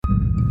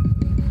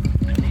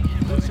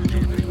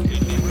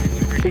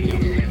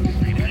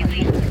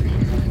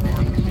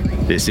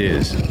This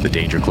is the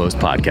Danger Close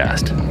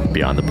podcast,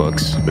 Beyond the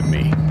Books with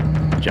me,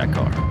 Jack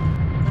Carr.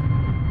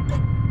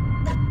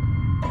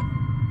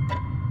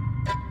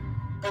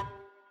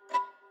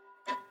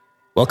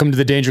 Welcome to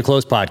the Danger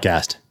Close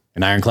podcast,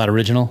 an Ironclad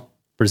original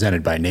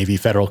presented by Navy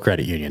Federal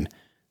Credit Union.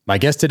 My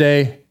guest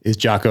today is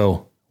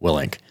Jocko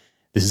Willink.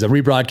 This is a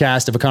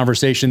rebroadcast of a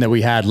conversation that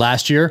we had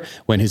last year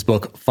when his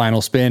book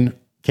Final Spin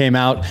came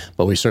out,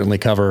 but we certainly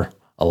cover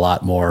a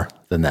lot more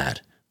than that.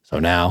 So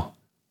now,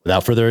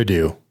 without further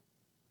ado,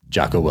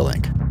 Jocko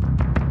Willink.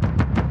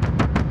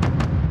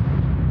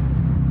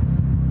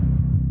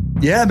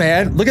 Yeah,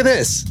 man. Look at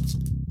this.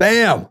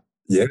 Bam.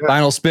 Yeah.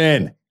 Final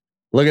Spin.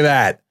 Look at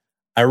that.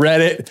 I read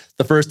it.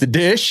 The first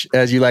edition,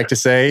 as you like to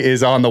say,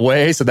 is on the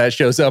way. So that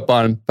shows up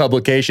on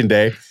publication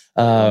day.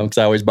 Because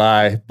I always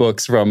buy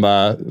books from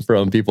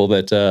people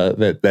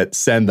that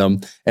send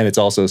them. And it's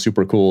also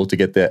super cool to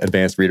get the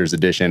advanced readers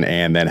edition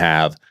and then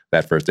have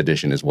that first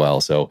edition as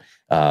well. So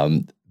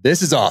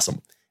this is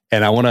awesome.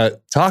 And I want to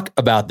talk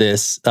about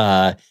this,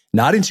 not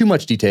in too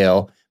much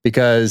detail,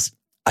 because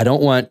I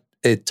don't want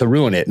it to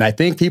ruin it. And I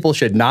think people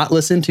should not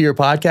listen to your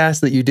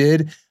podcast that you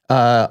did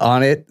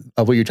on it,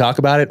 of where you talk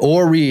about it,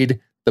 or read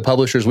the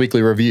Publisher's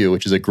Weekly Review,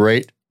 which is a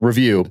great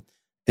review,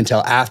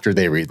 until after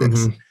they read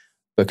this. Mm-hmm.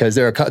 Because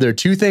there are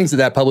two things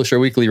that Publisher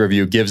Weekly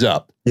Review gives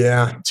up.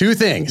 Yeah. Two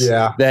things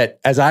that,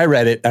 as I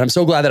read it, and I'm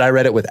so glad that I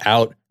read it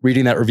without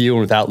reading that review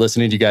and without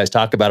listening to you guys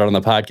talk about it on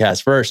the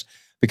podcast first,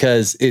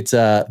 because it's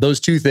those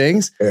two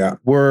things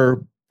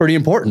were pretty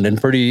important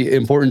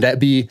to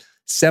be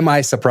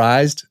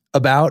semi-surprised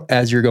about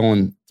as you're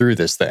going through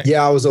this thing.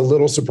 Yeah, I was a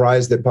little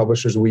surprised that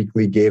Publishers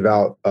Weekly gave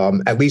out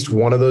at least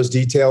one of those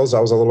details. I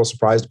was a little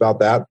surprised about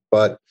that,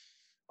 but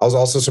I was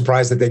also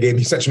surprised that they gave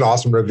me such an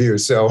awesome review.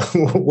 So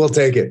we'll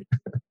take it.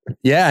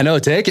 Yeah, no,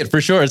 take it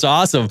for sure. It's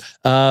awesome.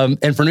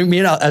 And for me,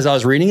 as I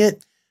was reading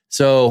it,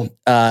 so,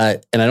 and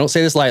I don't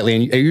say this lightly,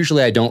 and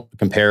usually I don't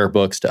compare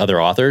books to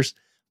other authors,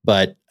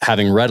 but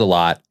having read a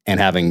lot and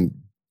having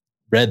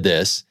read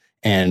this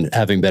and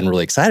having been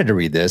really excited to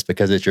read this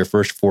because it's your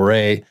first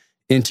foray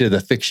into the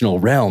fictional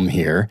realm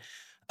here,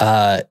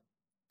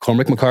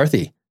 Cormac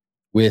McCarthy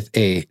with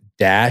a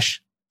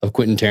dash of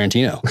Quentin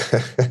Tarantino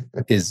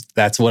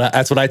that's what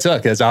I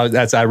took.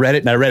 I read it,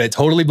 and I read it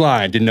totally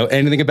blind, didn't know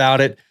anything about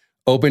it,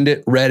 opened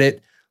it, read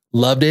it,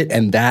 loved it,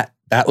 and that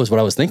was what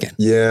I was thinking.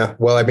 Yeah,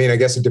 well, I mean, I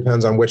guess it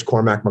depends on which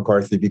Cormac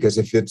McCarthy, because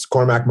if it's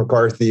Cormac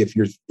McCarthy, if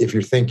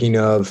you're thinking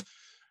of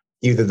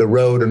either The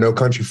Road or No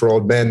Country for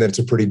Old Men, then it's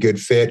a pretty good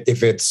fit.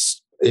 If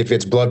it's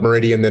Blood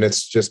Meridian, then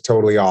it's just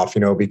totally off,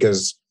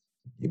 because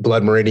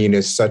Blood Meridian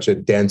is such a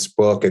dense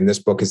book, and this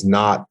book is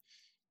not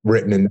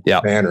written in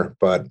that manner.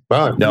 But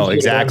no,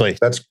 exactly.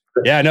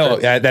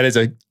 That is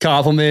a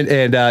compliment.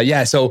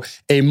 And so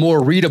a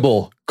more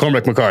readable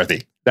Cormac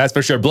McCarthy, that's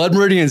for sure. Blood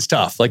Meridian is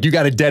tough. Like, you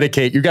got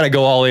to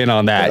go all in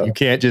on that. Yeah. You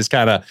can't just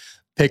kind of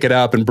pick it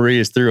up and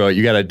breeze through it.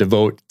 You got to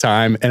devote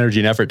time, energy,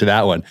 and effort to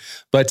that one.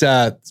 But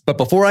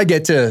before I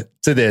get to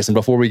this, and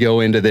before we go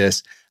into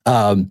this,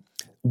 I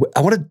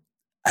don't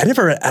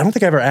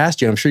think I ever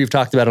asked you. I'm sure you've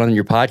talked about it on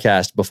your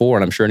podcast before,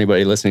 and I'm sure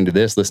anybody listening to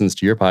this listens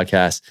to your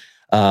podcast.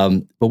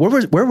 But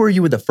where were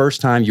you with the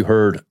first time you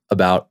heard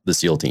about the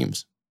SEAL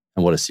teams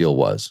and what a SEAL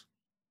was?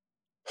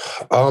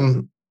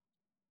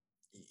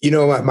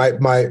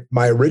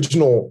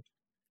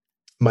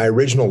 My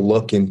original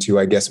look into,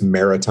 I guess,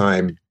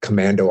 maritime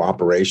commando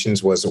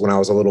operations was when I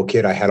was a little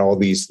kid. I had all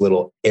these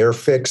little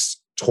Airfix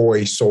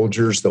toy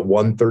soldiers, the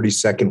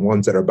 132nd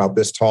ones that are about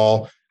this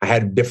tall. I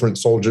had different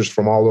soldiers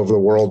from all over the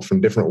world,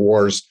 from different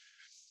wars.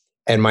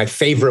 And my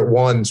favorite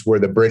ones were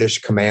the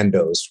British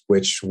Commandos,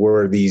 which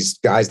were these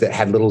guys that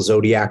had little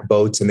Zodiac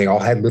boats, and they all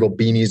had little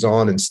beanies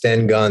on and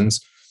Sten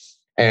guns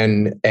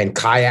and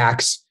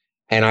kayaks.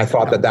 And I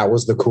thought that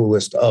was the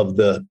coolest of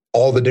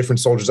all the different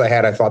soldiers I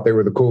had. I thought they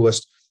were the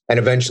coolest. And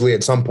eventually,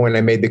 at some point,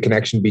 I made the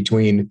connection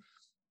between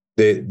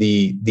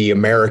the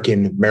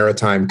American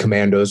Maritime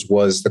Commandos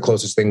was the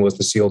closest thing was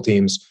the SEAL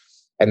teams.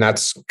 And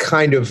that's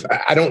kind of,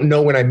 I don't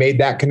know when I made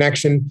that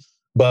connection,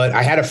 but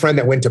I had a friend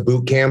that went to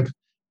boot camp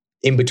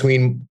in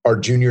between our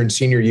junior and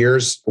senior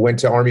years, went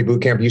to Army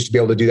boot camp. Used to be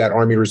able to do that.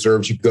 Army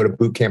reserves, you could go to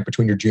boot camp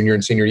between your junior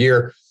and senior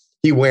year.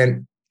 He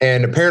went,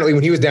 and apparently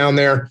when he was down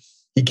there,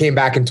 he came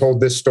back and told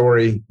this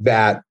story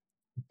that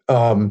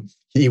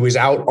he was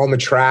out on the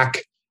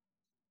track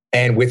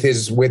and with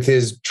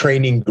his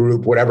training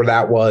group, whatever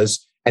that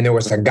was, and there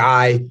was a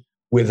guy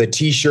with a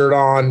t-shirt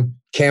on,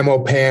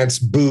 camo pants,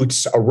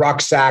 boots, a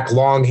rucksack,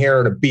 long hair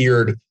and a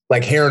beard,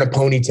 like hair in a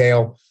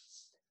ponytail.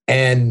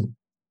 And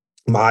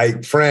my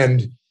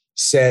friend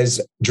says,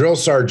 "Drill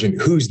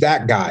sergeant, who's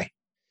that guy?"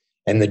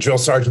 And the drill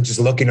sergeant, just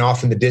looking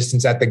off in the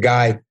distance at the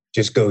guy,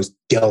 just goes,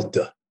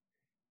 "Delta."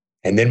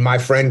 And then my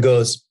friend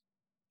goes,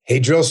 "Hey,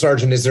 drill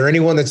sergeant, is there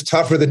anyone that's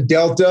tougher than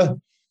Delta?"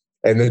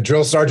 And the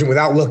drill sergeant,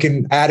 without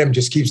looking at him,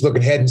 just keeps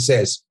looking ahead and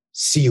says,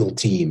 "SEAL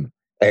team."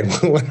 And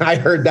when I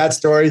heard that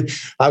story,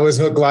 I was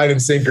hook, line,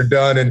 and sinker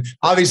done. And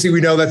obviously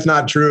we know that's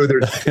not true.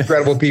 There's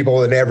incredible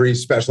people in every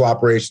special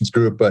operations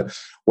group, but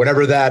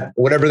whatever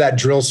that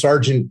drill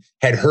sergeant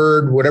had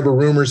heard, whatever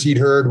rumors he'd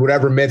heard,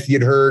 whatever myth he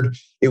had heard,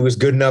 it was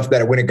good enough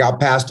that when it got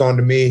passed on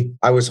to me,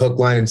 I was hook,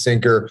 line, and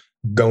sinker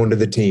going to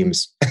the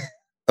teams.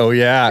 Oh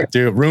yeah,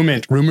 dude.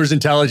 Rumors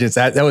intelligence.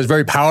 That was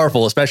very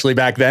powerful, especially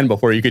back then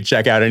before you could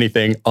check out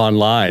anything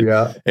online.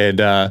 Yeah.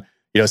 And,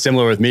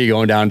 similar with me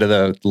going down to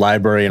the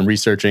library and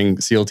researching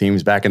SEAL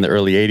teams back in the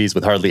early 80s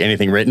with hardly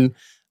anything written.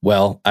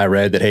 Well, I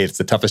read that, hey, it's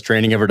the toughest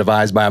training ever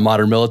devised by a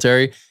modern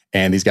military.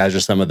 And these guys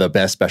are some of the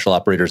best special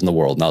operators in the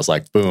world. And I was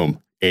like,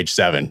 boom, age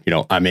 7,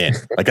 I'm in.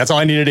 Like, that's all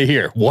I needed to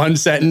hear. 1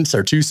 sentence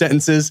or 2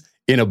 sentences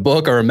in a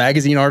book or a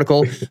magazine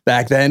article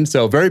back then.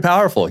 So very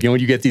powerful, when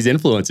you get these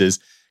influences,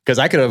 because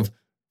I could have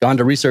gone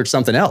to research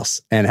something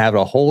else and have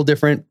a whole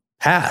different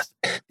path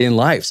in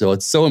life. So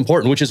it's so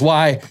important, which is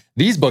why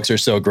these books are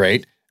so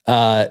great.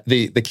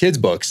 The kids'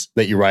 books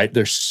that you write,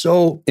 they're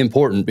so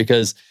important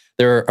because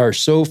there are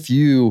so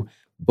few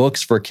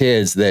books for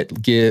kids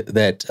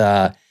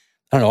that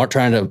aren't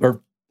trying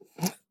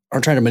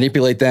to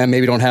manipulate them.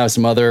 Maybe don't have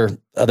some other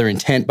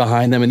intent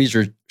behind them. And these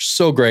are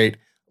so great.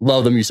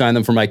 Love them. You signed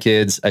them for my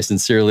kids. I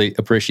sincerely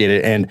appreciate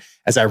it. And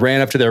as I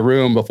ran up to their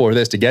room before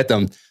this to get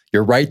them,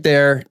 you're right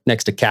there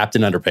next to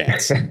Captain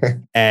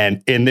Underpants.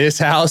 And in this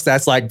house,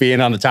 that's like being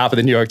on the top of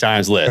the New York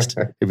Times list.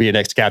 You'd be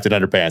next to Captain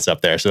Underpants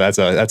up there. So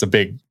that's a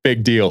big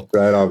deal.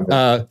 Right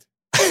on.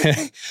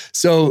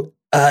 So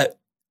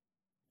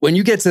when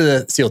you get to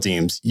the SEAL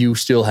teams, you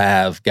still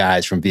have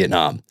guys from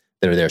Vietnam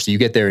that are there. So you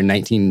get there in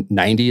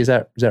 1990. Is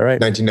that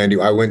right?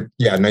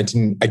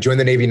 1990. I joined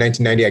the Navy in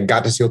 1990. I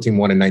got to SEAL Team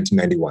 1 in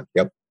 1991.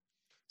 Yep.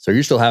 So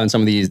you're still having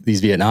some of these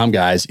Vietnam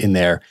guys in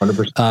there.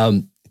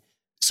 100%.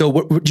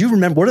 So do you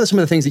remember, what are some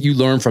of the things that you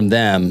learned from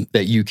them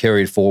that you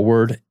carried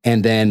forward?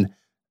 And then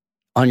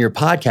on your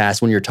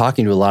podcast, when you're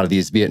talking to a lot of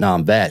these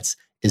Vietnam vets,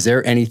 is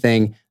there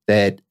anything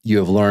that you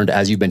have learned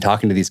as you've been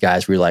talking to these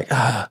guys where you're like,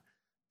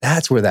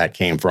 that's where that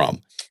came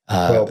from?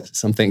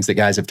 Some things that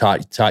guys have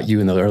taught you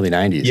in the early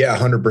 90s. Yeah,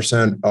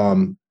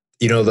 100%.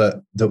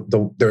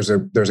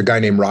 There's a guy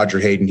named Roger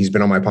Hayden. He's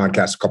been on my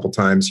podcast a couple of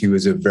times. He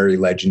was a very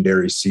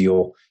legendary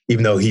SEAL,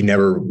 even though he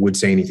never would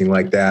say anything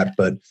like that.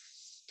 But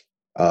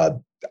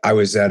I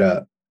was at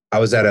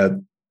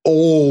a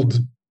old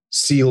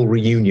SEAL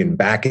reunion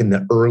back in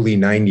the early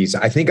 90s.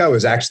 I think I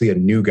was actually a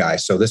new guy.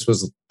 So this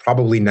was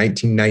probably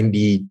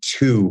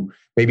 1992,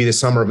 maybe the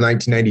summer of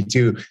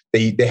 1992.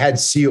 They had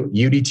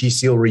UDT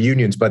SEAL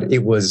reunions, but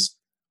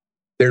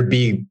there'd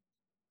be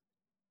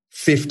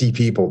 50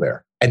 people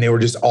there, and they were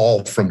just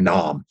all from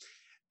Nam.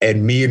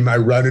 And me and my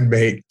running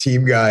mate,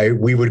 team guy,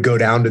 we would go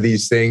down to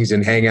these things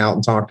and hang out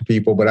and talk to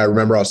people. But I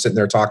remember I was sitting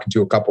there talking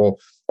to a couple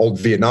old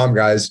Vietnam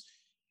guys,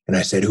 and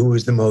I said, who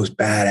is the most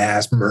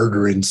badass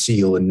murdering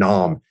SEAL in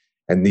Nam?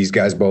 And these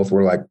guys both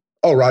were like,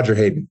 oh, Roger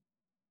Hayden.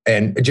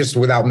 And just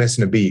without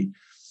missing a beat.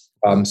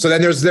 So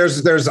then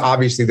there's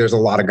obviously a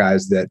lot of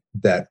guys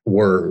that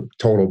were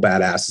total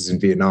badasses in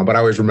Vietnam, but I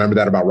always remember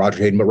that about Roger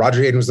Hayden. But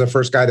Roger Hayden was the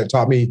first guy that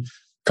taught me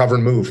cover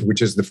and move,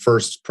 which is the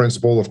first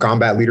principle of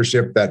combat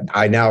leadership that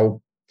I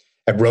now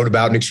have wrote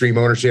about in Extreme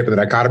Ownership and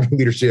the Dichotomy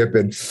Leadership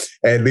and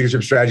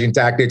Leadership Strategy and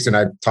Tactics. And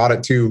I taught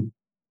it to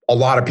a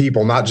lot of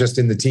people, not just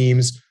in the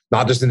teams,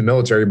 not just in the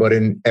military, but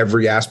in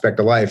every aspect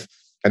of life.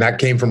 And that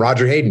came from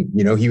Roger Hayden.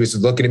 He was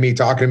looking at me,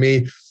 talking to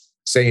me,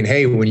 saying,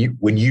 hey, when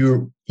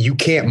you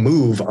can't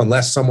move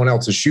unless someone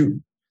else is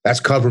shooting. That's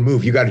cover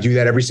move. You got to do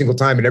that every single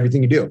time in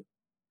everything you do.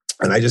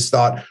 And I just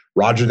thought,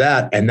 Roger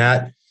that. And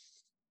that.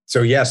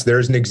 So yes,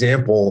 there's an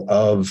example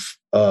of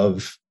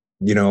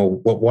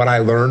what I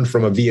learned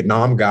from a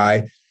Vietnam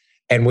guy.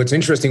 And what's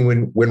interesting,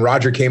 when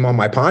Roger came on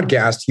my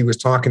podcast, he was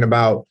talking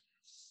about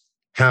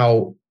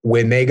how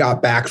when they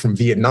got back from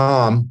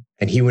Vietnam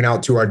and he went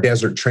out to our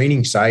desert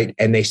training site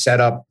and they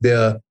set up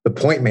the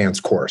Point Man's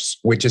course,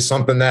 which is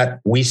something that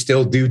we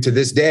still do to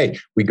this day.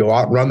 We go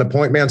out and run the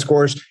Point Man's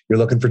course. You're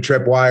looking for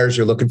tripwires.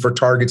 You're looking for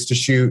targets to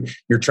shoot.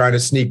 You're trying to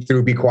sneak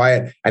through, be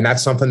quiet. And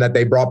that's something that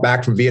they brought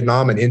back from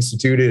Vietnam and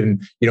instituted in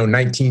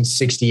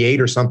 1968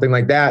 or something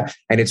like that.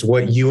 And it's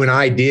what you and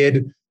I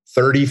did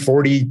 30,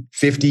 40,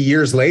 50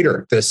 years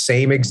later, the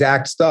same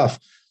exact stuff.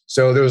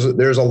 So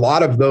there's a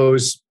lot of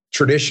those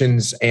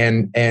traditions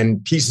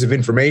and pieces of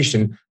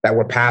information that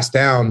were passed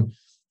down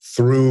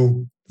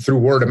through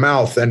word of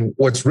mouth. And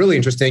what's really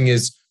interesting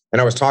is, and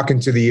I was talking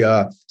to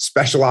the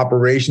Special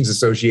Operations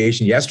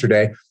Association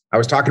yesterday, I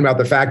was talking about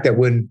the fact that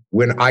when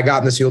I got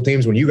in the SEAL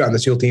teams, when you got in the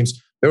SEAL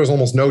teams, there was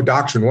almost no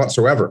doctrine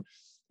whatsoever.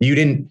 You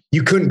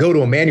couldn't go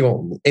to a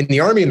manual. In the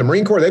Army and the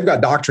Marine Corps, they've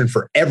got doctrine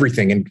for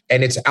everything. And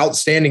it's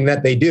outstanding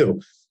that they do.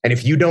 And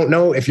if you don't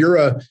know, if you're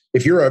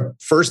a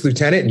first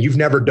lieutenant and you've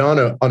never done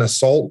an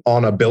assault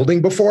on a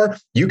building before,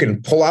 you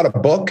can pull out a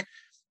book.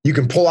 You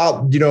can pull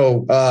out,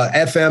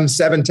 FM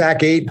 7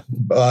 TAC 8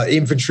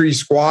 infantry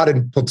squad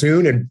and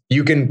platoon, and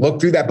you can look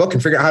through that book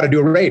and figure out how to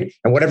do a raid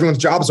and what everyone's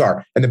jobs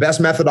are and the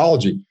best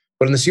methodology.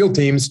 But in the SEAL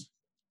teams,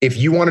 if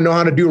you want to know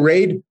how to do a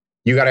raid,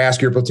 You got to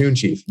ask your platoon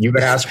chief. You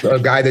got to ask a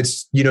guy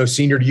that's,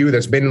 senior to you,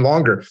 that's been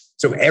longer.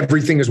 So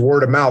everything is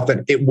word of mouth.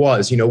 And it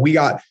was, we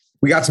got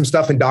some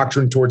stuff in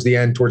doctrine towards the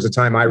end, towards the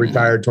time I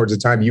retired, towards the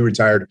time you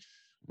retired.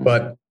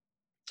 But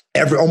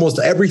almost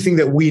everything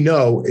that we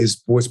know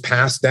was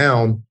passed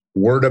down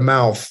word of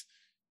mouth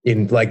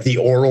in like the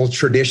oral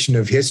tradition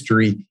of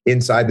history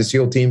inside the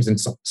SEAL teams. And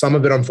some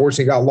of it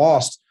unfortunately got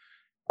lost.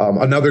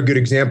 Another good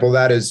example of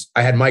that is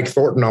I had Mike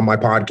Thornton on my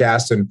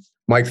podcast, and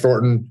Mike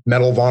Thornton,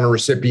 Medal of Honor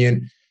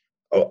recipient,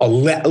 a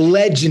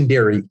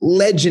legendary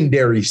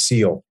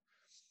SEAL,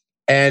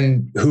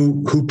 and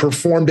who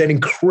performed an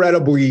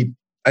incredibly,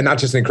 and not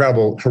just an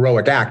incredible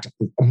heroic act,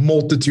 a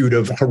multitude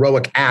of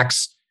heroic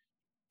acts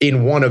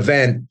in one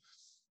event,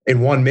 in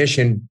one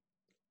mission,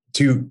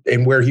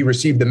 and where he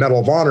received the Medal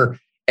of Honor.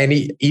 And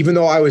even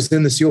though I was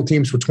in the SEAL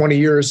teams for 20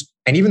 years,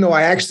 and even though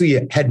I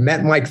actually had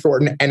met Mike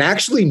Thornton and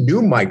actually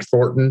knew Mike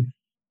Thornton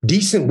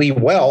decently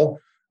well,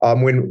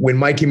 when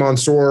Mikey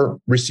Mansour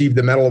received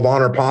the Medal of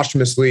Honor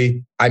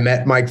posthumously, I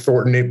met Mike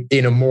Thornton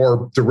in a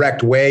more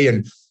direct way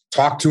and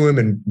talked to him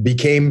and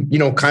became,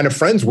 kind of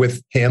friends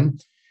with him.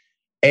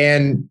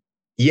 And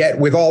yet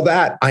with all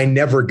that, I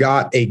never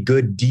got a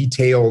good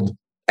detailed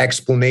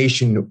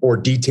explanation or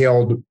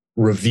detailed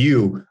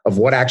review of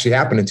what actually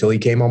happened until he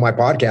came on my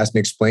podcast and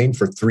explained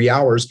for 3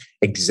 hours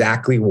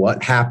exactly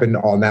what happened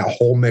on that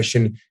whole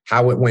mission,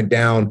 how it went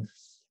down.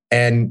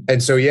 And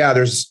so, yeah,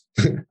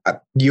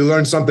 you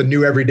learn something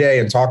new every day,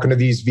 and talking to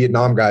these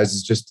Vietnam guys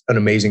is just an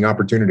amazing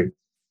opportunity.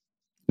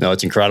 No,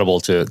 it's incredible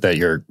that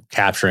you're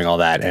capturing all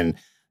that. And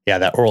yeah,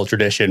 that oral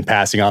tradition,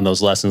 passing on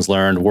those lessons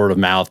learned, word of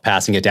mouth,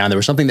 passing it down. There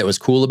was something that was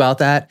cool about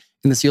that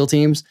in the SEAL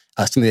teams,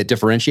 something that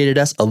differentiated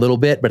us a little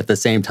bit, but at the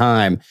same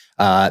time,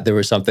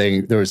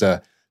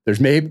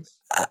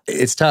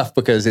 it's tough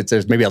because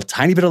there's maybe a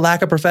tiny bit of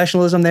lack of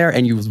professionalism there,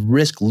 and you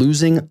risk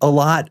losing a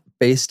lot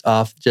based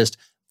off just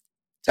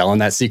telling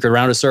that secret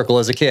around a circle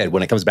as a kid.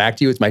 When it comes back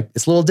to you, it's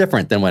a little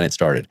different than when it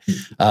started.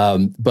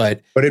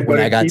 But when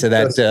I got to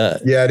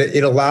that,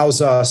 it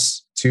allows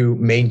us to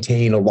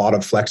maintain a lot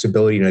of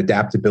flexibility and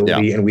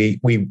adaptability, and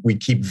we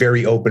keep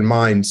very open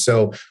minds.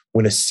 So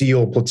when a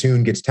SEAL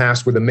platoon gets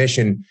tasked with a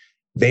mission,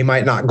 they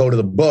might not go to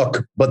the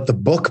book, but the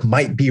book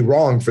might be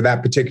wrong for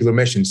that particular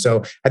mission.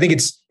 So I think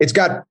it's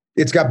got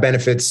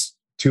benefits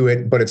to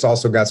it, but it's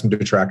also got some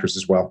detractors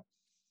as well.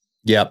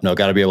 Yep. No,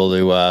 got to be able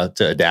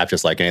to adapt,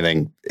 just like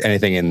anything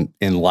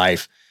in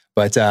life.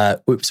 But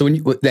so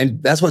then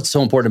that's what's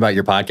so important about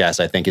your podcast,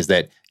 I think, is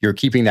that you're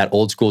keeping that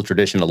old school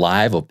tradition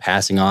alive of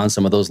passing on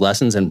some of those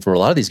lessons. And for a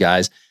lot of these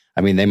guys,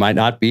 I mean, they might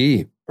not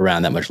be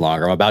around that much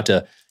longer. I'm about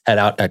to head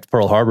out at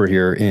Pearl Harbor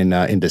here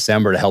in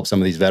December to help some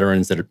of these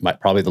veterans that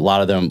probably a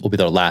lot of them will be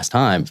their last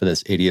time for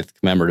this 80th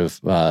commemorative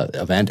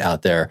event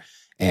out there.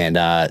 And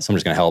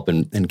someone's going to help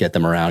and get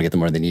them around, get them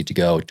where they need to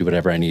go, do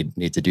whatever I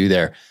need to do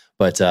there.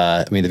 But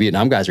I mean, the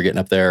Vietnam guys are getting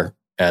up there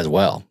as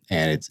well.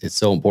 And it's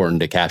so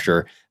important to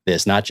capture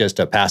this, not just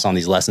to pass on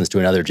these lessons to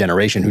another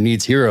generation who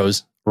needs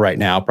heroes right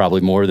now,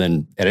 probably more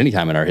than at any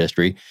time in our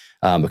history,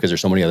 because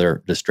there's so many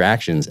other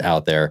distractions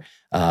out there,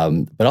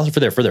 but also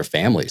for their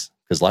families.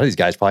 Because a lot of these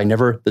guys probably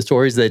never, the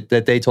stories that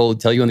they tell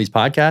you on these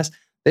podcasts,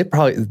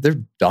 their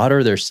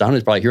daughter, their son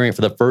is probably hearing it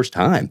for the first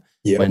time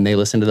when they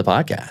listen to the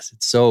podcast.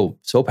 It's so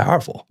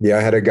powerful. Yeah,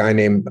 I had a guy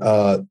named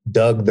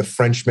Doug the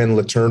Frenchman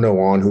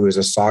Letourneau on, who is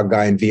a SOG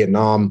guy in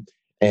Vietnam.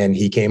 And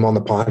he came on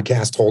the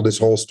podcast, told his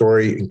whole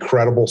story,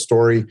 incredible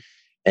story.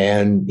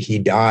 And he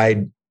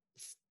died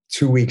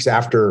 3 weeks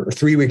after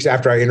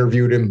I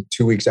interviewed him,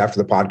 2 weeks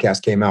after the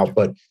podcast came out.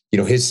 But,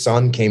 his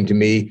son came to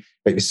me,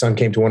 his son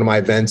came to one of my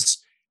events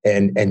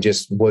and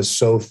just was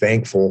so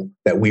thankful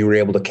that we were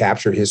able to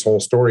capture his whole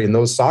story. And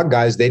those SOG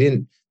guys, they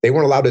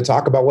weren't allowed to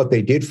talk about what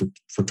they did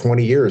for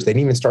 20 years. They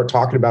didn't even start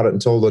talking about it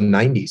until the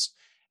 90s.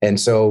 And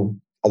so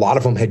a lot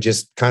of them had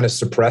just kind of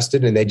suppressed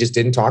it and they just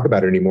didn't talk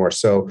about it anymore.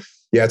 So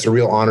yeah, it's a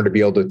real honor to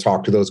be able to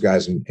talk to those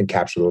guys and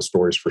capture those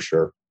stories for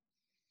sure.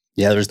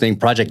 Yeah, there's a thing,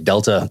 Project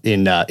Delta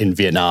in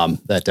Vietnam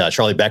that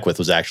Charlie Beckwith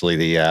was actually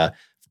the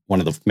one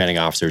of the commanding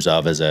officers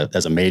of as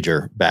a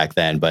major back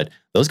then. But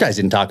those guys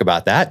didn't talk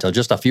about that till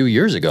just a few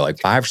years ago, like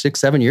 5, 6,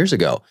 7 years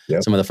ago.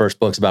 Yep. Some of the first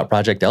books about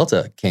Project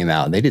Delta came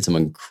out, and they did some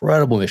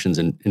incredible missions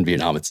in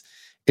Vietnam.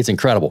 It's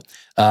incredible.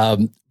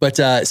 But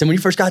so when you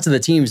first got to the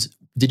teams,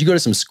 did you go to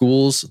some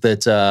schools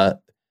that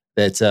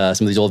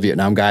some of these old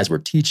Vietnam guys were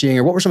teaching,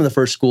 or what were some of the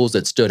first schools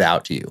that stood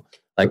out to you?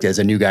 Like as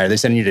a new guy, are they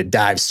sending you to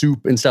dive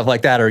soup and stuff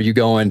like that? Or are you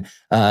going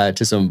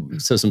to some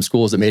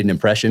schools that made an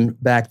impression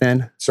back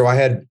then? So I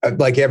had,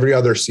 like every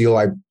other SEAL,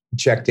 I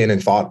checked in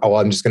and thought, oh,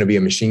 I'm just going to be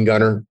a machine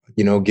gunner,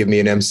 give me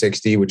an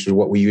M60, which is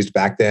what we used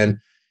back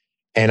then.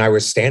 And I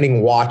was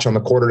standing watch on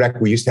the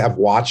quarterdeck. We used to have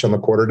watch on the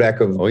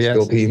quarterdeck of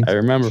SEAL teams. I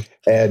remember.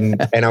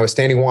 And I was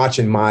standing watch,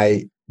 and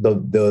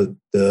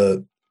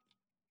the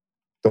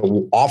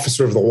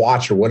officer of the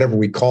watch, or whatever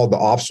we called the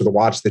officer of the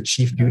watch, the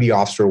chief duty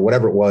officer, or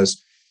whatever it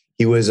was,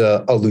 he was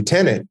a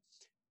lieutenant,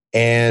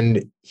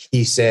 and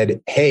he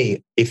said,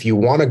 hey, if you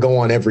want to go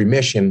on every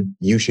mission,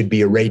 you should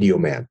be a radio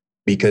man,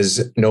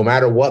 because no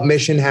matter what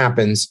mission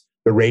happens,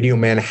 the radio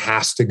man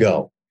has to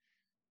go.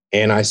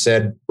 And I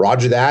said,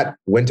 Roger that.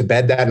 Went to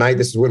bed that night.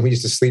 This is when we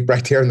used to sleep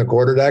right there in the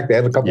quarterdeck. They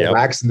have a couple of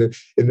racks in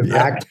the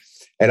back.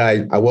 And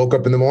I woke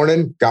up in the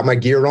morning, got my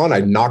gear on. I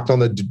knocked on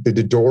the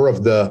door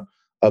of the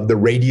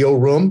radio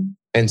room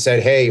and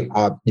said, hey,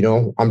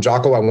 I'm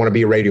Jocko. I want to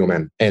be a radio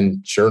man.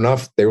 And sure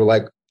enough, they were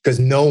like, because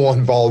no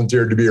one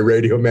volunteered to be a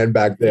radio man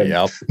back then.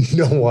 Yep.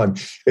 No one.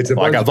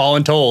 I got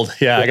voluntold.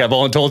 Yeah, I got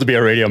voluntold to be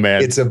a radio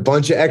man. It's a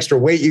bunch of extra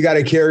weight you got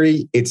to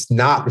carry. It's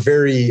not a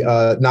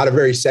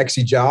very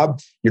sexy job.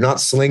 You're not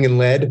slinging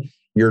lead.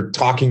 You're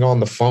talking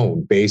on the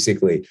phone,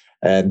 basically.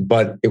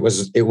 But it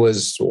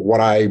was what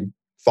I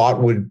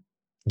thought would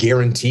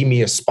guarantee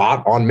me a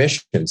spot on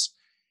missions.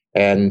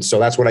 And so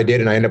that's what I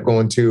did. And I ended up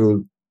going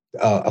to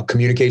a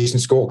communication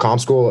school, comm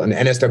school, an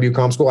NSW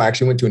comm school. I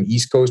actually went to an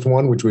East Coast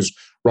one, which was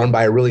run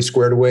by a really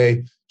squared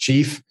away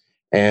chief.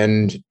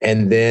 And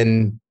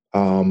then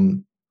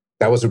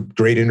that was a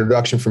great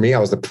introduction for me. I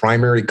was the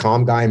primary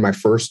comm guy in my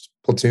first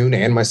platoon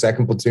and my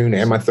second platoon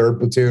and my third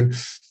platoon,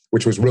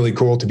 which was really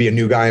cool to be a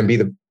new guy and be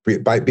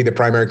the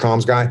primary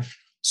comms guy.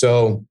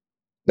 So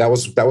that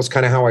was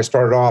kind of how I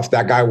started off.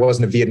 That guy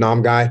wasn't a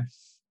Vietnam guy.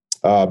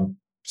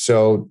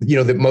 So,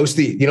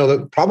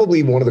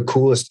 probably one of the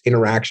coolest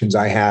interactions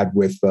I had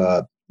with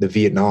the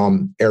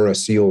Vietnam era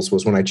SEALs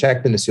was when I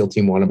checked into SEAL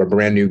Team 1. I'm a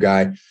brand new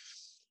guy,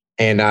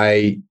 and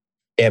I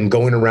am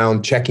going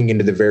around checking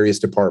into the various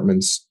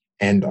departments,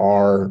 and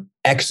our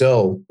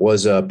XO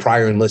was a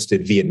prior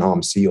enlisted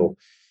Vietnam SEAL,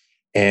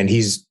 and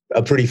he's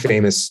a pretty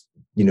famous,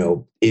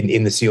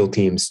 in the SEAL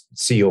teams,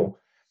 SEAL.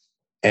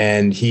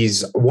 And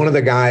he's one of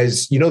the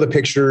guys, the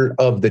picture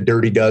of the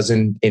Dirty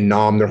Dozen in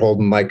Nam, they're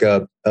holding like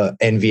a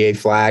NVA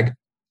flag.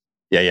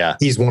 Yeah.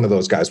 He's one of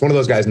those guys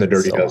in the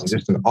Dirty Dozen,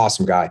 just an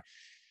awesome guy.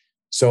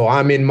 So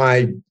I'm in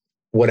my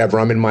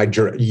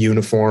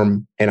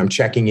uniform and I'm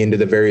checking into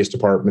the various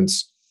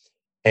departments.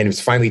 And it's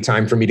finally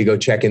time for me to go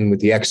check in with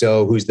the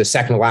XO, who's the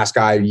second to last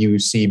guy you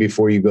see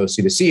before you go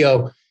see the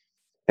CO.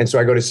 And so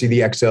I go to see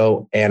the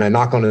XO and I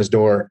knock on his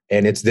door,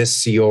 and it's this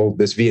SEAL,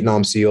 this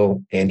Vietnam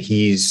SEAL. And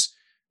he's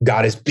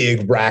got his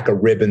big rack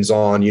of ribbons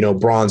on,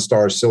 bronze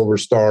stars, silver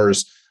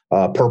stars,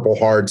 purple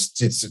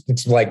hearts.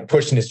 It's like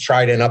pushing his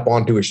trident up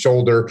onto his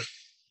shoulder.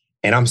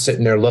 And I'm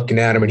sitting there looking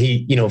at him, and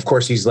he, of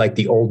course, he's like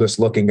the oldest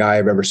looking guy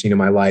I've ever seen in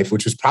my life,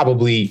 which was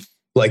probably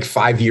like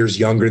 5 years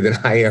younger than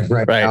I am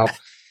right now.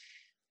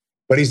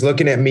 But he's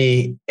looking at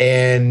me,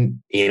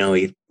 and,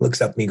 he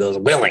looks up and he goes,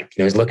 "Willing."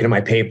 He's looking at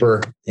my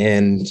paper,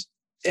 and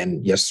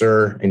yes,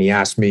 sir. And he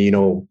asked me,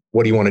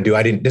 what do you want to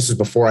do? This was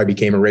before I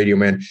became a radio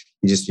man.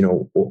 He just,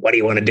 what do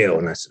you want to do?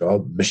 And I said,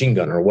 oh, machine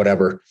gunner or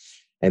whatever.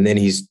 And then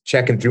he's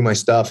checking through my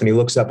stuff, and he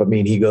looks up at me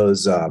and he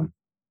goes,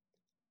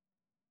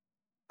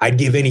 I'd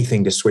give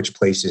anything to switch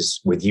places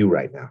with you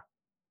right now.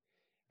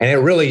 And it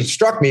really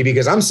struck me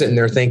because I'm sitting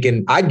there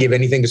thinking I'd give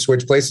anything to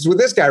switch places with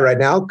this guy right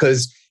now,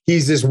 because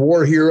he's this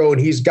war hero and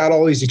he's got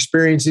all these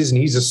experiences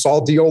and he's a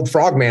salty old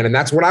frogman, and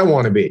that's what I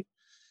want to be.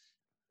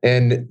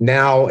 And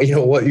now,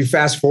 what you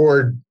fast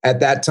forward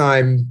at that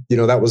time,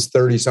 that was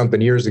 30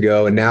 something years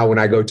ago. And now when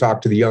I go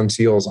talk to the young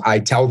SEALs, I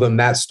tell them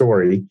that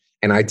story,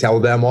 and I tell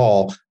them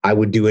all I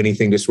would do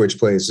anything to switch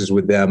places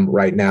with them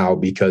right now,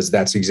 because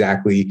that's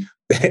exactly,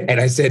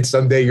 and I said,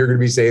 someday you're going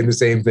to be saying the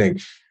same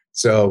thing.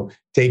 So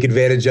take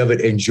advantage of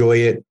it, enjoy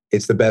it.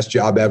 It's the best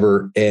job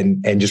ever.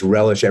 And just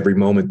relish every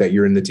moment that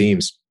you're in the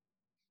teams.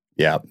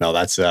 Yeah, no,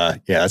 that's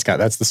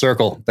the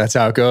circle. That's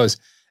how it goes.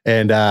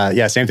 And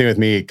same thing with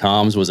me.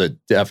 Comms was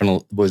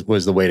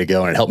was the way to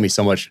go. And it helped me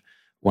so much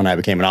when I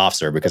became an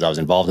officer, because I was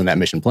involved in that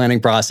mission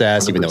planning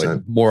process, 100%. Even though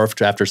it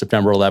morphed after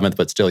September 11th,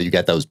 but still you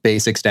get those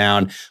basics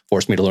down,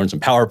 forced me to learn some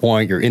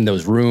PowerPoint. You're in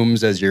those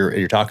rooms as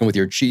you're talking with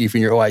your chief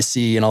and your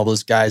OIC and all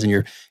those guys, and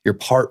you're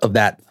part of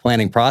that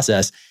planning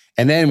process.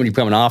 And then when you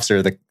become an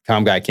officer, the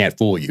comm guy can't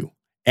fool you.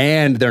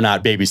 And they're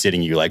not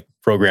babysitting you, like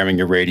programming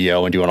your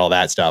radio and doing all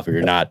that stuff. And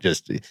you're not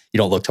just, you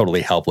don't look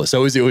totally helpless.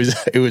 So it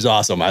was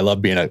awesome. I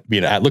love being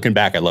looking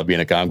back, I love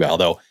being a comm guy.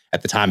 Although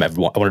at the time I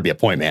wanted to be a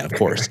point man, of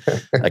course,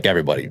 like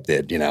everybody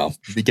did,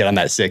 get on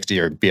that 60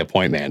 or be a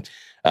point man,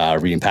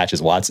 reading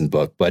Patches Watson's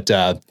book. But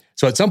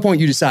so at some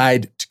point you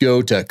decide to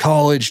go to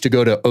college, to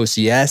go to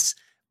OCS.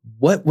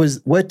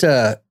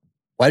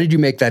 Why did you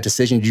make that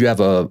decision? Did you have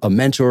a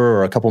mentor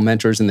or a couple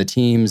mentors in the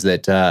teams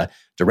that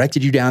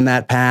directed you down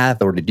that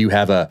path? Or did you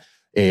have a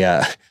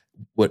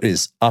what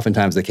is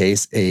oftentimes the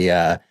case,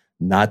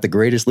 not the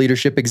greatest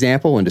leadership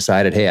example, and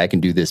decided, hey, I can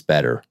do this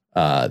better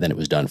than it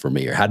was done for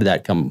me? Or how did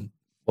that come?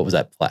 What was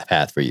that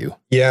path for you?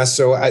 Yeah,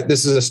 so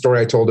this is a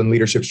story I told in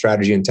Leadership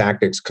Strategy and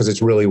Tactics, because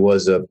it really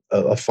was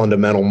a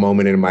fundamental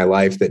moment in my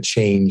life that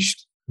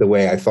changed the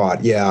way I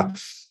thought. Yeah,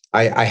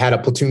 I had a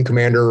platoon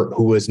commander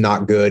who was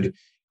not good,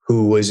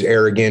 who was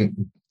arrogant,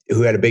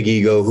 who had a big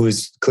ego, who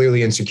was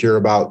clearly insecure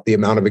about the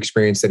amount of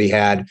experience that he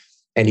had.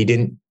 And he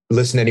didn't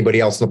listen to anybody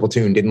else in the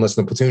platoon, didn't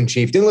listen to the platoon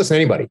chief, didn't listen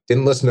to anybody,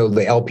 didn't listen to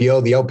the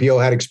LPO. The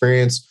LPO had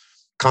experience,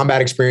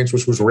 combat experience,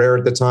 which was rare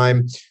at the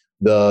time.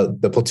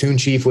 The platoon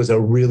chief was a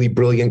really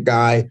brilliant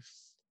guy.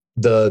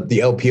 The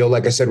LPO,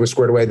 like I said, was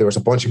squared away. There was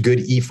a bunch of good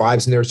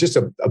E5s, and there was just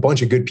a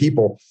bunch of good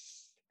people.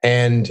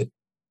 And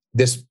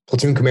this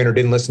platoon commander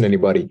didn't listen to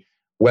anybody.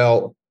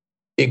 Well,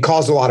 it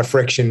caused a lot of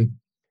friction.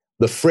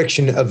 The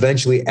friction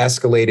eventually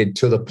escalated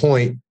to the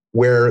point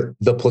where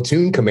the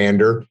platoon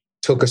commander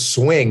took a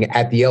swing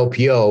at the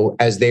LPO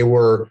as they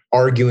were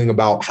arguing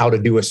about how to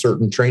do a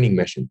certain training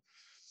mission.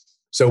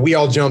 So we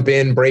all jump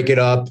in, break it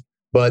up,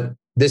 but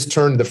this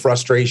turned the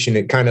frustration.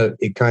 It kind of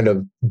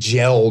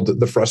gelled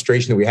the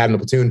frustration that we had in the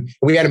platoon. And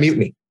we had a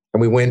mutiny,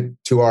 and we went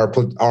to our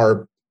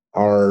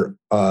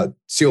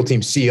SEAL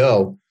team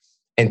CO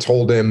and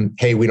told him,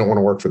 hey, we don't want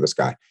to work for this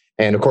guy.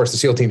 And of course, the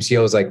SEAL team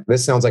CO is like,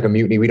 this sounds like a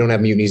mutiny. We don't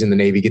have mutinies in the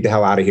Navy. Get the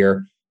hell out of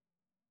here.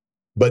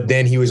 But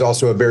then he was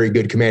also a very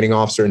good commanding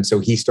officer. And so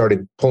he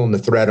started pulling the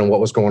thread on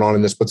what was going on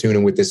in this platoon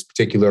and with this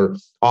particular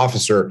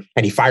officer.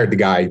 And he fired the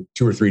guy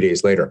 2 or 3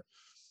 days later.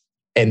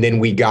 And then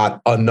we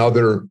got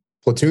another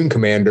platoon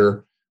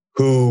commander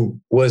who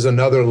was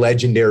another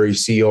legendary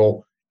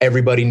SEAL.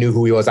 Everybody knew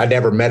who he was. I'd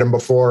never met him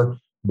before,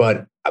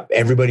 but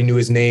everybody knew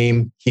his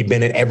name. He'd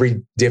been at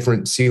every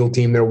different SEAL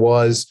team there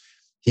was.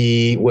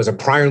 He was a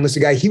prior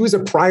enlisted guy. He was a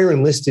prior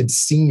enlisted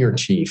senior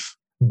chief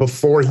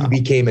before he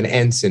became an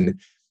ensign,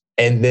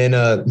 and then then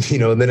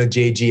a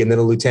JG, and then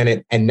a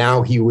lieutenant. And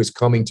now he was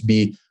coming to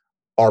be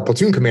our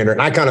platoon commander.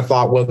 And I kind of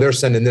thought, well, they're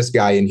sending this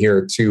guy in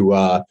here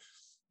to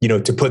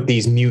put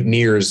these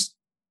mutineers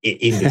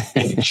in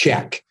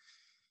check.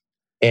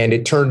 And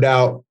it turned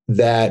out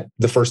that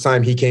the first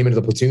time he came into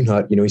the platoon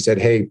hut, he said,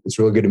 hey, it's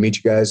really good to meet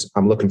you guys.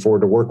 I'm looking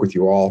forward to work with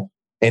you all.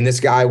 And this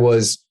guy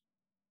was,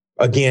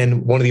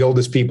 again, one of the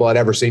oldest people I'd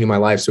ever seen in my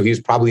life. So he was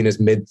probably in his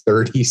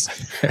mid-30s.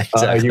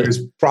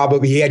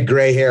 Exactly. He had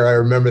gray hair. I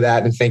remember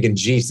that and thinking,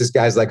 geez, this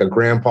guy's like a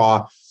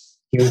grandpa.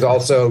 He was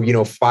also,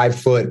 5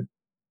 foot,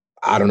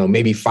 I don't know,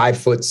 maybe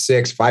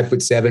 5'6",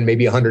 5'7",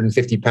 maybe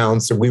 150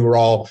 pounds. So we were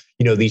all,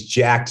 these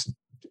jacked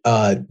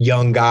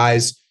young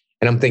guys.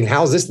 And I'm thinking,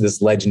 how's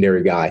this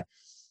legendary guy?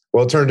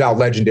 Well, it turned out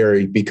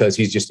legendary because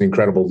he's just an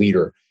incredible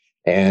leader.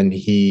 And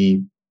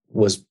he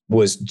was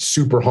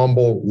super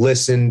humble,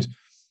 listened,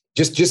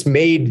 just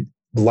made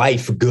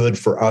life good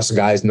for us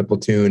guys in the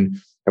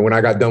platoon. And when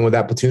I got done with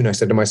that platoon, I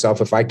said to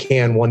myself, if I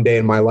can one day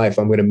in my life,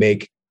 I'm going to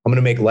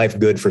make life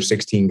good for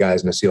 16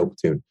 guys in a SEAL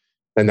platoon.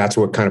 And that's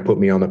what kind of put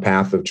me on the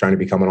path of trying to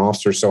become an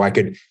officer so I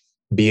could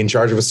be in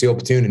charge of a SEAL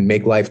platoon and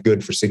make life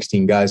good for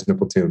 16 guys in a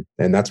platoon.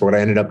 And that's what I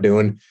ended up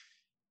doing.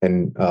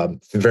 And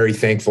very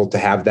thankful to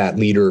have that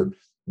leader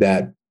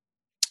that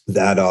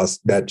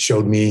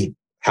showed me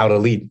how to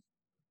lead.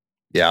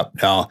 Yeah,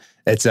 no,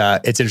 it's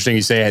interesting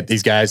you say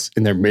these guys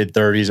in their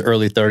mid-30s,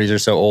 early 30s are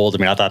so old. I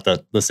mean, I thought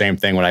the same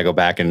thing when I go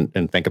back and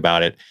think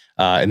about it.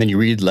 And then you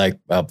read like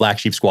Black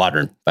Sheep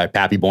Squadron by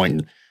Pappy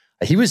Boynton.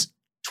 He was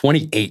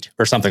 28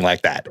 or something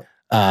like that,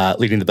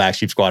 leading the Black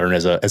Sheep Squadron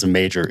as a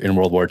major in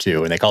World War II.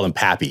 And they called him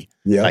Pappy.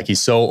 Yeah. Like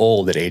he's so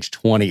old at age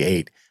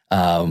 28.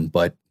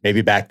 But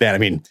maybe back then, I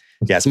mean,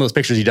 yeah, some of those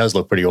pictures, he does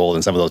look pretty old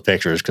in some of those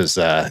pictures because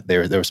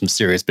there was some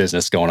serious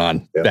business going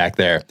on back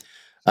there.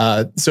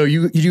 So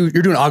you're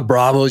doing AUG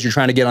Bravos. You're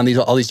trying to get on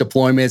all these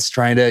deployments,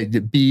 trying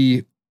to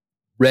be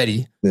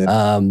ready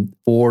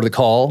for the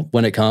call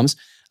when it comes.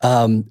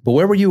 But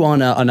where were you on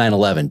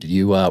 9/11? Did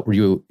you were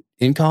you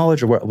in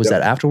college, or was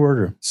that afterward?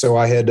 Or? So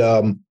I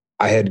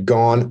had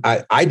gone.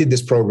 I did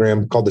this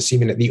program called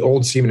the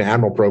old Seaman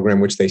Admiral program,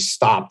 which they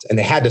stopped, and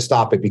they had to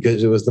stop it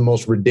because it was the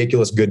most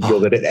ridiculous good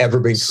deal that had ever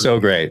been so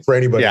great for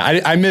anybody.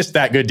 Yeah, I missed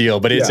that good deal,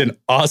 but it's an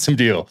awesome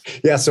deal.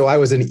 Yeah, so I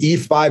was an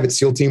E5 at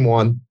SEAL Team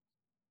 1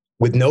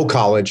 with no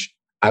college.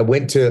 I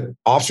went to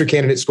officer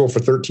candidate school for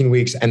 13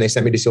 weeks, and they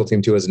sent me to SEAL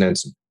Team 2 as an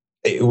ensign.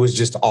 It was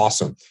just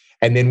awesome.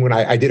 And then when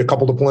I did a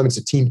couple deployments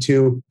at Team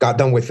 2, got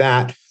done with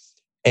that,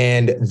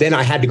 and then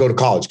I had to go to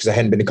college because I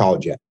hadn't been to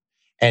college yet.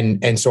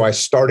 And so I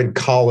started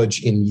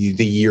college in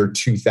the year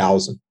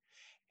 2000.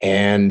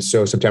 And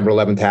so September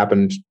 11th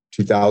happened,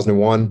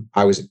 2001.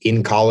 I was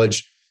in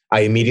college. I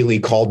immediately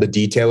called the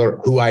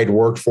detailer who I had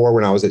worked for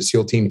when I was at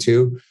SEAL Team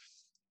 2.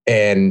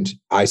 And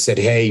I said,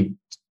 hey,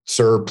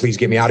 sir, please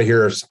get me out of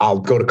here. I'll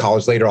go to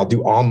college later. I'll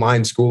do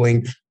online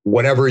schooling,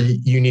 whatever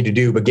you need to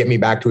do, but get me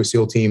back to a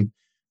SEAL team.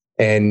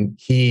 And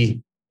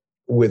he,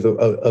 with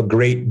a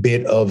great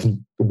bit of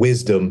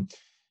wisdom,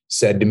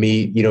 said to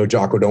me,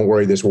 Jocko, don't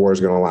worry, this war is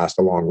going to last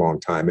a long, long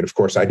time. And of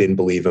course, I didn't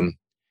believe him,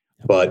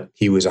 but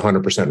he was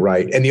 100%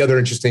 right. And the other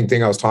interesting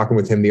thing, I was talking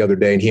with him the other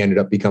day, and he ended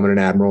up becoming an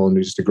admiral, and he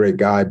was just a great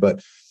guy.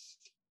 But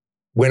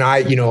when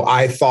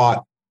I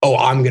thought, oh,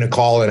 I'm going to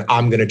call and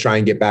I'm going to try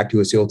and get back to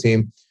a SEAL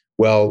team.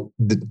 Well,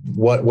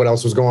 what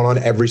else was going on?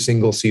 Every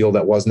single SEAL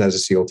that wasn't as a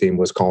SEAL team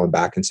was calling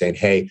back and saying,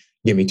 hey,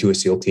 get me to a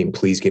SEAL team.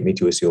 Please get me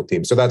to a SEAL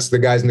team. So that's the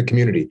guys in the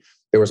community.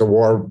 There was a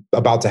war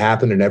about to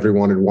happen, and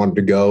everyone had wanted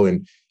to go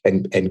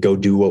and go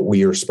do what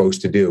we are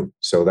supposed to do.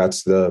 So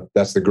that's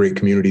the great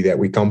community that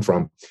we come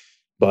from.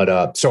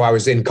 But so I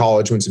was in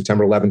college when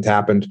September 11th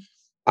happened.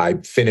 I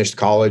finished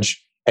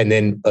college. And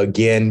then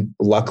again,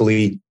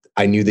 luckily,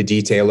 I knew the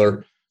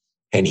detailer,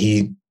 and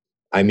he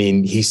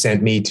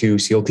sent me to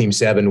SEAL Team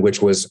 7,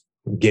 which was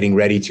getting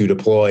ready to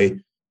deploy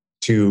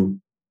to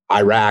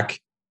Iraq,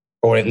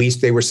 or at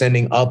least they were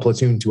sending a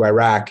platoon to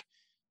Iraq.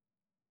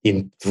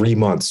 in 3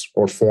 months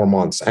or 4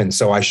 months. And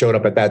so I showed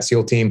up at that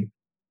SEAL team.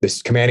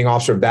 This commanding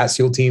officer of that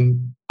SEAL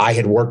team I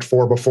had worked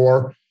for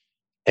before,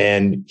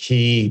 and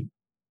he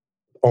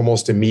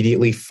almost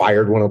immediately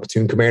fired one of the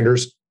platoon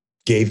commanders,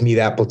 gave me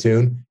that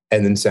platoon,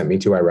 and then sent me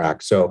to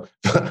Iraq. So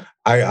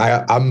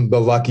I'm the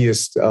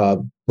luckiest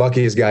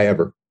guy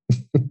ever.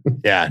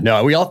 Yeah,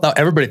 no,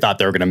 everybody thought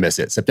they were going to miss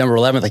it. September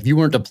 11th, like if you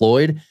weren't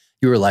deployed,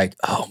 you were like,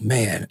 oh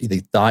man, they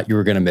thought you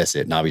were going to miss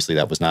it. And obviously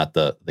that was not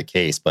the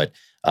case, but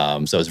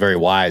so it's very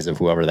wise of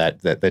whoever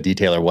that the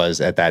detailer was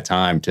at that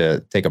time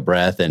to take a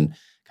breath and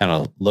kind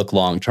of look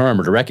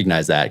long-term or to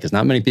recognize that, because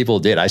not many people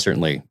did. I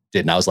certainly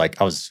did. And I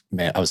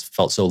was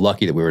felt so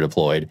lucky that we were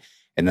deployed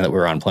and then that we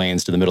were on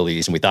planes to the Middle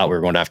East and we thought we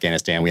were going to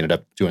Afghanistan. We ended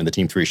up doing the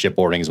Team 3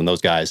 shipboardings when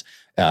those guys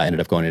ended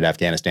up going into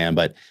Afghanistan.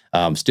 But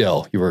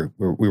still, we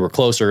were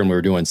closer and we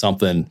were doing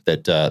something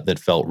that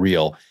felt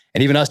real.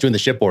 And even us doing the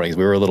shipboardings,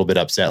 we were a little bit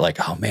upset,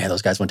 like, oh man,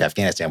 those guys went to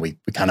Afghanistan. We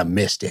kind of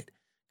missed it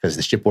because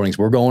the shipboardings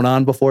were going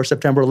on before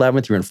September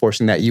 11th. You were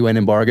enforcing that UN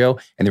embargo,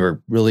 and they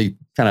were really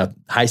kind of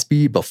high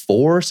speed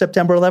before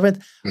September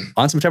 11th.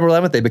 On September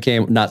 11th, they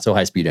became not so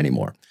high speed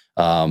anymore.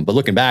 But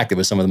looking back, it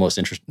was some of the most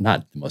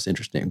not the most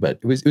interesting, but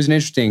it was an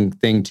interesting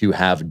thing to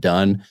have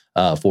done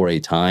for a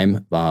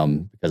time.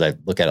 Because I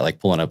look at it like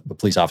a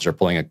police officer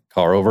pulling a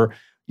car over.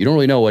 You don't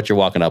really know what you're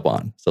walking up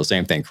on. So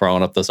same thing,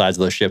 crawling up the sides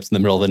of those ships in the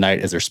middle of the night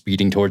as they're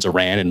speeding towards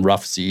Iran in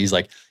rough seas.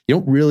 Like you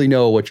don't really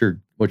know what you're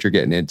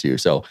getting into.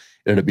 So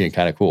it ended up being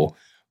kind of cool.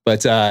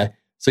 But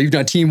so you've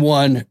done Team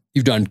 1,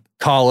 you've done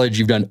college,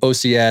 you've done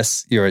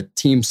OCS, you're at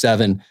Team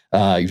 7,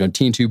 you've done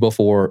Team 2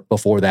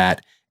 before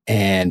that.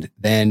 And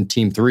then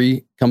Team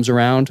 3 comes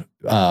around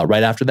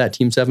right after that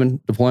Team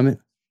 7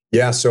 deployment.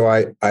 Yeah. So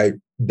I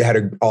had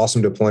an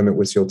awesome deployment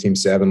with SEAL Team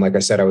 7. Like I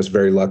said, I was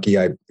very lucky.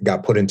 I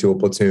got put into a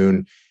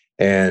platoon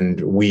and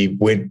we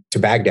went to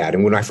Baghdad.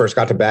 And when I first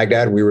got to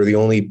Baghdad, we were the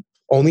only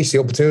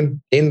SEAL platoon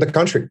in the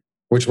country,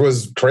 which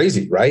was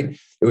crazy, right?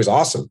 It was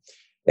awesome.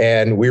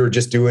 And we were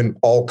just doing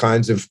all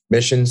kinds of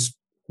missions,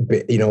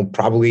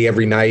 probably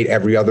every night,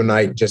 every other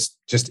night.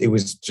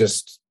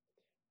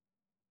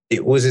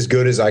 It was as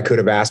good as I could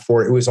have asked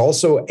for. It was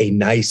also a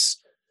nice,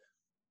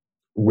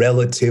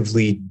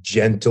 relatively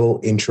gentle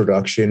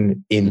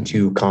introduction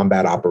into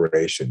combat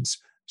operations.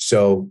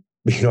 So,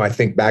 I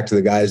think back to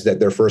the guys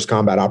that their first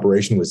combat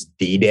operation was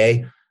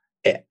D-Day.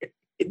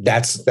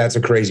 That's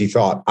a crazy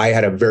thought. I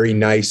had a very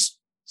nice,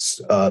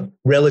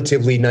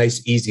 relatively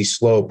nice, easy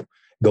slope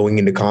going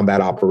into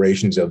combat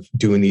operations of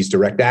doing these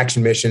direct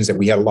action missions that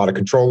we had a lot of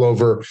control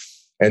over.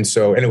 And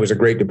it was a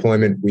great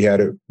deployment. We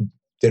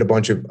did a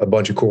bunch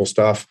of cool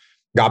stuff.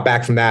 Got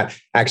back from that.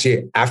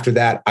 Actually, after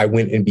that, I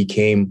went and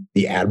became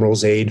the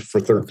admiral's aide for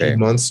 13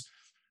 months.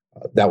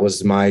 That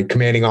was my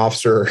commanding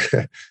officer.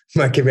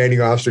 My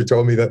commanding officer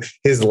told me that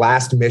his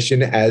last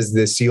mission as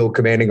the SEAL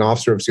commanding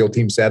officer of SEAL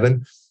Team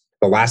 7,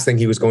 the last thing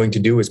he was going to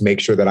do is make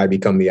sure that I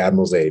become the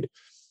admiral's aide.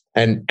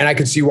 And I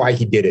could see why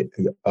he did it.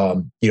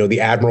 The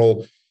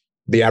admiral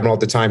at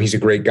the time, he's a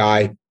great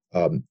guy.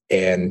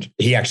 And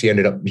he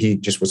actually he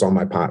just was on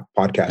my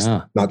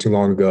podcast not too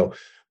long ago.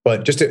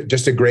 But just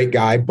a great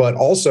guy, but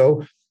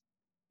also,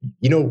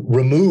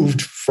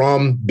 removed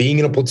from being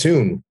in a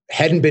platoon,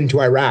 hadn't been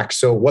to Iraq.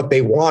 So what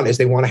they want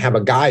to have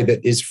a guy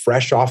that is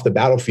fresh off the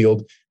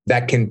battlefield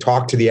that can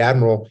talk to the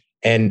admiral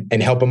and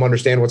help him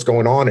understand what's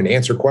going on and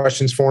answer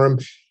questions for him.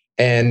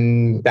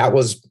 And that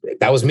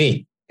was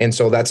me. And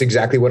so that's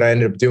exactly what I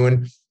ended up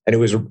doing. And it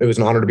was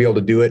an honor to be able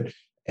to do it.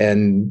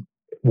 And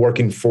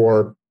working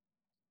for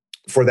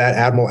that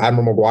Admiral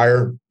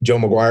McGuire, Joe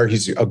McGuire,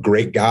 he's a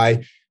great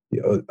guy.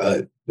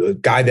 A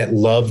guy that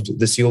loved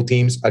the SEAL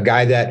teams, a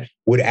guy that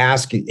would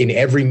ask in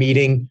every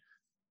meeting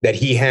that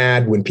he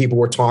had when people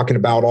were talking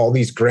about all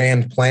these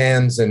grand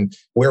plans and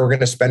where we're going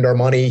to spend our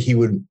money, he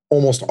would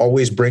almost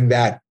always bring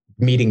that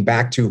meeting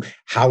back to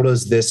how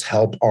does this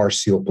help our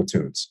SEAL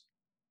platoons?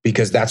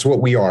 Because that's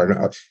what we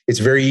are. It's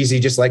very easy,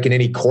 just like in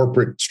any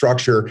corporate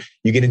structure,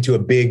 you get into a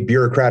big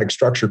bureaucratic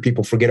structure,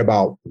 people forget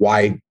about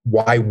why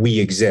we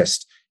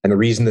exist. And the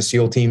reason the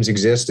SEAL teams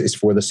exist is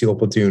for the SEAL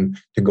platoon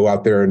to go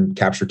out there and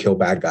capture, kill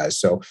bad guys.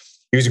 So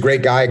he was a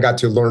great guy. I got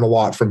to learn a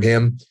lot from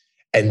him.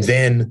 And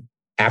then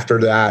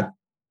after that,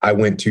 I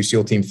went to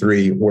SEAL Team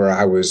 3, where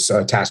I was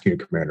task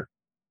unit commander.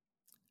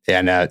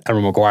 And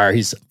Admiral McGuire,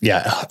 he's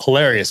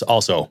hilarious.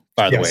 Also,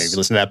 by the way, if you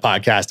listen to that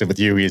podcast with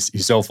you,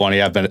 he's so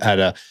funny. I've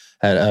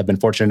been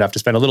fortunate enough to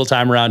spend a little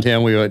time around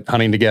him. We went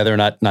hunting together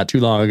not too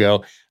long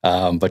ago.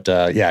 But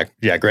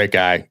great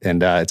guy.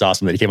 And it's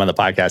awesome that he came on the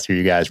podcast here.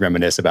 You guys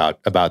reminisce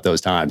about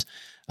those times.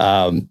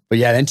 But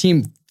yeah, then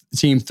Team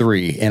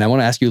 3, and I want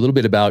to ask you a little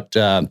bit about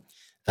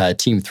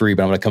Team 3,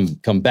 but I'm going to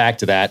come back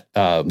to that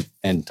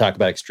and talk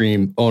about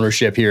extreme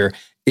ownership here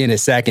in a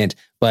second.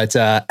 But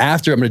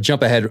after, I'm going to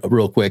jump ahead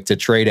real quick to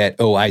trade at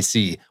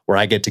OIC, where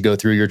I get to go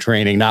through your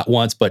training not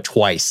once but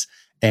twice.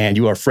 And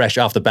you are fresh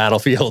off the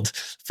battlefield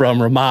from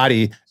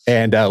Ramadi.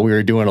 And we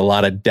were doing a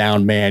lot of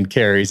down man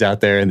carries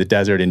out there in the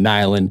desert in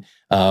Nyland.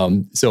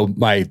 So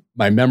my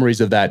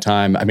memories of that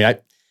time, I mean,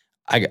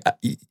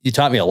 you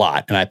taught me a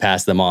lot, and I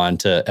passed them on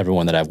to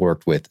everyone that I've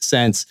worked with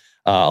since.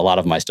 A lot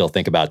of them I still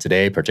think about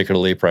today,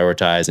 particularly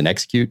prioritize and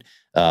execute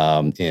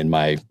in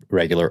my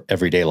regular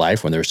everyday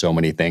life when there's so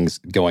many things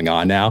going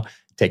on now.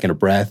 Taking a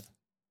breath,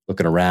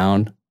 looking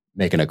around,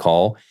 making a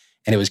call.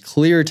 And it was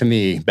clear to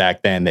me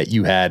back then that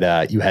you had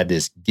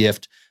this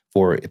gift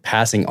for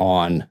passing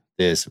on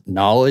this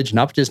knowledge,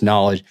 not just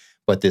knowledge,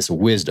 but this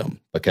wisdom,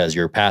 because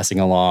you're passing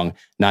along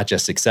not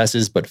just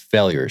successes, but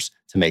failures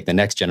to make the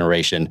next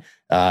generation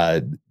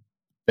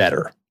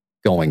better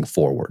going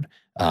forward.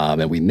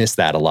 And we miss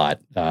that a lot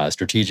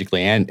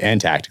strategically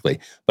and tactically.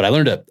 But I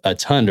learned a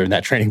ton during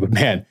that training. But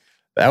man,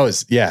 that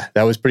was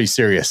pretty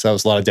serious. That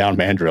was a lot of down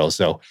man drills.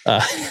 So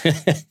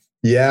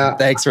yeah,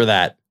 thanks for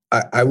that.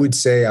 I would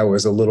say I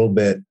was a little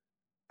bit.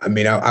 I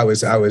mean, I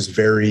was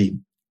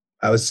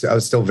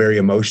still very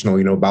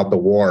emotional, about the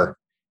war,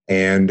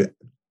 and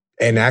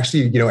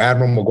actually,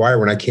 Admiral McGuire,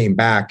 when I came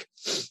back,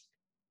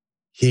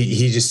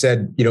 he just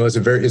said,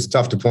 it's a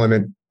tough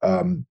deployment,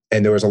 and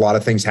there was a lot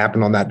of things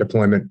happened on that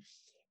deployment,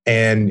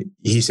 and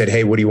he said,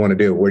 "Hey, what do you want to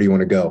do? Where do you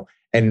want to go?"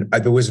 And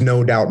there was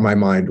no doubt in my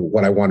mind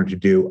what I wanted to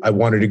do. I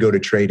wanted to go to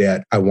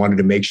TRADET. I wanted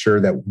to make sure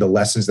that the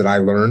lessons that I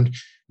learned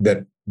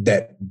that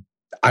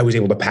I was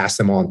able to pass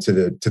them on to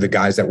the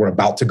guys that were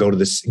about to go to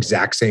this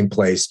exact same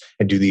place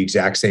and do the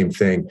exact same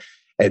thing.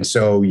 And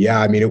so, yeah,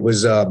 I mean, it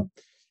was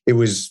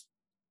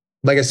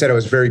like I said, I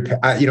was very,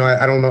 I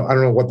don't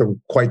know what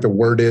quite the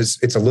word is.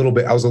 I was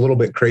a little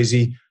bit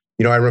crazy.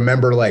 I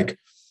remember, like,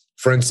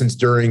 for instance,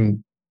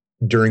 during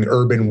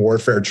urban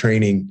warfare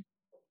training,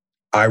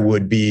 I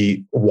would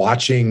be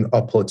watching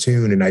a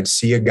platoon and I'd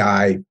see a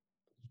guy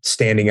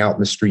standing out in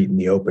the street in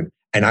the open,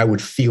 and I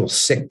would feel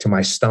sick to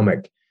my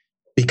stomach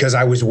because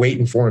I was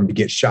waiting for him to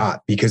get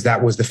shot, because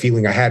that was the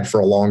feeling I had for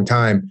a long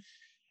time.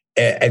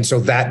 And so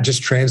that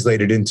just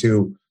translated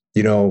into,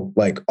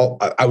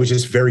 I was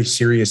just very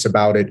serious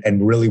about it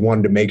and really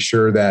wanted to make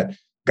sure that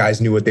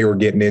guys knew what they were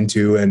getting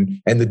into.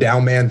 And the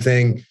down man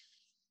thing,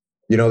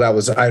 that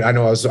was, I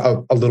know I was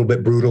a little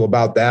bit brutal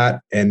about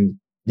that. And,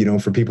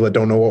 for people that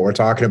don't know what we're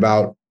talking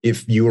about,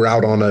 if you were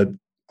out on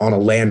a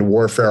land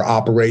warfare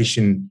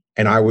operation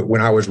and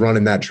when I was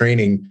running that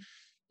training,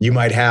 you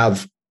might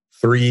have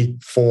 3,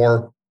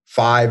 4,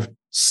 5,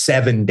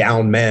 7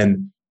 down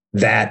men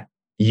that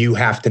you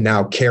have to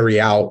now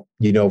carry out,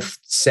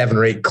 7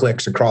 or 8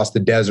 clicks across the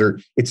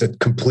desert. It's a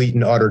complete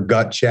and utter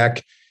gut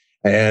check.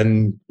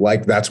 And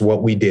like, that's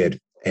what we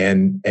did.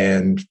 And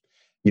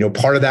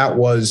part of that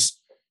was,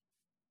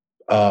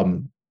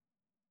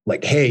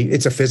 like, hey,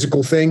 it's a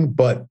physical thing,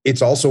 but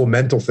it's also a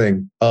mental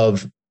thing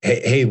of,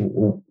 hey,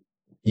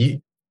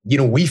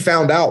 we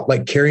found out,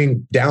 like,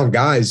 carrying down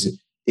guys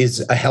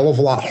is a hell of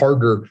a lot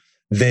harder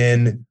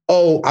than,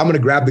 I'm going to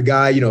grab the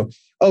guy,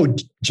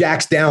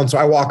 Jack's down. So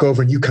I walk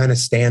over and you kind of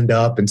stand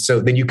up. And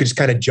so then you could just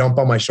kind of jump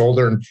on my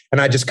shoulder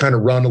and I just kind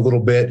of run a little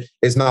bit.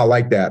 It's not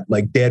like that.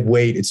 Like, dead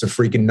weight, it's a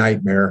freaking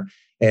nightmare.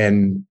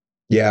 And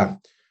yeah,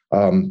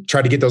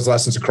 try to get those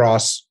lessons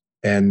across.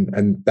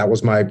 And that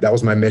was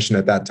my mission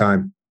at that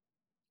time.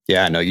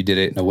 Yeah, no, you did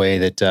it in a way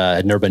that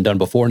had never been done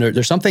before. And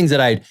there's some things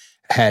that I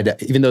had,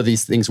 even though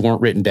these things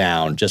weren't written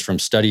down, just from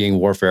studying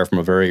warfare from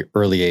a very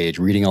early age,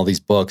 reading all these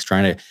books,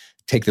 trying to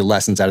take the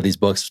lessons out of these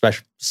books,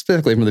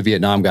 specifically from the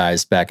Vietnam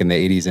guys back in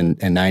the 80s and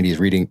 90s,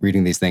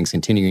 reading these things,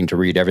 continuing to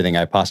read everything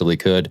I possibly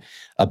could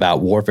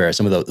about warfare,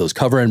 some of those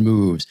cover and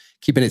moves,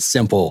 keeping it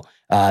simple,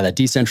 that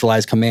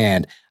decentralized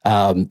command.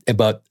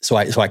 But so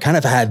I kind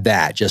of had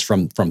that just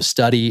from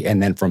study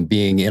and then from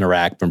being in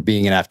Iraq, from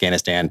being in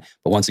Afghanistan.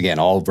 But once again,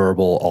 all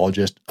verbal, all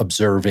just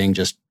observing,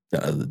 just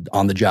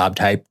on the job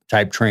type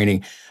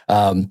training.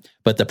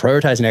 But the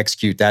prioritize and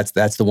execute, that's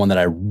the one that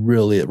I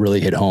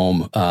really hit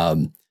home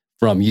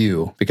from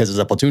you, because as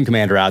a platoon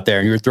commander out there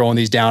and you're throwing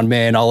these down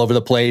men all over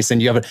the place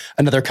and you have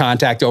another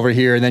contact over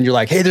here, and then you're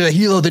like, hey, there's a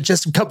helo that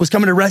just was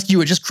coming to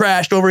rescue. It just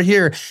crashed over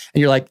here.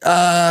 And you're like,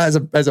 as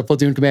a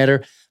platoon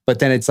commander. But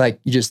then it's like,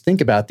 you just think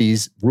about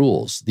these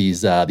rules,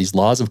 these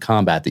laws of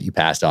combat that you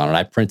passed on. And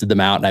I printed them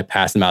out and I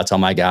passed them out to all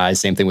my guys.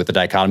 Same thing with the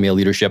dichotomy of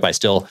leadership. I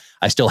still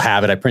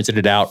have it. I printed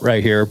it out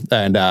right here.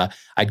 And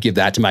I'd give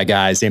that to my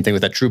guys. Same thing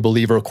with that true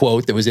believer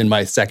quote that was in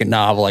my second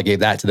novel. I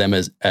gave that to them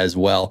as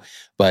well.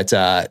 But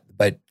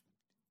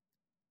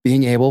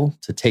being able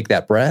to take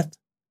that breath,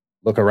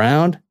 look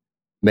around,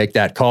 make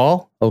that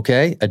call,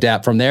 okay,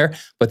 adapt from there.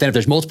 But then if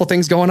there's multiple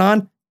things going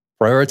on,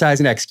 prioritize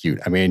and execute.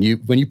 I mean,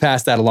 when you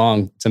pass that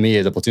along to me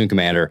as a platoon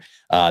commander,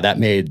 that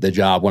made the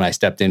job when I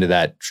stepped into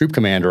that troop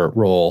commander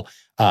role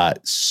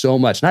so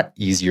much, not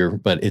easier,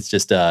 but it's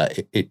just,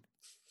 it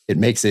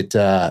makes it,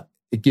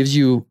 it gives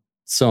you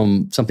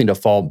something to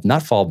fall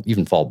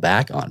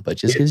back on, but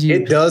just gives you,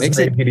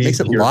 makes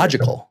it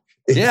logical.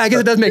 Yeah, I guess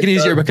it does make it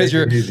easier because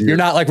you're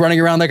not like running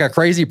around like a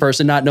crazy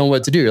person, not knowing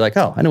what to do. You're like,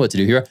 oh, I know what to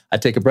do here. I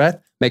take a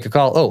breath, make a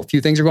call. Oh, a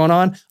few things are going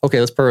on. Okay,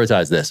 let's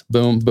prioritize this.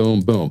 Boom,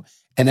 boom, boom.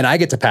 And then I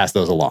get to pass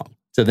those along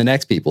to the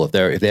next people. If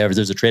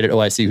there's a TRADET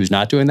OIC who's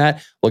not doing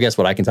that, well, guess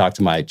what? I can talk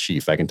to my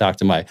chief. I can talk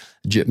to my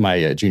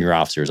junior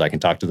officers. I can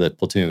talk to the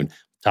platoon,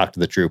 talk to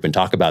the troop, and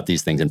talk about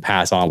these things and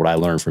pass on what I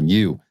learned from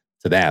you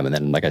to them. And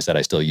then, like I said,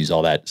 I still use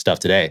all that stuff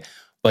today.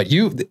 But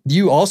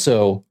you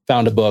also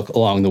found a book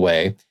along the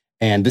way,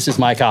 and this is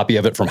my copy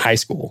of it from high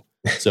school.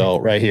 So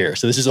right here.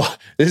 So this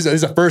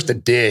is a first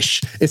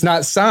edition. It's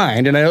not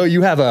signed, and I know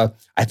you have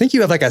I think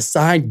you have like a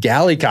signed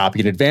galley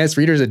copy, an advanced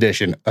reader's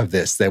edition of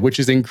this, which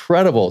is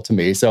incredible to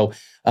me. So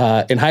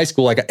in high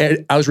school, like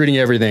I was reading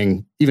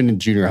everything, even in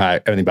junior high,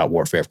 everything about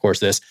warfare. Of course,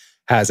 this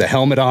has a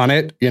helmet on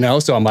it,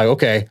 so I'm like,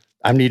 okay,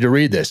 I need to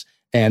read this,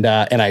 and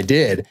I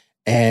did,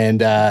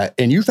 and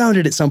you found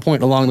it at some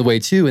point along the way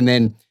too, and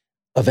then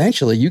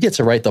eventually you get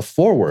to write the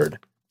foreword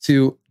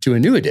to a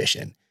new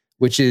edition,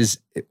 which is,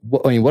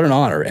 I mean, what an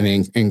honor. I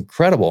mean,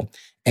 incredible.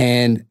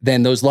 And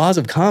then those laws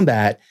of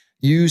combat,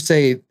 you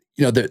say,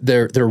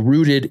 they're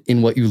rooted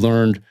in what you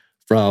learned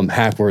from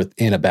Hackworth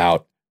in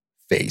About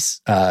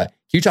Face. Can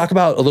you talk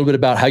about a little bit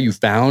about how you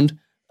found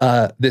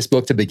this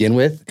book to begin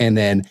with, and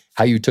then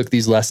how you took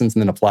these lessons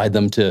and then applied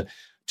them to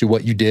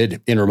what you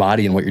did in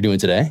Ramadi and what you're doing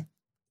today?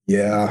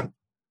 Yeah.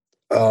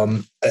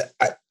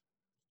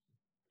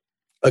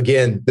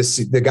 Again,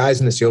 the guys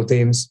in the SEAL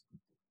teams,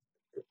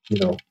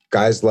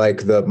 guys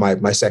like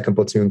my second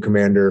platoon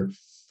commander,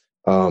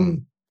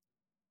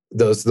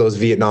 those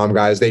Vietnam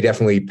guys, they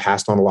definitely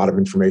passed on a lot of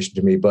information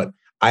to me. But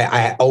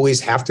I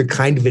always have to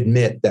kind of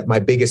admit that my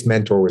biggest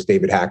mentor was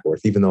David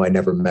Hackworth, even though I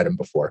never met him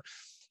before.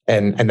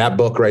 And that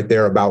book right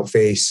there, About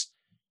Face,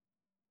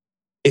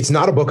 it's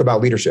not a book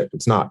about leadership.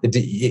 It's not.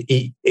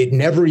 It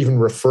never even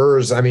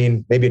refers. I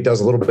mean, maybe it does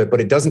a little bit,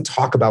 but it doesn't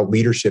talk about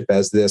leadership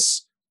as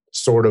this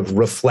sort of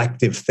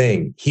reflective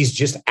thing. He's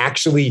just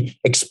actually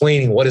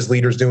explaining what his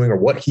leader's doing, or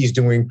what he's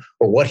doing,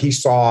 or what he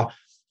saw.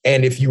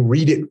 And if you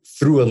read it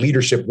through a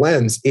leadership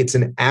lens, it's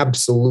an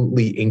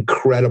absolutely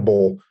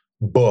incredible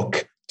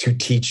book to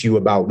teach you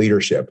about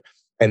leadership.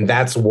 And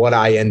that's what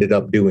I ended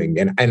up doing.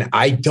 And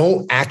I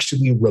don't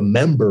actually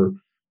remember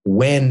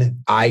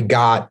when I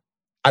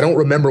don't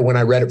remember when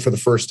I read it for the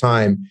first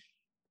time,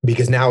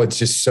 because now it's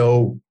just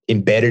so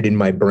embedded in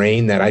my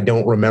brain that I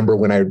don't remember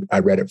when I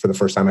read it for the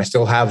first time. I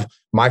still have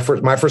my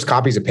first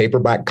copy is a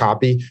paperback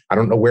copy. I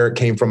don't know where it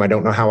came from. I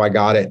don't know how I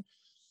got it.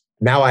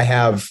 Now I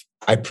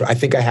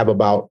think I have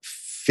about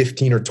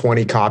 15 or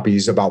 20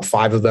 copies. About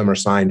 5 of them are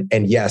signed.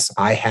 And yes,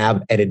 I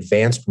have an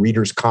advanced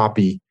reader's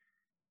copy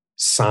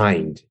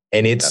signed.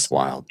 And that's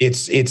wild.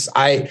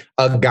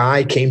 A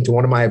guy came to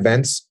one of my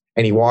events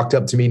and he walked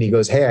up to me and he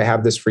goes, "Hey, I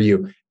have this for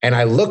you." And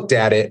I looked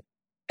at it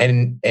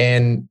and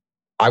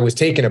I was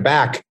taken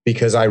aback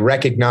because I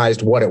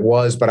recognized what it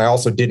was, but I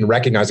also didn't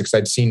recognize it because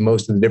I'd seen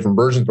most of the different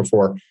versions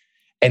before.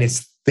 And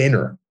it's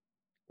thinner.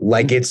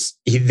 Like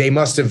they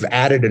must have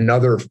added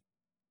another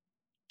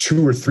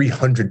 200 or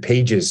 300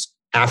 pages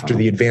after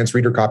the advanced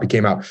reader copy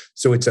came out.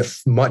 So it's a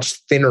much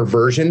thinner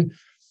version.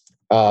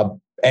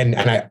 And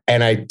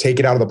I take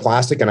it out of the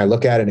plastic and I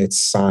look at it and it's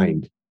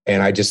signed.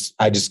 And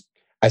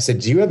I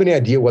said, "Do you have any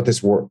idea what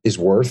this is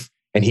worth?"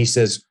 And he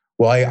says,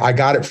 "Well, I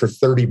got it for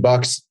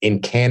 $30 in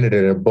Canada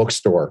at a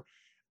bookstore."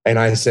 And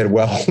I said,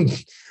 "Well,"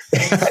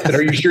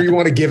 "Are you sure you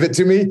want to give it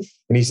to me?"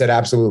 And he said,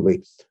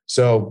 "Absolutely."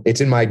 So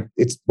I'm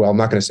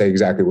not going to say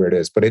exactly where it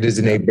is, but it is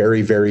in a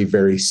very, very,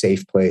 very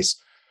safe place.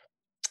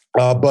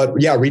 But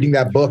yeah, reading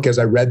that book, as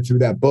I read through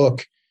that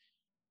book,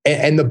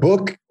 and the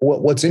book,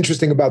 what's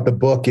interesting about the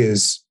book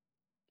is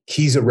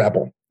he's a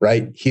rebel,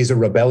 right? He's a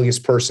rebellious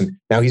person.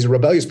 Now he's a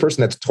rebellious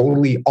person that's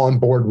totally on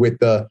board with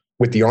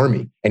the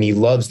army, and he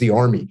loves the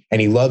army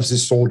and he loves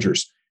his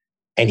soldiers,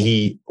 and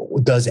he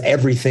does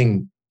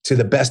everything to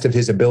the best of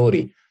his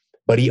ability.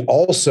 But he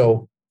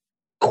also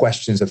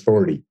questions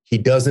authority. He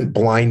doesn't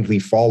blindly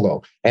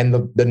follow. And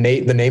the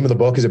name of the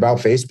book is About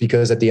Face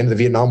because at the end of the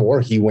Vietnam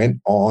War, he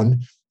went on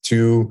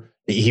an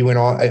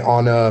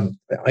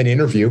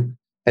interview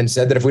and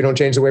said that if we don't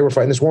change the way we're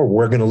fighting this war,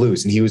 we're going to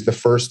lose. And he was the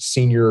first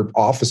senior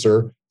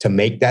officer to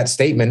make that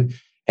statement,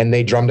 and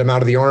they drummed him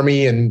out of the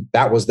army, and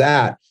that was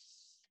that.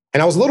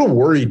 And I was a little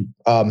worried.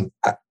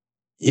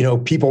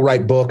 People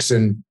write books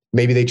and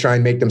maybe they try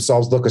and make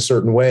themselves look a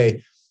certain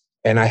way.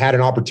 And I had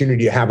an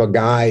opportunity to have a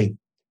guy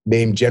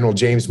named General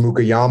James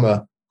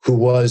Mukayama, who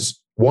was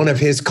one of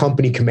his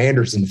company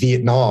commanders in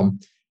Vietnam.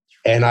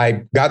 And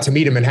I got to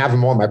meet him and have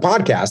him on my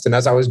podcast. And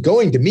as I was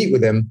going to meet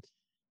with him,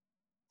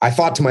 I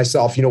thought to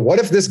myself, what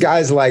if this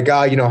guy's like,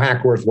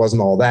 Hackworth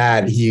wasn't all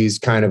that. He's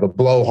kind of a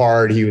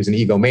blowhard. He was an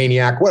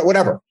egomaniac,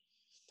 whatever.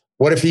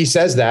 What if he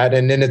says that?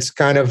 And then it's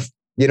kind of,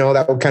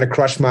 that would kind of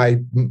crush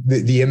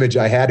the image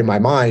I had in my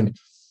mind.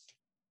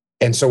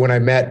 And so when I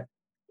met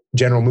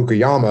General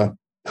Mukayama,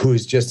 who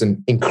is just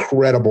an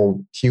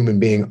incredible human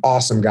being,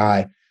 awesome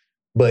guy,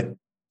 but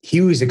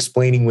he was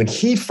explaining when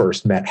he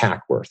first met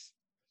Hackworth,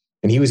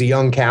 and he was a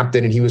young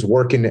captain and he was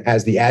working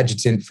as the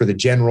adjutant for the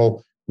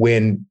general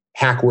when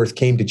Hackworth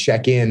came to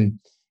check in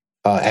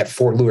at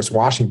Fort Lewis,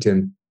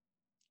 Washington.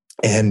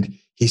 And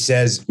he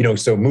says,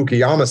 so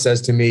Mukayama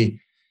says to me,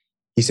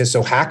 he says,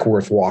 so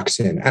Hackworth walks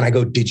in. And I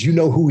go, did you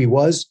know who he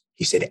was?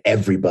 He said,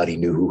 everybody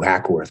knew who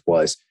Hackworth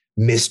was.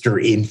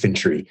 Mr.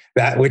 Infantry.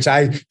 Which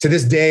to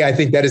this day, I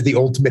think that is the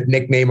ultimate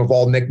nickname of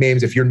all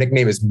nicknames. If your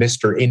nickname is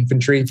Mr.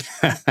 Infantry.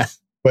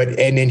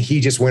 and then he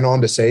just went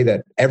on to say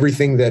that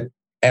everything that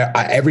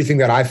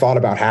I thought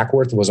about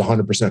Hackworth was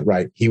 100%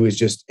 right. He was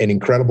just an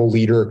incredible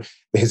leader.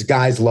 His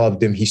guys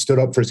loved him. He stood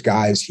up for his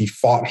guys. He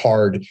fought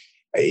hard.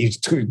 He's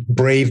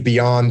brave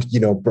beyond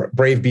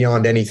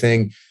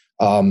anything.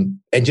 And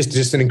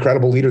just an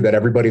incredible leader that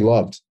everybody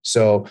loved.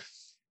 So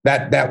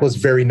that was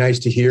very nice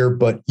to hear.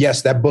 But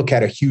yes, that book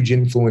had a huge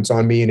influence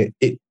on me. And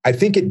I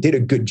think it did a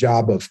good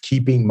job of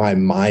keeping my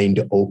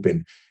mind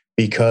open,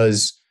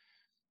 because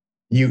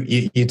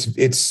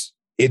it's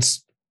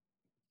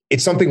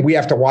something we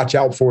have to watch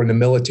out for in the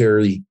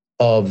military,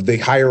 of the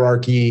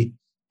hierarchy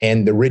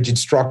and the rigid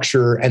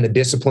structure and the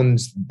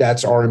disciplines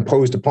that are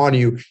imposed upon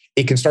you.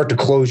 It can start to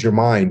close your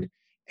mind.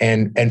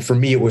 And for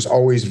me, it was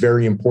always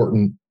very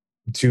important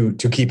to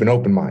keep an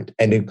open mind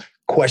and to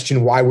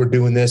question why we're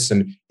doing this.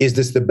 And is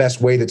this the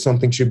best way that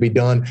something should be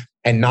done?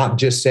 And not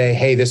just say,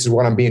 hey, this is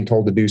what I'm being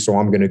told to do, so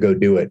I'm going to go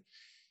do it.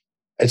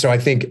 And so I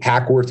think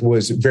Hackworth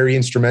was very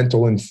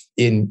instrumental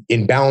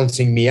in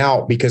balancing me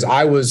out, because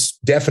I was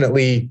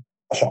definitely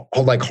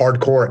like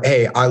hardcore.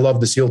 Hey, I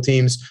love the SEAL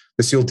teams.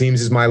 The SEAL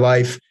teams is my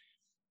life.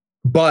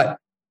 But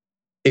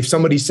if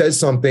somebody says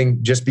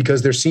something just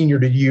because they're senior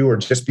to you or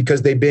just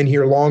because they've been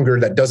here longer,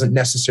 that doesn't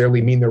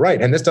necessarily mean they're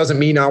right. And this doesn't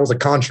mean I was a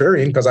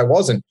contrarian, because I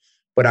wasn't,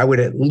 but I would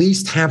at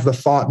least have the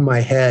thought in my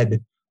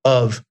head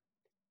of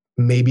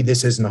maybe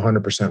this isn't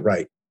 100%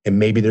 right. And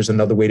maybe there's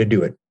another way to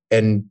do it.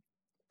 And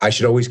I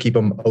should always keep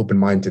an open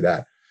mind to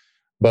that.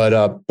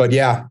 But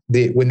yeah,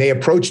 when they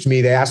approached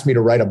me, they asked me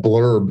to write a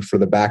blurb for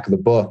the back of the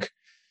book.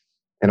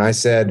 And I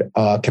said,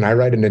 can I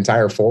write an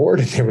entire foreword?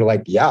 And they were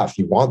like, yeah, if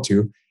you want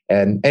to.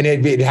 And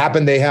it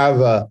happened. They have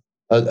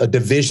a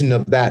division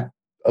of that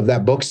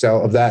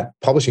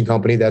publishing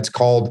company that's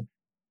called,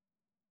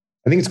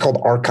 I think it's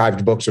called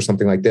Archived Books or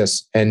something like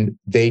this. And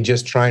they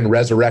just try and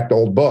resurrect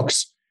old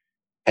books.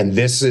 And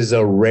this is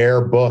a rare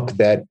book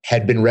that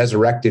had been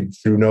resurrected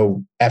through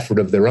no effort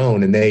of their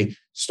own. And they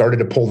started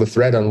to pull the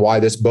thread on why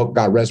this book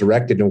got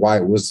resurrected and why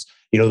it was,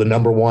 the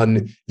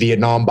 #1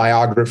 Vietnam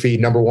biography,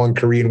 #1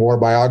 Korean War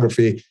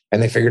biography.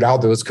 And they figured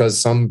out that it was because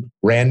some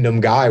random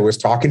guy was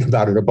talking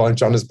about it a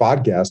bunch on his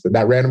podcast. And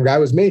that random guy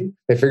was me.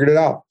 They figured it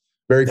out.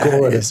 Very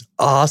cool. That is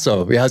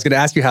awesome. Yeah, I was going to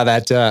ask you how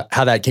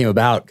that came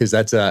about, because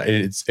that's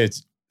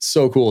it's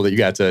so cool that you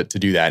got to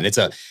do that. And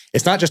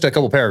it's not just a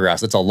couple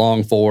paragraphs. It's a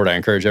long forward. I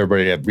encourage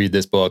everybody to read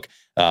this book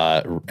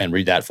and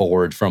read that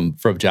forward from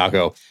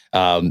Jocko.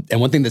 And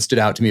one thing that stood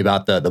out to me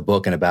about the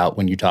book and about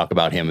when you talk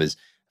about him is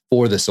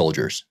for the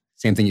soldiers.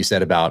 Same thing you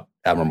said about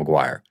Admiral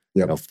McGuire.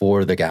 Yep.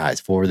 For the guys,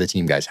 for the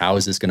team guys. How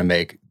is this going to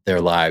make their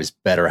lives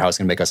better? How is it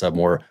going to make us a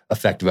more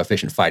effective,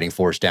 efficient fighting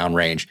force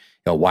downrange?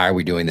 Why are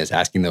we doing this?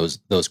 Asking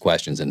those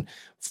questions. And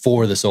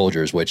for the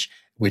soldiers, which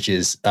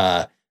is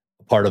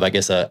part of, I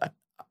guess, a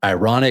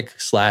ironic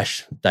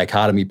 /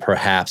 dichotomy,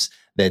 perhaps,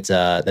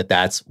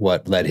 that's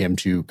what led him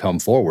to come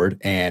forward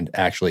and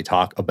actually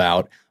talk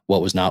about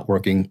what was not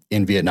working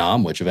in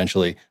Vietnam, which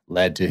eventually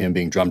led to him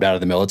being drummed out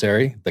of the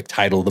military, the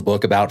title of the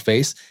book about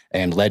face,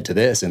 and led to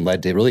this and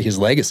led to really his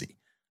legacy.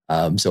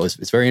 So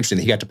it's very interesting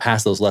that he got to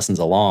pass those lessons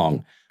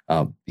along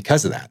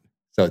because of that.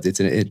 So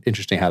it's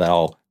interesting how that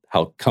all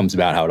comes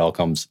about, how it all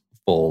comes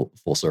full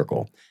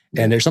circle.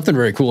 And there's something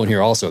very cool in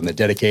here also in the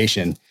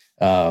dedication.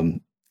 So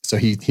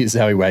here's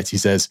how he writes. He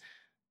says,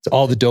 to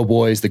all the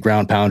doughboys, the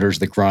ground pounders,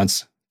 the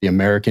grunts, the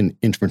American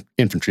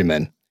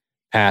infantrymen,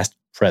 past,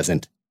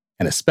 present,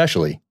 and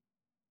especially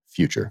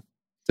future.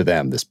 To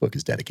them, this book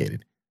is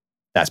dedicated.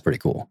 That's pretty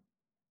cool.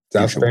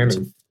 That's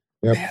outstanding.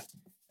 Yep. Man.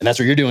 And that's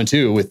what you're doing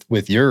too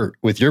with your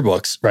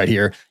books right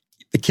here.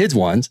 The kids'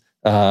 ones,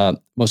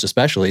 most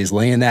especially, is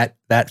laying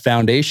that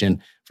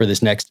foundation for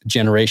this next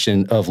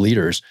generation of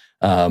leaders.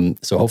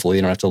 So hopefully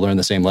you don't have to learn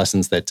the same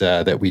lessons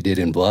that we did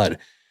in Blood.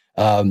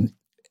 And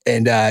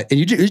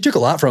you took a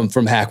lot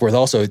from Hackworth,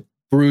 also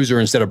Bruiser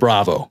instead of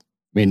Bravo. I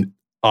mean,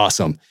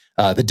 awesome.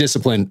 The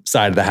discipline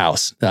side of the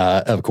house,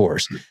 of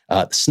course.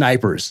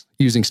 Snipers,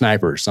 using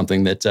snipers,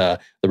 something that the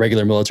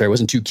regular military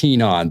wasn't too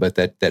keen on, but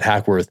that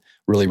Hackworth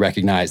really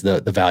recognized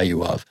the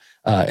value of.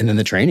 And then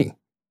the training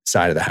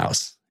side of the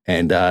house.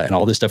 And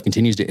all this stuff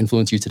continues to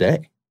influence you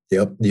today.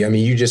 Yep. Yeah, I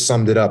mean, you just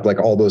summed it up, like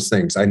all those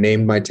things. I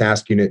named my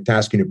task unit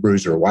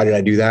Bruiser. Why did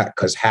I do that?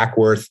 Because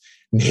Hackworth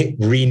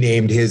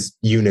renamed his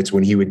units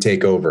when he would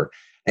take over.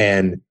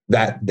 And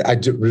that I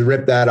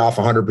ripped that off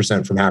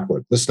 100% from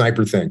Hackworth. The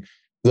sniper thing.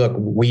 Look,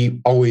 we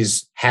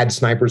always had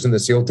snipers in the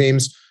SEAL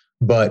teams,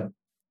 but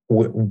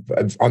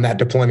on that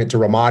deployment to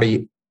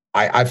Ramadi,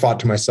 I thought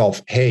to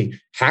myself, hey,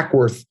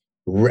 Hackworth,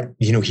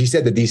 he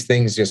said that these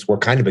things just were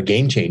kind of a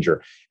game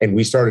changer. And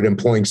we started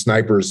employing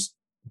snipers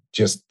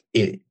just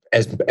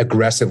as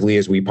aggressively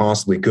as we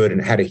possibly could, and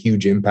it had a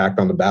huge impact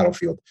on the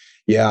battlefield.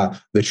 Yeah,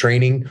 the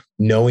training,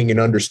 knowing and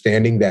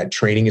understanding that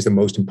training is the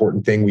most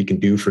important thing we can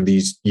do for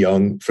these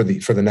young, for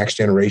the next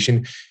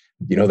generation.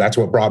 That's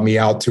what brought me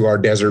out to our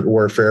desert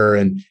warfare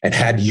and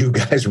had you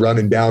guys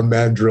running down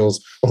man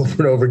drills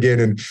over and over again.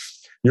 And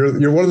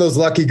you're one of those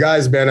lucky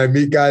guys, man. I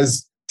meet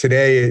guys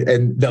today,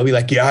 and they'll be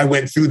like, yeah, I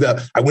went through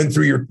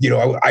your,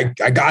 I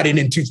got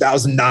in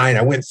 2009.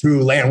 I went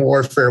through land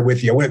warfare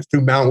with you. I went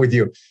through Mount with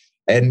you.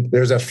 And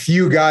there's a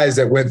few guys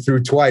that went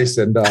through twice,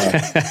 and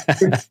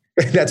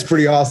that's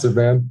pretty awesome,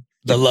 man.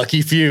 The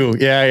lucky few.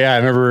 Yeah. I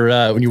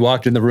remember when you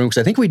walked in the room,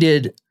 because I think we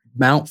did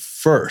Mount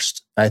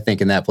first, I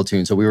think, in that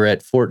platoon. So we were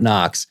at Fort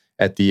Knox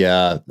at the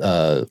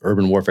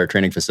urban warfare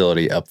training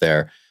facility up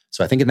there.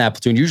 So I think in that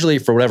platoon, usually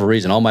for whatever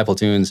reason, all my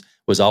platoons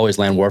was always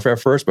land warfare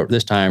first, but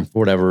this time, for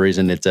whatever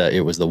reason,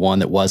 it was the one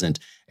that wasn't.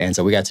 And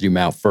so we got to do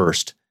Mount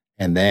first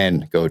and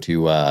then go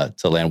to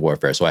land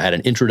warfare. So I had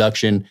an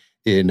introduction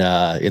in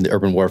the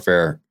urban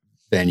warfare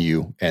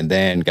venue, and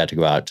then got to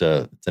go out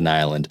to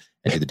Nyland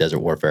and do the desert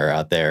warfare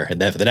out there. And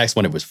then for the next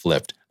one, it was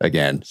flipped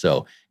again.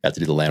 So got to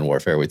do the land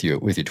warfare with you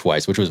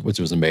twice, which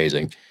was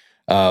amazing.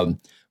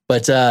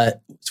 But so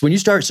when you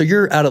start, so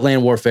you're out at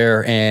land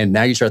warfare, and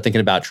now you start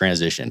thinking about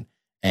transition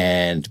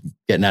and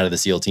getting out of the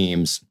SEAL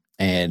teams.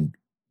 And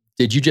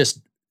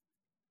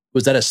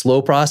was that a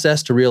slow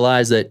process to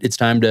realize that it's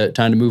time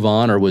to move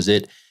on? Or was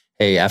it,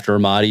 hey, after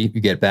Ramadi, you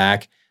get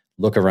back,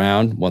 look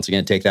around, once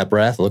again, take that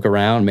breath, look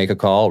around, make a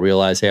call,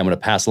 realize, hey, I'm going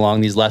to pass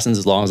along these lessons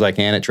as long as I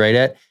can at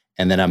TRADET,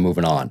 and then I'm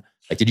moving on.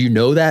 Like, did you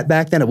know that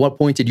back then? At what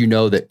point did you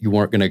know that you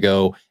weren't going to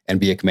go and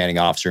be a commanding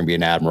officer and be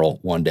an admiral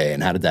one day?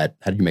 And how did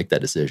you make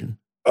that decision?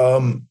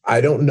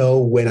 I don't know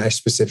when I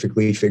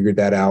specifically figured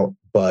that out,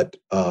 but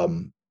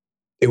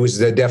it was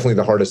definitely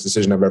the hardest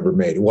decision I've ever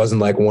made. It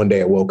wasn't like one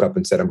day I woke up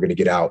and said, I'm going to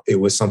get out.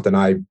 It was something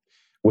I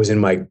was in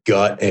my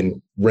gut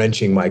and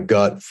wrenching my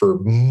gut for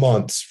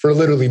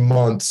literally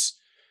months.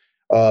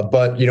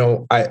 But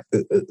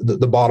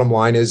the bottom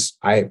line is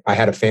I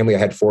had a family. I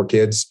had 4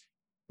 kids.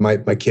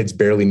 My kids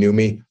barely knew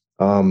me.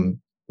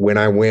 When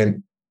I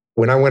went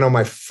on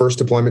my first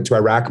deployment to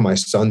Iraq, my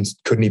son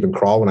couldn't even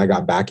crawl. When I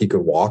got back, he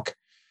could walk.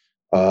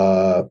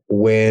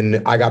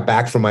 When I got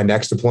back from my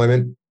next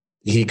deployment,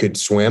 he could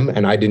swim,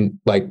 and I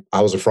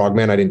was a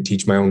frogman. I didn't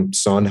teach my own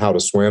son how to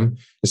swim.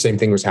 The same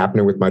thing was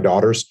happening with my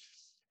daughters.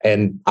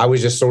 And I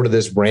was just sort of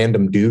this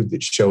random dude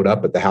that showed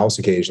up at the house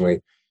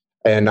occasionally.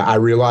 And I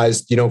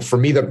realized, for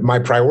me, that my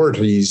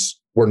priorities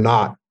was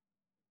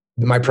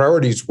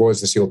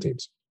the SEAL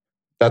teams.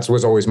 That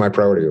was always my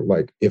priority.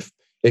 Like if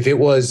it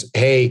was,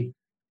 hey,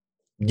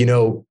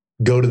 go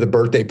to the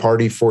birthday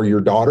party for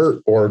your daughter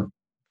or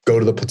go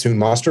to the platoon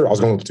muster, I was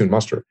going to platoon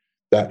muster.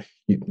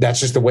 That's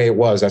just the way it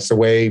was. That's the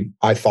way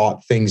I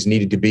thought things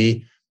needed to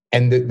be.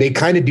 And they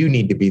kind of do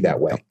need to be that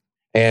way.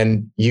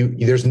 And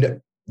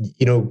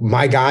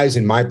my guys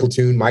in my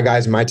platoon, my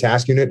guys in my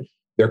task unit,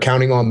 they're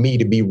counting on me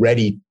to be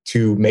ready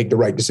to make the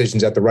right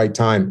decisions at the right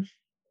time.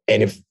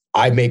 And if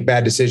I make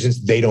bad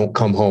decisions, they don't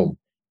come home.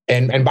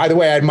 And by the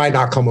way, I might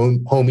not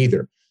come home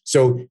either.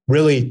 So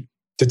really,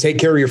 to take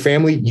care of your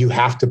family, you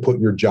have to put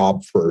your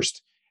job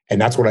first.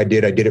 And that's what I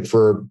did. I did it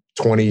for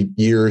 20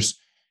 years.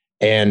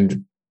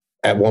 And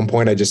at one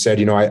point I just said,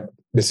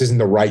 this isn't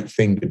the right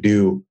thing to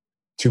do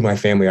to my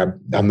family.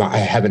 I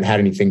haven't had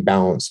anything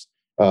balanced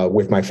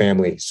with my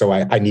family. So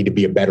I need to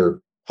be a better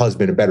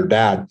husband, a better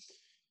dad.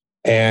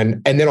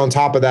 And then on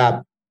top of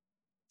that,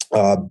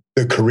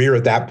 the career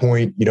at that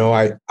point,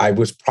 I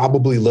was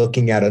probably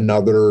looking at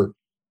another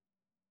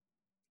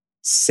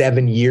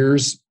 7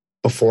 years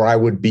before I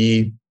would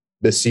be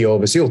the CEO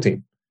of a SEAL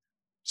team.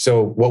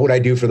 So what would I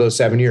do for those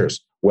 7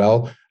 years?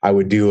 Well, I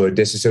would do a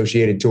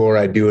disassociated tour.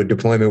 I'd do a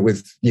deployment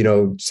with,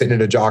 sitting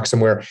in a jock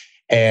somewhere.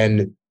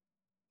 And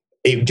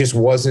it just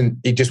wasn't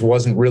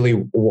really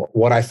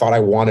what I thought I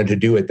wanted to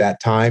do at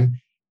that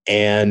time.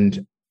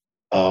 And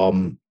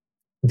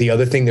the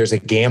other thing, there's a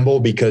gamble,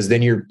 because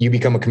then you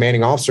become a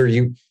commanding officer.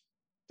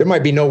 There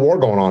might be no war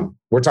going on.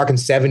 We're talking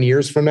 7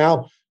 years from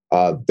now.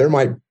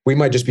 We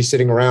might just be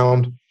sitting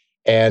around.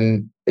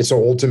 And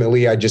so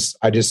ultimately I just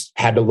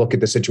had to look at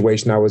the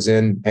situation I was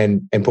in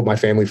and put my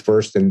family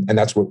first. And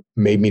that's what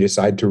made me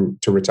decide to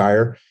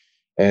retire.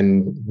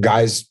 And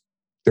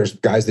there's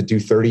guys that do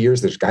 30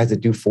 years. There's guys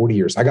that do 40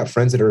 years. I got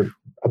friends that are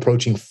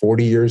approaching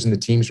 40 years in the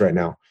teams right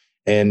now.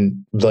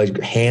 And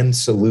hand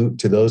salute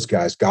to those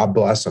guys. God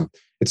bless them.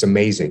 It's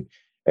amazing.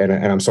 And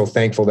I'm so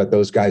thankful that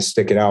those guys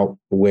stick it out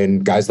when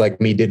guys like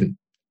me didn't.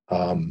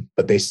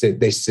 But they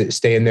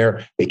stay in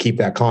there. They keep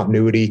that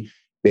continuity.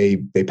 They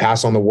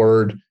pass on the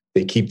word.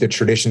 They keep the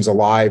traditions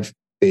alive.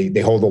 They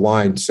hold the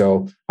line.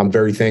 So I'm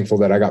very thankful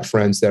that I got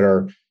friends that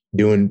are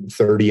doing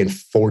 30 and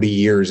 40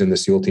 years in the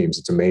SEAL teams.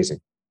 It's amazing.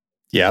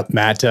 Yeah,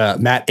 Matt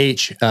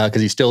H,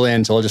 because he's still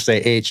in, so I'll just say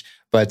H,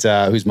 but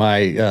who's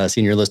my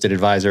senior enlisted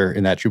advisor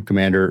in that troop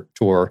commander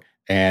tour.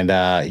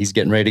 And he's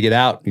getting ready to get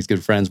out. He's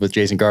good friends with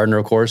Jason Gardner,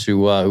 of course,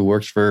 who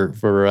works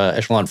for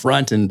Echelon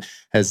Front and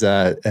has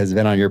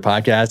been on your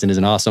podcast and is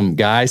an awesome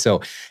guy.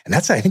 So, and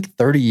that's, I think,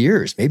 30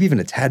 years, maybe even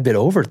a tad bit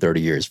over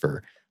 30 years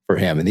for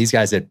him. And these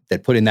guys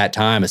that put in that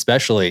time,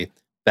 especially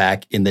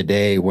back in the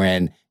day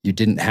when you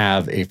didn't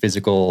have a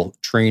physical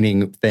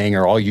training thing,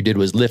 or all you did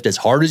was lift as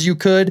hard as you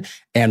could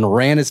and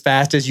ran as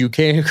fast as you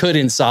could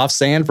in soft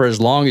sand for as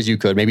long as you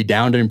could, maybe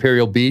down to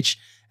Imperial Beach,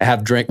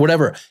 have drink,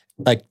 whatever.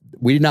 Like,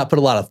 we did not put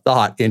a lot of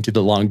thought into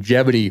the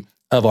longevity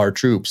of our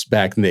troops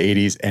back in the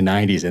 80s and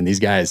 90s. And these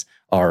guys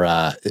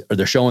are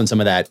they're showing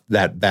some of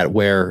that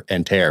wear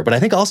and tear. But I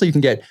think also you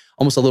can get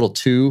almost a little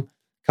too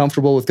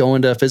comfortable with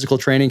going to physical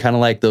training, kind of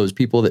like those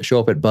people that show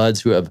up at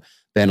Buds who have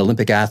been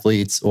Olympic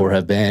athletes or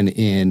have been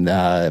in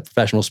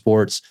professional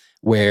sports,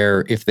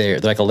 where if they're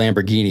like a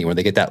Lamborghini, where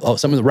they get that,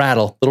 some of the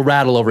little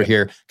rattle over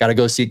here, got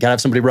to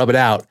have somebody rub it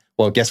out.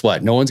 Well, guess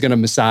what? No one's going to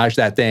massage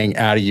that thing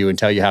out of you and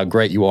tell you how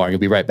great you are, and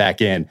you'll be right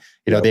back in.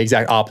 The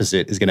exact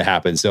opposite is going to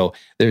happen. So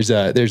there's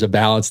a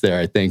balance there,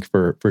 I think,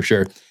 for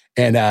sure.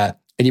 And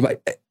you might,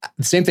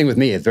 the same thing with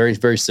me. It's very,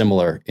 very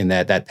similar in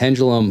that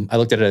pendulum. I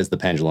looked at it as the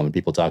pendulum, and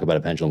people talk about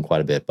a pendulum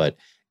quite a bit, but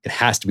it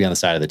has to be on the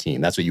side of the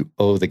team. That's what you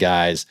owe the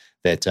guys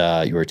that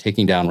you are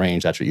taking down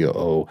range. That's what you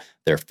owe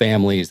their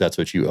families. That's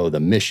what you owe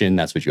the mission.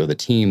 That's what you owe the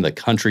team, the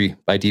country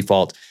by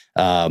default.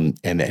 And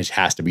it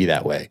has to be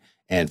that way.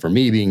 And for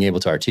me, being able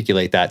to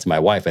articulate that to my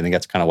wife, I think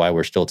that's kind of why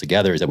we're still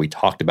together, is that we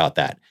talked about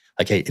that.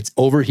 Like, hey, it's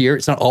over here.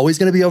 It's not always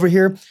going to be over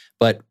here,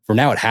 but for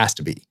now it has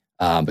to be,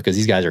 because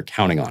these guys are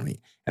counting on me.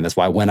 And that's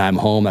why when I'm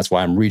home, that's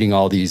why I'm reading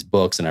all these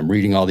books and I'm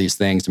reading all these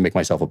things to make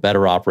myself a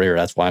better operator.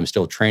 That's why I'm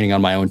still training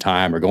on my own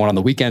time, or going on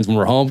the weekends when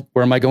we're home.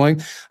 Where am I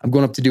going? I'm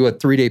going up to do a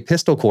 3-day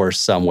pistol course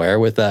somewhere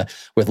with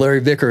Larry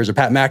Vickers or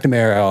Pat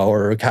McNamara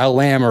or Kyle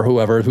Lamb or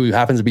whoever who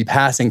happens to be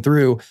passing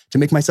through, to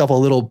make myself a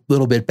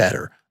little bit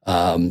better.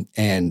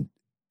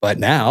 But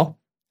now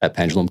that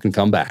pendulum can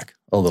come back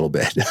a little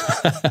bit.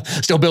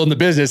 Still building the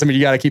business. I mean,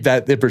 you got to keep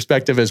that in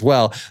perspective as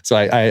well. So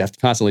I have to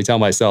constantly tell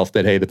myself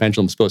that, hey, the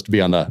pendulum's supposed to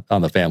be on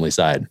the family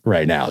side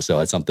right now. So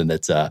it's something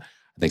that's I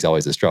think is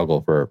always a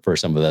struggle for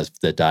some of us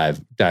that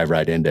dive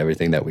right into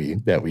everything that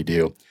we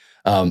do.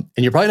 And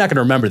you're probably not going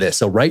to remember this.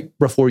 So right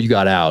before you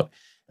got out,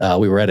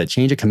 we were at a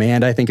change of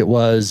command, I think it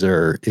was,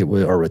 or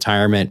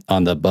retirement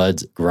on the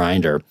Buds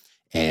grinder.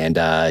 And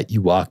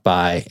you walked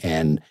by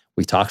and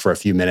we talked for a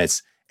few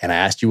minutes, and I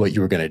asked you what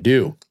you were going to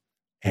do.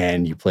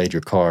 And you played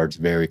your cards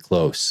very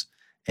close.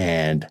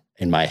 And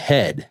in my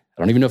head,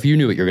 I don't even know if you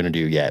knew what you're going to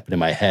do yet, but in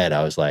my head,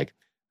 I was like,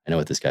 I know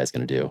what this guy's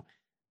going to do,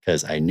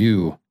 because I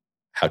knew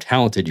how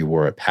talented you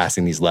were at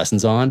passing these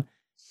lessons on.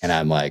 And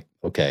I'm like,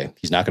 okay,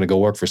 he's not going to go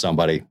work for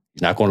somebody.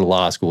 He's not going to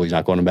law school. He's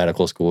not going to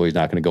medical school. He's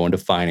not going to go into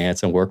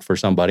finance and work for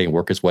somebody and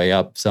work his way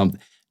up.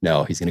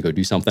 No, he's going to go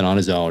do something on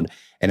his own.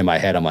 And in my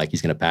head, I'm like,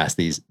 he's going to pass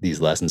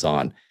these lessons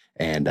on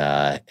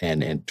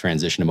and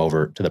transition him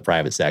over to the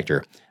private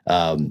sector.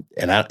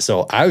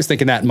 So I was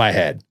thinking that in my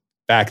head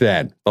back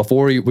then,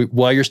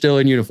 while you're still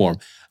in uniform.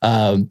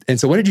 And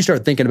so when did you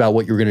start thinking about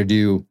what you were going to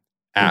do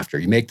after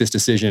you make this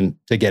decision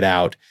to get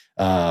out?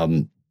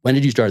 When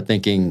did you start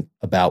thinking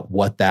about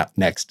what that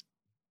next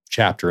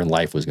chapter in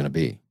life was going to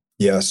be?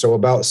 Yeah. So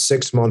about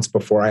 6 months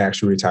before I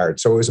actually retired.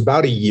 So it was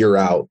about a year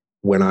out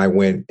when I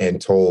went and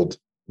told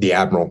the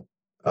Admiral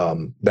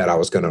that I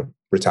was going to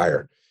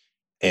retire.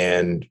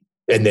 And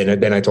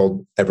then I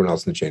told everyone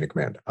else in the chain of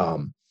command.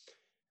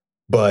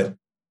 But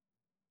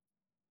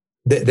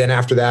then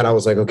after that, I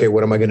was like, okay,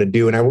 what am I going to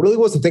do? And I really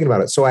wasn't thinking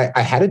about it. So I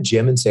had a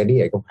gym in San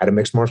Diego, had a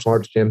mixed martial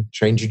arts gym,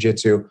 trained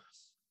jiu-jitsu,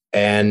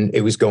 and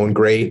it was going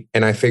great.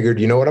 And I figured,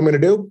 you know what I'm going to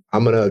do?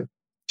 I'm going to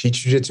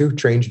teach jiu-jitsu,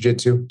 train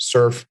jiu-jitsu,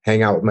 surf,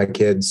 hang out with my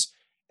kids.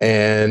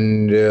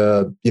 And,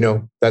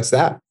 that's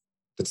that.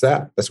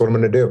 That's what I'm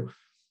going to do.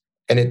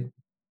 And it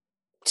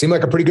seemed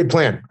like a pretty good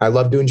plan. I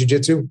love doing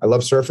jiu-jitsu. I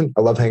love surfing.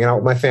 I love hanging out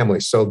with my family.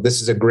 So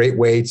this is a great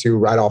way to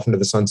ride off into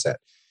the sunset.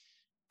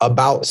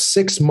 About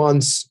 6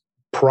 months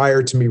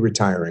prior to me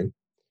retiring,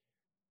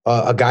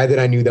 a guy that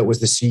I knew that was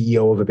the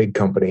CEO of a big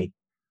company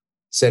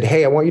said,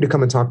 hey, I want you to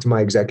come and talk to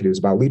my executives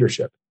about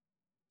leadership.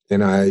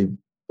 And I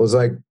was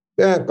like,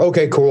 yeah,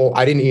 okay, cool.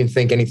 I didn't even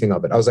think anything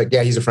of it. I was like,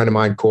 yeah, he's a friend of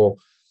mine. Cool.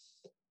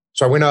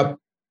 So I went up,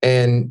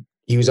 and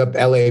he was up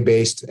LA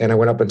based, and I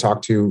went up and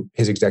talked to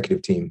his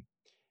executive team.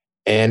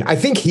 And I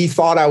think he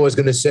thought I was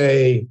going to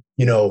say,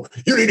 you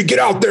need to get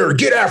out there,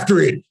 get after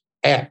it.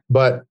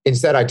 But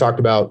instead I talked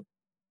about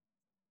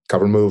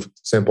cover, move,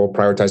 simple,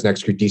 prioritize and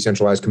execute,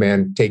 decentralized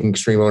command, taking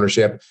extreme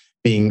ownership,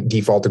 being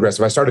default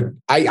aggressive.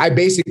 I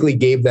basically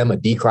gave them a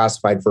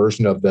declassified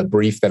version of the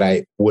brief that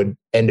I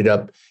ended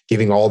up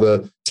giving all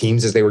the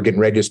teams as they were getting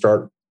ready to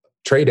start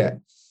ULT.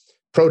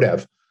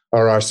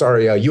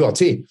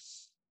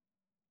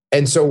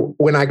 And so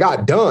when I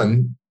got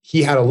done,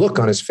 he had a look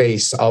on his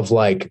face of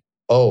like,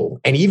 oh,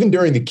 and even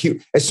during the queue,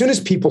 as soon as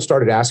people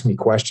started asking me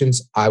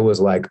questions, I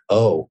was like,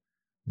 oh,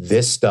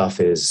 this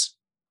stuff is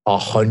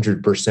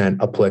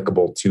 100%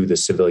 applicable to the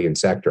civilian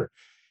sector.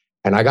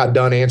 And I got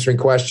done answering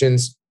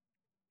questions,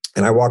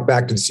 and I walked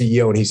back to the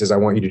CEO, and he says, I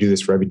want you to do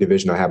this for every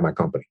division I have in my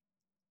company.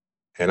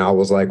 And I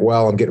was like,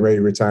 well, I'm getting ready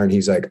to retire. And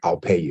he's like, I'll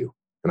pay you.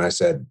 And I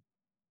said,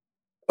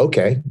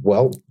 okay,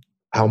 well,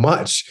 how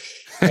much?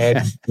 And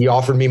he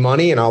offered me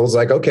money, and I was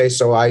like, okay.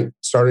 So I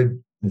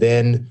started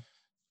then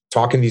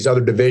talking to these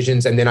other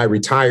divisions, and then I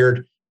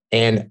retired.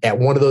 And at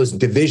one of those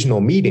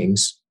divisional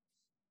meetings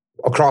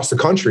across the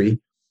country,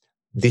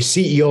 the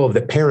CEO of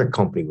the parent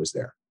company was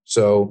there.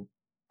 So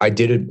I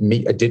did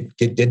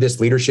this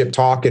leadership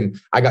talk, and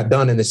I got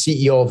done. And the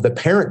CEO of the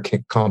parent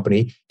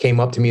company came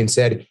up to me and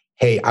said,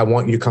 hey, I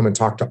want you to come and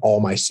talk to all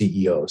my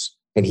CEOs.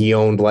 And he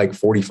owned like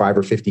 45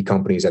 or 50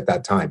 companies at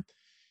that time.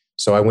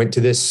 So I went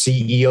to this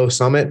CEO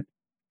summit.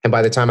 And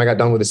by the time I got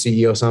done with the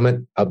CEO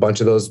summit, a bunch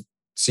of those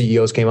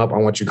CEOs came up. I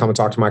want you to come and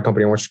talk to my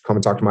company. I want you to come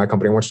and talk to my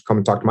company. I want you to come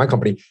and talk to my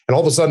company. And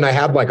all of a sudden I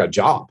had like a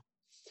job.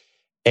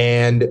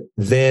 And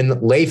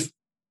then Leif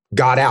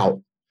got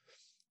out.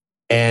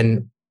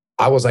 And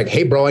I was like,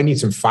 hey, bro, I need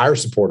some fire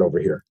support over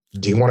here.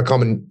 Do you want to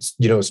come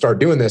and, start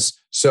doing this?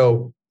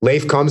 So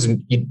Leif comes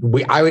and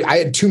I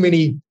had too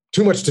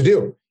much to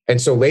do. And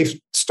so Leif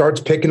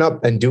starts picking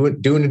up and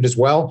doing it as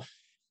well.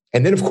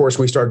 And then, of course,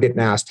 we start getting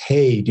asked,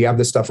 hey, do you have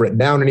this stuff written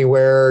down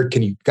anywhere?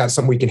 Got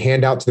something we can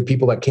hand out to the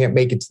people that can't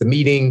make it to the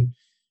meeting?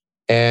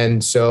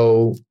 And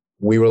so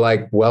we were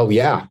like, well,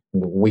 yeah,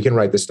 we can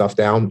write this stuff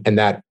down. And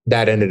that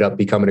ended up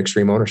becoming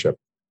Extreme Ownership.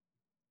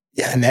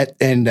 Yeah.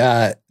 And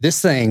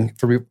this thing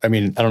I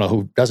don't know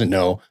who doesn't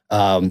know,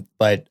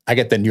 but I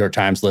get the New York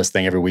Times list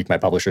thing every week. My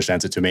publisher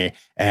sends it to me.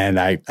 And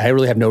I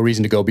really have no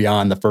reason to go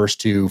beyond the first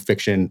two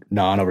fiction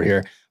non over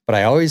here. But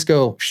I always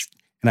go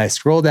and I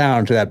scroll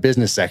down to that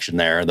business section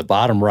there in the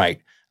bottom right.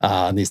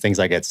 And these things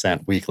I get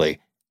sent weekly.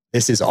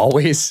 This is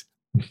always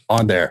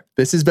on there.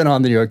 This has been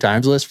on the New York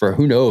Times list for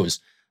who knows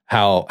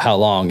how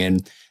long.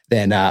 And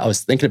then I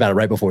was thinking about it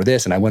right before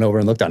this, and I went over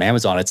and looked on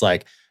Amazon. It's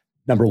like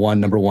number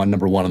one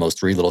on those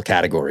three little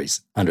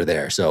categories under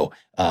there. So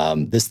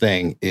this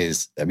thing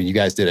is, you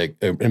guys did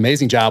an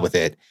amazing job with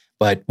it.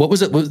 But what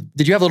was it?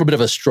 Did you have a little bit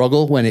of a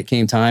struggle when it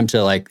came time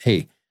to like,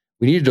 hey,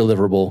 we need a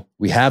deliverable.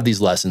 We have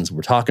these lessons.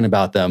 We're talking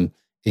about them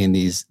in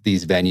these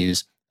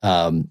venues.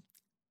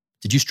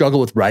 Did you struggle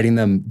with writing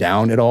them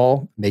down at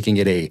all, making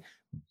it a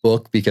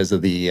book because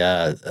of the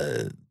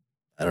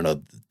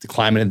the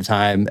climate at the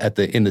time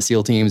in the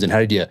SEAL teams? And how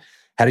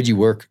did you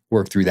work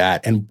through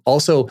that? And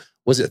also,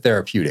 was it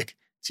therapeutic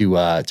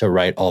to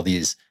write all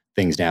these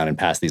things down and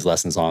pass these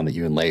lessons on that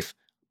you and Leif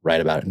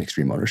write about in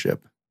Extreme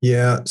Ownership?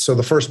 Yeah. So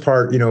the first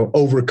part,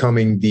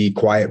 overcoming the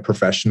quiet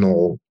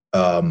professional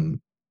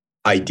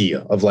idea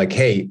of like,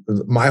 hey,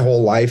 my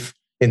whole life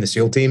in the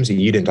SEAL teams,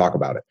 you didn't talk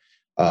about it.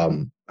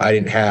 I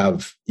didn't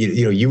have,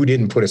 you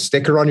didn't put a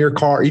sticker on your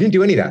car. You didn't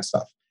do any of that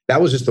stuff.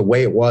 That was just the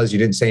way it was. You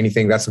didn't say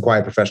anything. That's the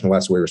quiet professional.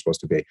 That's the way we're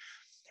supposed to be.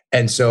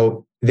 And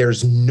so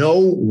there's no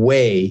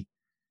way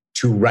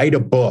to write a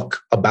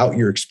book about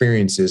your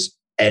experiences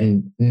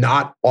and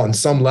not on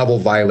some level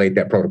violate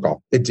that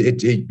protocol.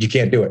 You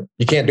can't do it.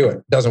 You can't do it.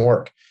 It doesn't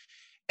work.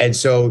 And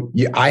so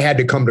I had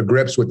to come to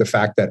grips with the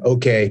fact that,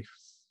 okay,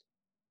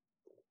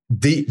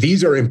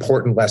 these are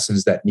important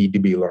lessons that need to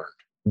be learned.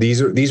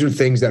 These are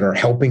things that are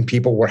helping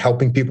people. We're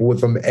helping people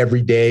with them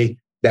every day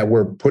that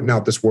we're putting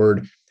out this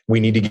word. We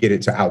need to get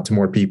it out to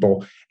more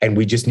people. And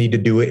we just need to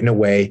do it in a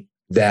way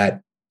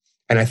that,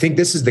 and I think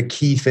this is the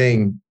key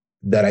thing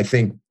that I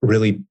think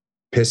really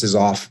pisses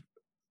off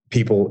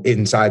people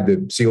inside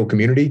the SEAL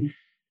community.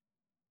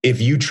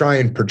 If you try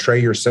and portray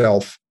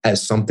yourself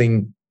as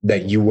something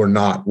that you were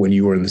not when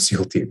you were in the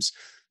SEAL teams.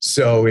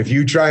 So if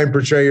you try and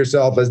portray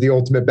yourself as the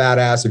ultimate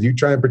badass, if you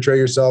try and portray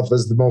yourself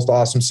as the most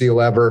awesome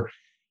SEAL ever,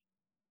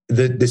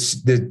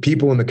 the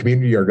people in the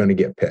community are going to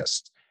get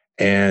pissed.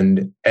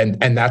 And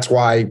that's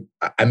why,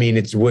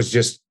 it was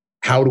just,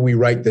 how do we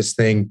write this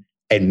thing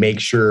and make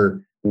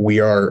sure we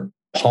are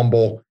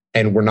humble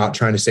and we're not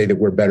trying to say that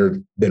we're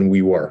better than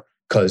we were,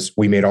 because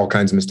we made all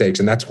kinds of mistakes.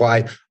 And that's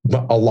why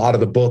a lot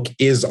of the book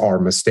is our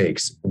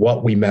mistakes,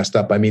 what we messed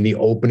up. The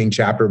opening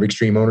chapter of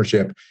Extreme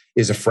Ownership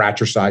is a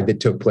fratricide that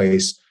took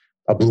place,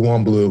 a blue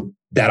on blue,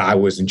 that I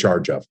was in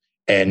charge of.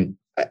 And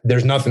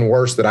there's nothing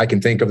worse that I can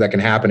think of that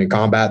can happen in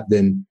combat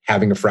than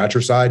having a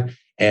fratricide.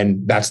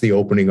 And that's the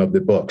opening of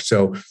the book.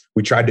 So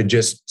we tried to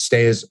just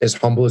stay as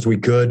humble as we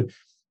could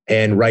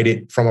and write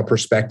it from a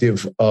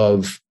perspective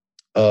of,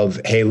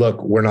 hey,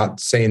 look, we're not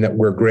saying that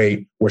we're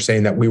great. We're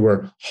saying that we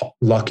were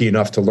lucky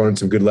enough to learn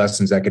some good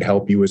lessons that could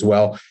help you as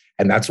well.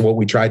 And that's what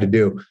we tried to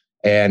do.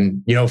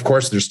 And, of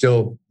course, there's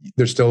still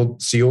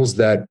SEALs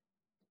that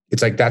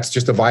it's like, that's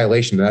just a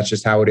violation. That's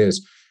just how it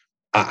is.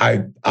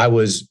 I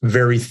was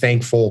very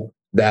thankful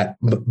that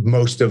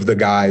most of the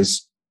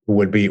guys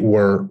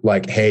were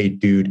like, hey,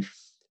 dude,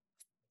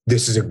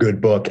 this is a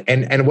good book.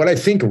 And what I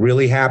think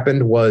really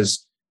happened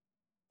was,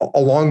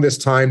 along this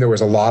time, there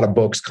was a lot of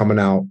books coming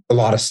out, a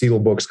lot of SEAL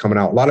books coming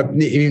out, a lot of,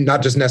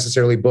 not just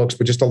necessarily books,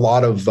 but just a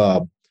lot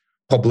of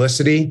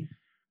publicity.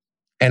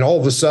 And all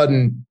of a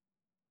sudden,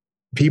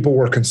 people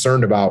were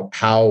concerned about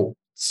how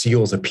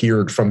SEALs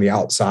appeared from the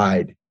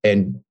outside.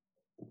 And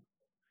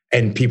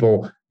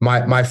people,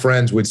 my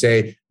friends would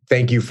say,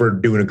 thank you for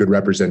doing a good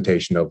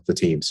representation of the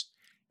teams.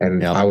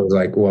 And I was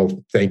like,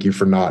 well, thank you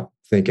for not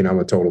thinking I'm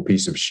a total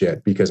piece of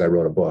shit because I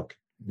wrote a book.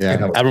 Yeah.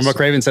 Admiral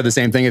McRaven said the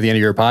same thing at the end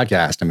of your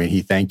podcast.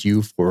 He thanked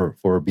you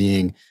for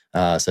being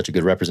such a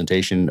good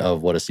representation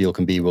of what a SEAL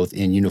can be, both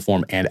in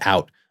uniform and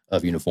out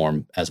of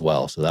uniform as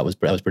well. So that was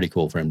pretty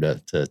cool for him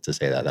to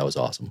say that. That was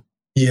awesome.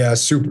 Yeah.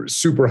 Super,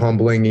 super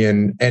humbling.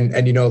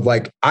 And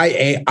like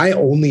I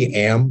only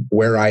am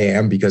where I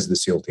am because of the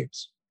SEAL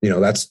teams.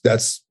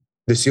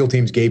 This the SEAL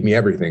teams gave me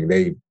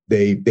everything.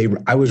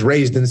 I was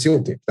raised in the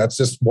SEAL team. That's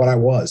just what I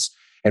was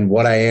and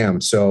what I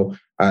am. So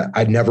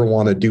I'd never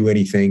want to do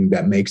anything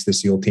that makes the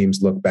SEAL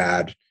teams look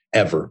bad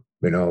ever.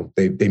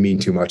 They mean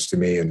too much to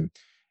me,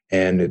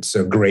 and it's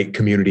a great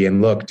community.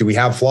 And look, do we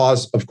have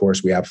flaws? Of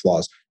course we have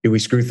flaws. Do we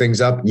screw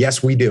things up?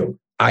 Yes, we do.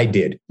 I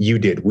did. You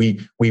did. We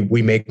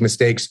make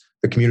mistakes.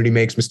 The community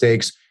makes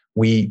mistakes.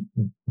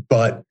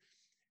 But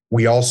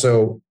we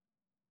also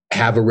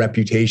have a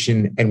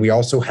reputation, and we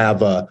also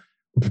have a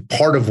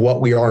part of what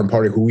we are and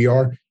part of who we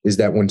are is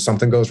that when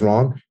something goes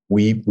wrong,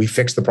 we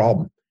fix the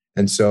problem.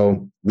 And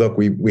so, look,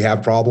 we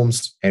have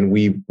problems, and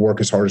we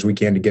work as hard as we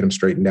can to get them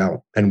straightened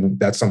out. And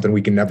that's something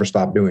we can never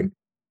stop doing.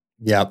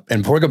 Yeah.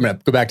 And before we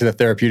go back to the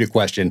therapeutic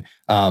question,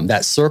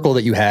 that circle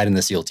that you had in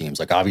the SEAL teams,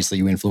 like obviously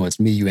you influenced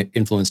me, you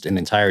influenced an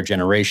entire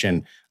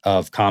generation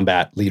of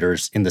combat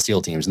leaders in the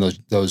SEAL teams. And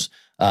those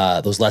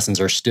lessons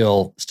are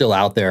still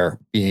out there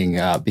being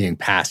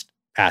passed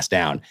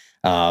down.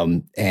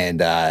 And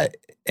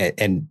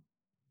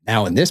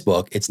now in this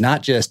book, it's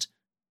not just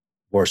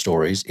war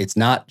stories. It's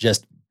not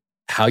just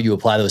how you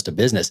apply those to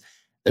business.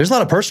 There's a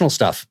lot of personal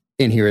stuff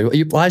in here.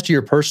 It applies to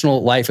your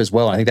personal life as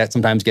well. I think that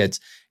sometimes gets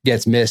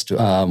missed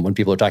when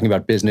people are talking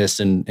about business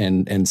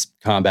and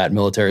combat,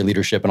 military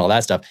leadership, and all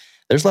that stuff.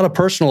 There's a lot of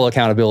personal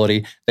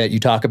accountability that you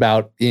talk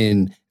about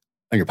on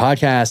your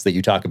podcast, that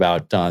you talk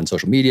about on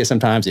social media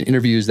sometimes, in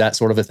interviews, that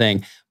sort of a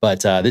thing.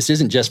 But this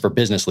isn't just for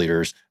business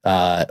leaders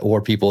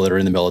or people that are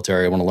in the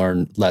military. I want to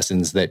learn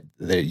lessons that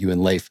you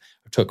and Leif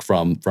took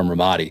from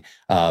Ramadi.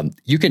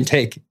 You can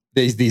take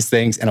these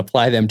things and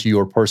apply them to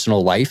your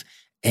personal life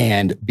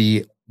and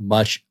be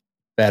much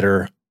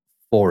better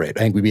for it. I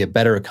think we'd be a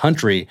better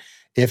country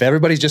if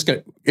everybody's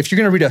if you're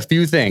going to read a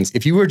few things,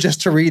 if you were just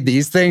to read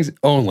these things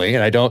only,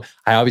 and I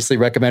obviously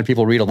recommend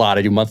people read a lot.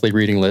 I do monthly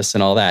reading lists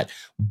and all that.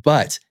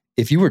 But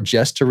if you were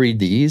just to read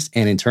these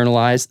and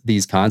internalize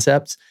these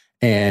concepts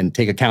and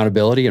take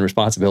accountability and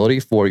responsibility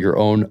for your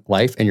own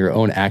life and your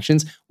own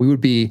actions,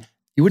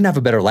 you wouldn't have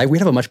a better life. We'd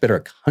have a much better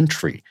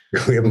country.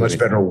 We have a much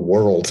better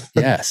world.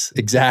 Yes,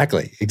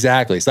 exactly.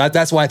 So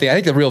that's why I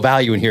think the real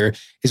value in here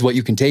is what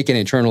you can take and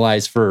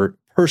internalize for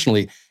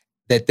personally,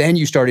 that then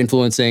you start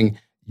influencing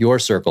your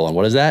circle. And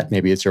what is that?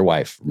 Maybe it's your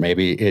wife.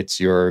 Maybe it's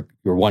your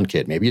one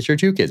kid. Maybe it's your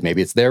two kids.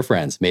 Maybe it's their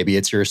friends. Maybe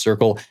it's your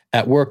circle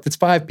at work that's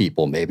 5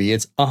 people. Maybe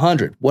it's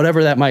 100,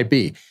 whatever that might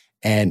be.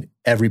 And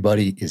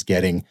everybody is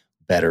getting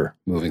better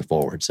moving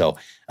forward. So,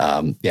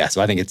 so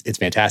I think it's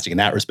fantastic in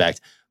that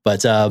respect.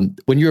 But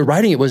when you were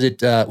writing it, was it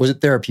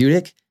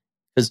therapeutic?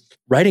 Because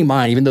writing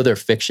mine, even though they're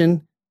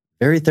fiction,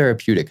 very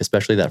therapeutic,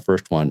 especially that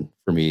first one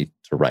for me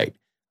to write.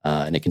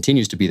 And it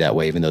continues to be that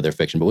way, even though they're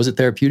fiction. But was it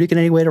therapeutic in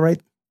any way to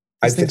write?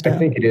 I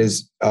think it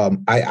is.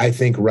 I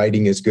think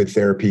writing is good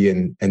therapy,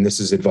 and this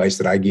is advice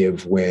that I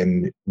give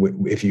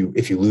if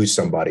you lose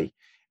somebody.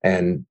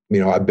 And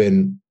I've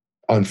been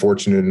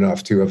unfortunate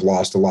enough to have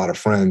lost a lot of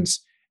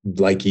friends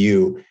like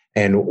you.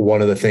 And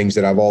one of the things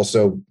that I've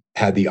also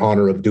had the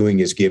honor of doing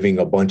is giving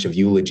a bunch of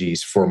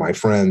eulogies for my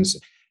friends.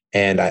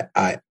 And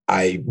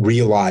I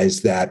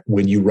realized that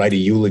when you write a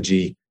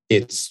eulogy,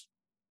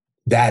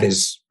 that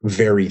is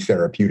very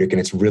therapeutic, and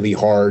it's really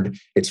hard.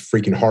 It's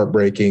freaking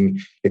heartbreaking.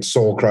 It's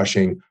soul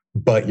crushing,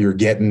 but you're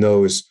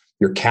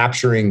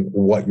capturing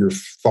what your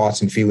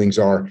thoughts and feelings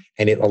are.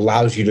 And it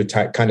allows you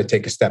to kind of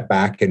take a step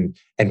back and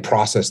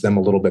process them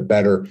a little bit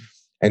better.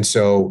 And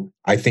so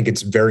I think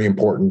it's very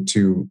important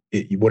to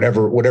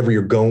whatever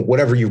you've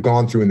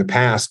gone through in the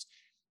past,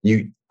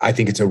 I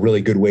think it's a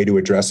really good way to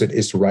address it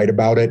is to write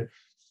about it.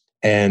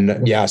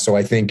 And so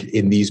I think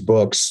in these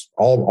books,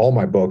 all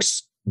my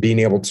books, being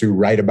able to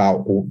write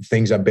about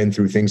things I've been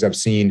through, things I've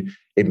seen,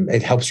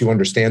 it helps you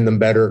understand them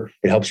better.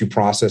 It helps you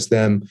process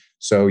them.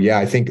 So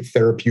I think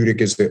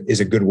therapeutic is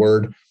a good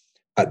word.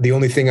 The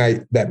only thing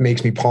that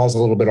makes me pause a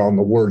little bit on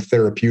the word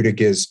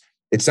therapeutic is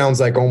it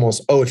sounds like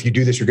almost, if you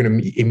do this, you're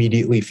going to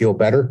immediately feel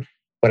better.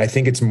 But I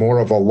think it's more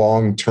of a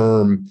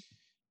long-term,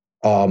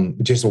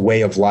 just a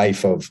way of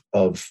life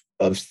of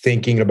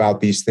thinking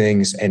about these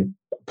things and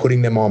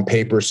putting them on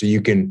paper so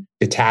you can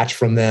detach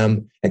from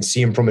them and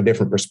see them from a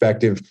different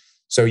perspective.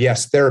 So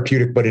yes,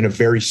 therapeutic, but in a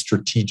very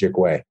strategic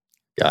way.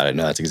 Got it.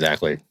 No, that's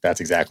exactly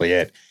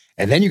it.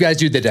 And then you guys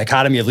do the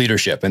dichotomy of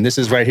leadership. And this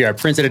is right here. I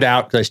printed it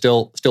out because I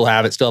still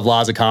have it, still have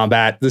Laws of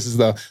Combat. This is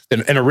an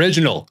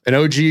original, an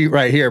OG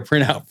right here,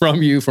 print out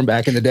from you from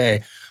back in the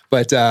day.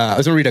 But I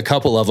was going to read a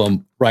couple of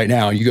them right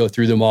now. You go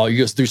through them all. You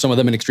go through some of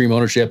them in Extreme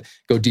Ownership,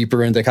 go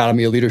deeper in the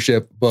Dichotomy of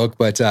Leadership book.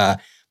 But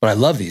I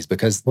love these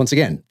because, once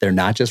again, they're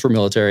not just for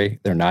military.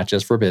 They're not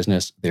just for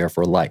business. They're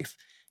for life.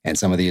 And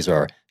some of these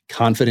are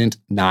confident,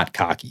 not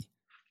cocky,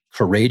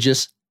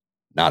 courageous,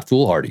 not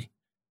foolhardy,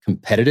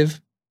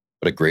 competitive,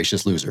 but a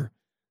gracious loser,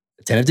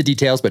 attentive to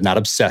details, but not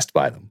obsessed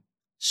by them,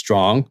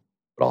 strong,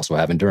 but also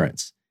have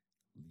endurance,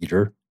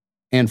 leader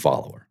and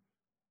follower,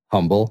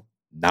 humble,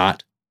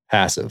 not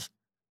passive,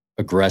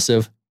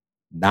 aggressive,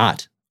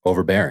 not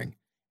overbearing.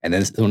 And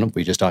then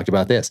we just talked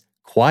about this,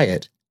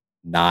 quiet,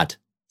 not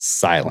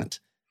silent,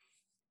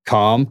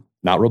 calm,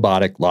 not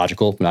robotic,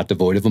 logical, not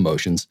devoid of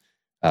emotions,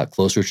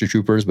 closer to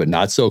troopers, but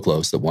not so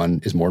close that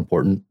one is more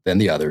important than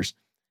the others.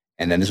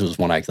 And then this was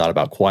one I thought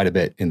about quite a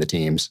bit in the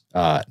teams.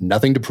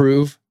 Nothing to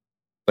prove,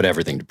 but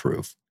everything to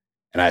prove.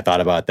 And I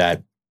thought about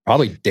that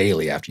probably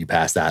daily after you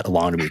passed that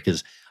along to me,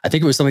 because I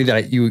think it was something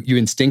that you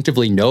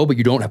instinctively know, but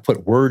you don't have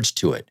put words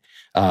to it.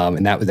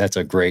 And that's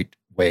a great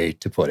way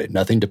to put it.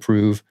 Nothing to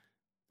prove,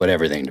 but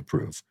everything to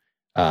prove.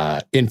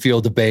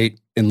 Infield debate,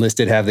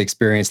 enlisted have the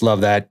experience,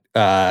 love that.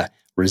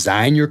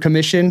 Resign your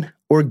commission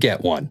or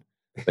get one,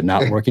 but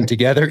not working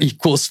together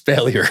equals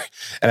failure.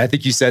 And I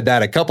think you said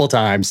that a couple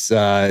times.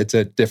 It's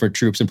at different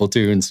troops and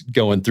platoons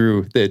going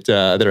through that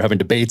are having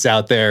debates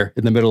out there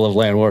in the middle of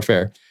land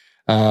warfare.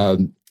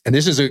 And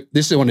this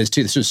is one is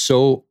too. This is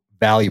so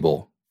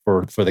valuable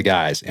for the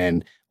guys,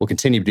 and will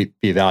continue to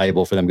be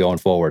valuable for them going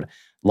forward.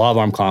 Law of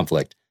armed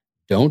conflict.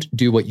 Don't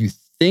do what you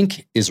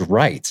think is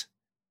right.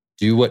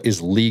 Do what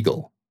is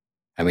legal.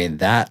 I mean,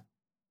 that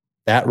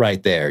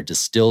right there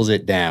distills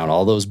it down.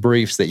 All those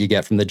briefs that you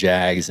get from the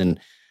JAGs and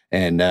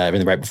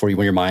everything right before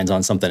when your mind's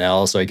on something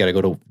else, or you got to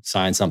go to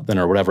sign something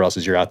or whatever else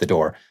as you're out the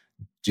door.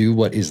 Do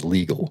what is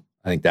legal.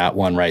 I think that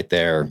one right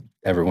there,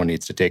 everyone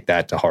needs to take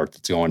that to heart.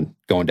 That's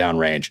going down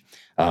range.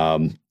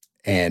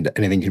 And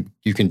anything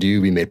you can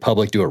do, be made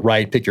public, do it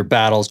right, pick your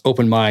battles,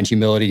 open mind,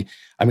 humility.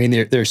 I mean,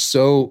 they're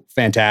so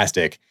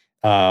fantastic.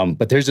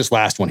 But there's this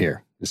last one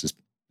here. This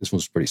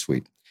one's pretty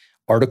sweet.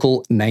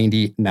 Article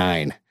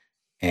 99.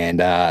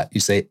 And you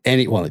say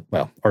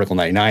Article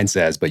 99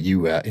 says, but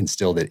you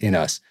instilled it in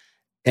us.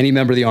 Any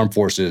member of the armed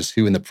forces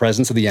who in the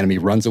presence of the enemy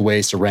runs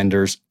away,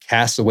 surrenders,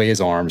 casts away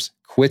his arms,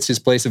 quits his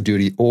place of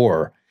duty,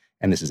 or,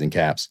 and this is in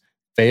caps,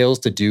 fails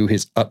to do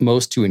his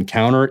utmost to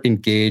encounter,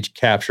 engage,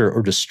 capture,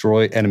 or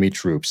destroy enemy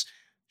troops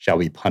shall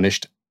be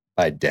punished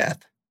by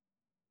death.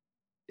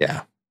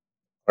 Yeah.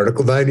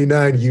 Article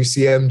 99,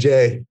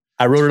 UCMJ.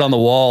 I wrote it on the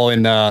wall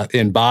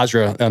in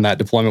Basra on that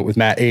deployment with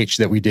Matt H.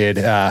 that we did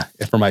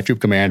for my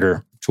troop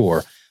commander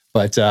tour.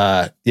 But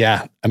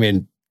yeah, I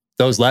mean,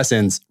 those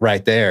lessons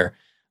right there,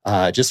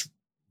 just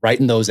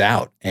writing those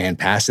out and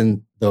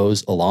passing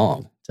those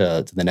along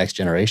to the next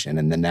generation,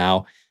 and then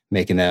now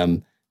making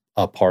them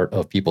a part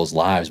of people's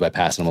lives by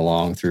passing them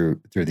along through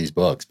these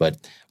books. But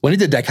when did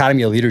the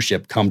dichotomy of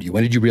leadership come to you?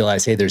 When did you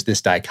realize, hey, there's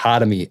this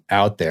dichotomy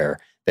out there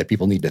that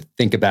people need to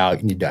think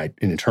about, you need to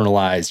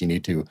internalize, you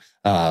need to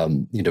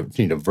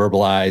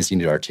verbalize, you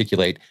need to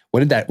articulate?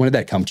 When did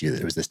that come to you, that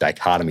there was this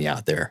dichotomy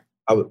out there?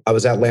 I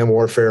was at land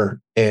warfare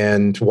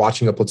and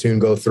watching a platoon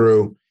go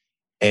through,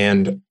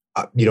 and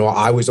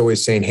I was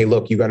always saying, hey,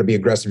 look, you got to be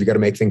aggressive, you got to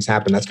make things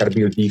happen, that's got to be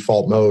your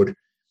default mode.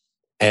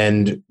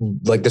 And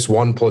like this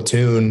one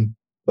platoon,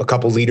 a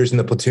couple leaders in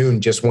the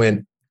platoon just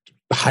went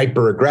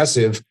hyper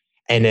aggressive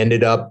and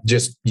ended up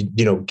just,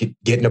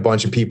 getting a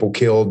bunch of people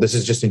killed. This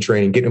is just in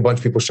training, getting a bunch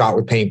of people shot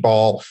with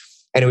paintball.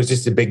 And it was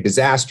just a big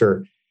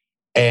disaster.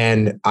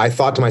 And I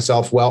thought to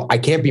myself, well, I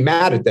can't be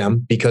mad at them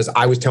because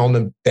I was telling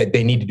them that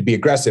they needed to be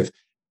aggressive.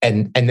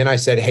 And then I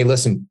said, hey,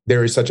 listen,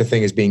 there is such a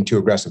thing as being too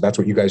aggressive. That's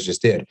what you guys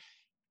just did.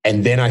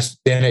 And then I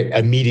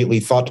immediately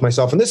thought to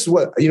myself, and this is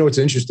what, what's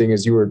interesting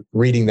is you were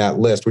reading that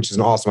list, which is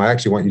awesome. I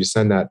actually want you to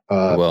send that,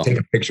 take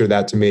a picture of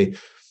that to me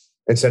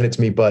and send it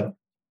to me. But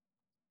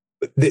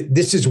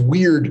this is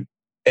weird.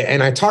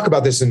 And I talk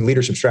about this in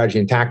leadership strategy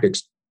and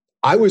tactics.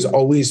 I was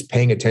always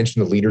paying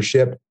attention to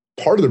leadership.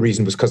 Part of the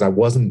reason was because I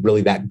wasn't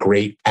really that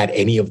great at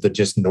any of the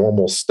just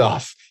normal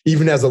stuff.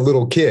 Even as a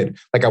little kid,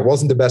 like I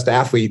wasn't the best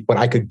athlete, but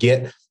I could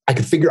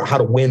figure out how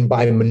to win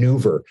by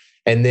maneuver.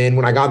 And then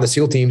when I got in the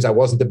SEAL teams, I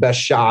wasn't the best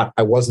shot.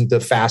 I wasn't the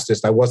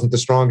fastest. I wasn't the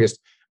strongest,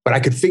 but I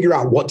could figure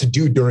out what to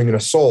do during an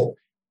assault.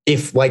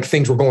 If like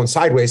things were going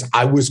sideways,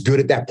 I was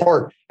good at that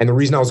part. And the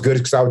reason I was good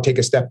is because I would take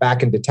a step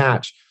back and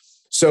detach.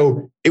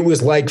 So it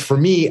was like, for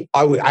me,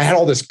 I had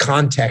all this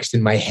context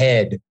in my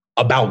head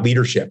about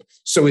leadership.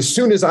 So as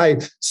soon as I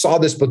saw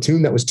this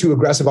platoon that was too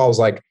aggressive, I was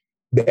like,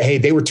 hey,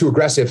 they were too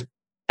aggressive.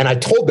 And I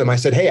told them, I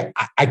said, hey,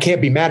 I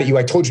can't be mad at you.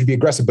 I told you to be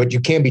aggressive, but you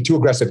can't be too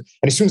aggressive.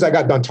 And as soon as I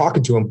got done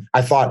talking to them,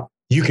 I thought,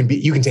 you can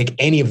take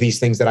any of these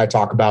things that I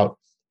talk about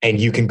and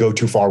you can go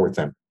too far with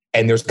them.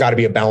 And there's got to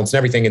be a balance and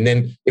everything. And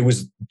then it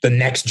was the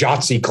next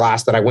JOTC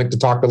class that I went to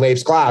talk to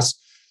Leif's class.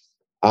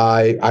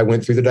 I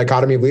went through the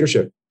dichotomy of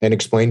leadership and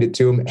explained it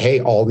to him.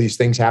 Hey, all these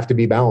things have to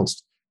be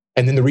balanced.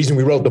 And then the reason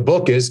we wrote the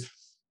book is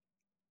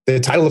the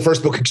title of the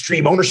first book,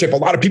 Extreme Ownership. A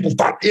lot of people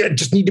thought it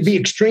just need to be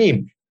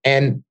extreme.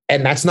 And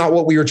that's not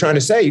what we were trying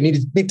to say. You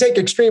need to take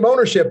extreme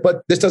ownership,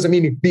 but this doesn't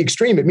mean to be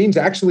extreme. It means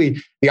actually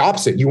the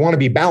opposite. You want to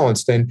be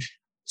balanced. And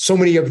so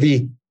many of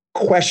the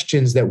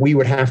questions that we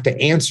would have to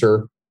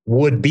answer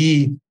would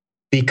be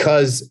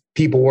because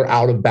people were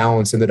out of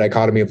balance in the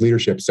dichotomy of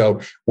leadership. So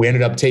we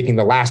ended up taking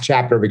the last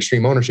chapter of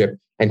Extreme Ownership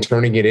and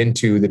turning it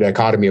into the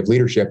dichotomy of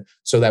leadership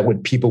so that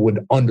when people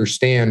would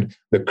understand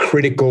the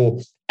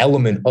critical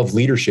element of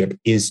leadership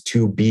is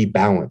to be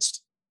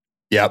balanced.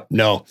 Yep.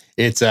 No,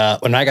 it's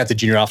when I got the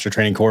junior officer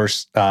training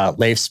course,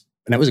 Leif's,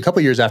 and it was a couple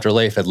of years after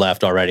Leif had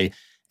left already.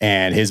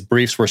 and his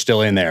briefs were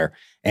still in there.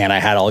 And I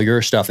had all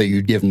your stuff that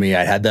you'd given me.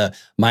 I had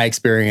my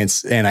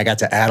experience, and I got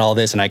to add all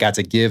this, and I got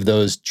to give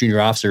those junior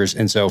officers.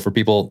 And so for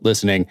people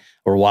listening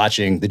or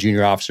watching, the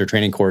junior officer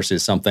training course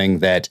is something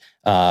that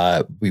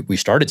we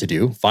started to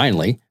do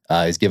finally,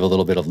 is give a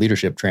little bit of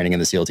leadership training in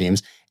the SEAL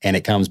teams. And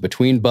it comes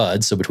between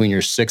buds. So between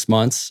your 6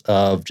 months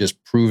of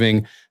just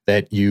proving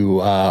that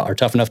you are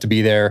tough enough to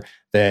be there,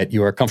 that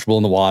you are comfortable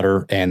in the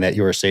water, and that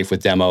you are safe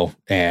with demo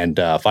and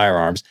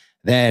firearms,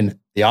 then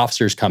the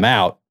officers come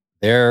out,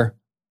 their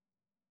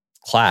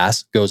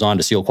class goes on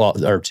to SEAL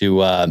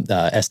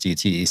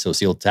STT, so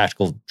SEAL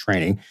Tactical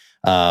Training,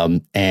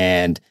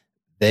 and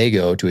they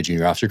go to a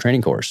junior officer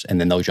training course, and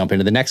then they'll jump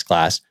into the next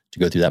class to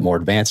go through that more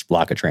advanced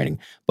block of training.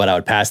 But I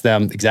would pass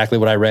them exactly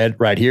what I read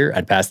right here.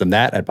 I'd pass them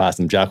that. I'd pass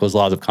them Jocko's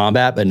Laws of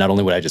Combat, but not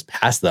only would I just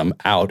pass them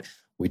out,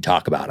 we'd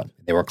talk about them.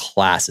 They were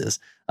classes.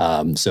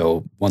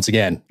 So once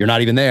again, you're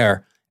not even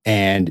there,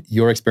 and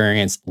your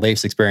experience,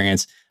 Leif's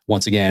experience,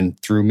 once again,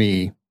 through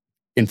me,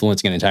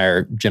 influencing an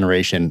entire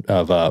generation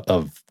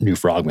of new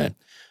frogmen.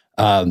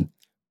 But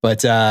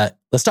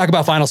let's talk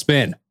about Final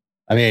Spin.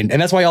 I mean, and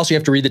that's why also you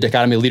have to read the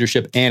Dichotomy of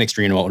Leadership and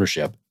Extreme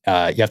Ownership.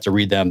 You have to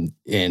read them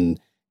in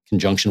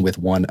conjunction with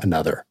one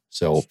another.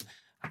 So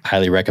I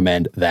highly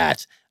recommend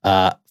that.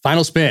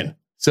 Final Spin.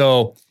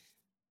 So,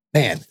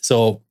 man,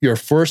 so your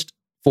first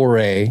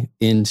foray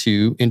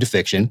into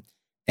fiction.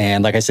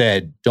 And like I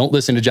said, don't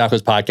listen to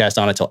Jocko's podcast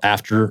on it till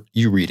after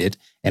you read it.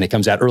 And it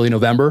comes out early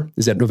November.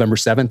 Is that November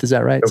 7th? Is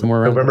that right?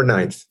 Somewhere around November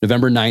 9th.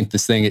 November 9th,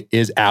 this thing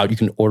is out. You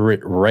can order it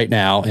right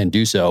now and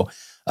do so.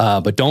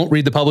 But don't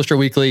read the Publisher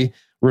Weekly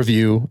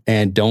review,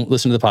 and don't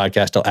listen to the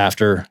podcast till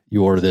after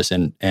you order this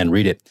and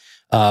read it.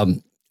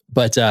 And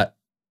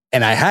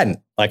I hadn't,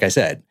 like I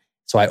said.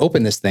 So I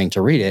opened this thing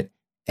to read it,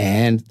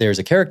 and there's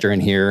a character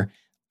in here,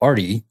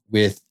 Artie,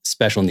 with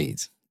special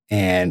needs.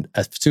 And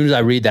as soon as I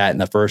read that in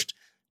the first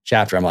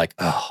chapter, I'm like,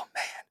 oh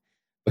man,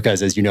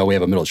 because as you know, we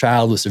have a middle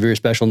child with severe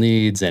special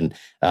needs, and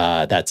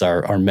that's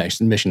our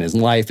mission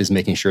in life, is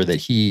making sure that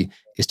he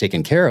is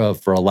taken care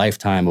of for a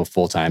lifetime of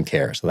full-time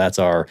care. So that's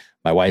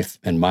my wife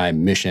and my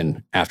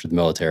mission after the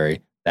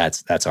military.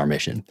 That's our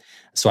mission.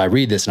 So I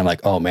read this and I'm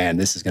like, oh man,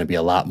 this is going to be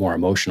a lot more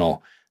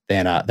emotional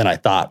than I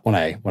thought when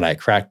I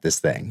cracked this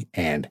thing.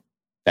 And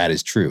that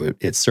is true.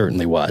 It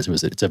certainly was.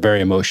 It's a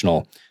very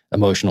emotional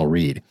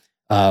read.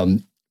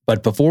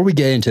 But before we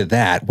get into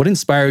that, what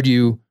inspired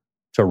you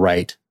to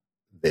write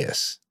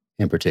this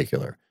in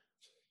particular?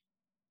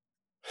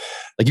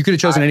 Like, you could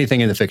have chosen anything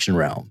in the fiction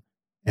realm,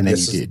 and then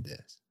you did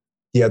this.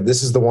 Yeah,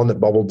 this is the one that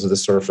bubbled to the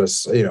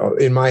surface. You know,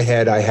 in my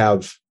head, I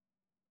have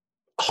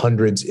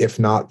hundreds, if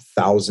not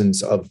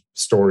thousands, of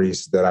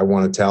stories that I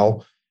want to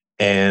tell.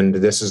 And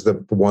this is the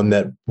one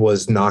that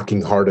was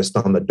knocking hardest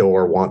on the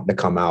door, wanting to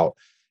come out.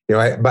 You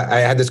know, I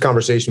had this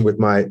conversation with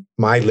my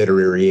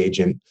literary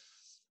agent,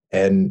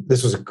 and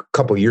this was a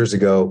couple of years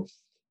ago.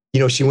 You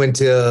know, she went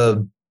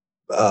to,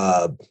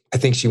 I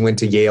think she went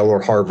to Yale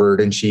or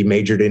Harvard, and she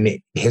majored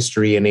in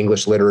history and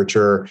English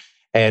literature.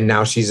 And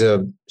now she's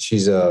a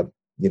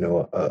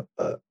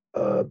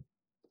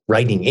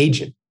writing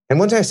agent. And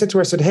one day I said to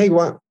her, I said, hey,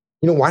 why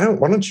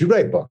don't you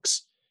write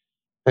books?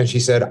 And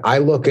she said, I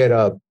look at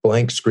a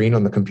blank screen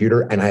on the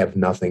computer and I have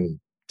nothing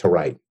to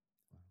write.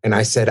 And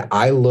I said,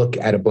 I look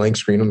at a blank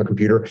screen on the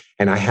computer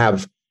and I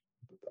have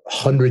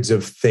hundreds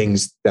of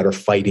things that are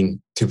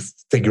fighting to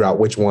figure out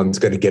which one's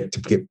going to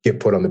get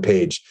put on the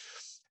page.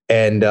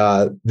 And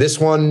this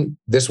one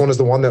is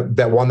the one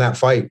that won that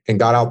fight and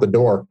got out the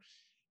door.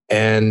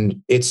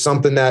 And it's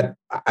something that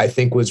I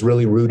think was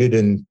really rooted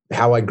in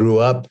how I grew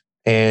up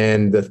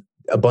and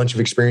a bunch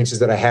of experiences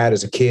that I had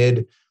as a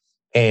kid,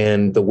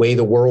 and the way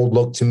the world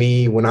looked to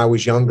me when I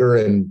was younger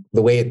and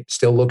the way it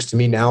still looks to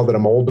me now that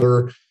I'm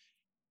older,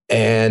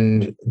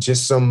 and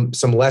just some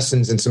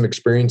lessons and some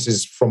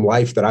experiences from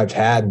life that I've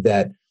had,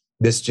 that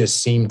this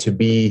just seemed to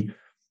be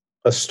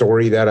a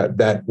story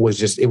that was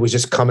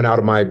just coming out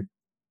of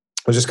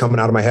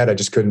my head. I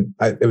just couldn't,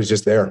 it was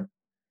just there.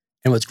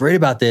 And what's great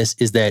about this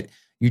is that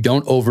you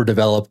don't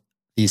overdevelop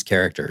these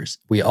characters.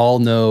 We all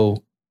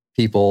know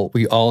people.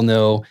 We all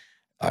know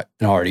an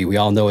Artie. We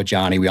all know a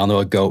Johnny. We all know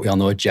a Goat. We all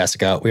know a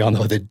Jessica. We all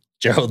know the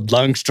Gerald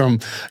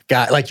Lundstrom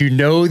guy. Like, you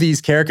know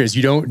these characters.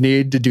 You don't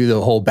need to do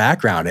the whole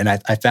background. And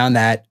I found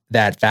that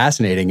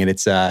fascinating. And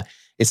it's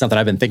something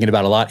I've been thinking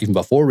about a lot, even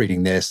before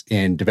reading this,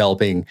 in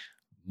developing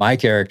my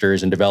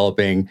characters and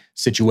developing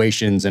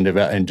situations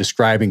and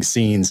describing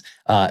scenes,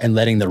 and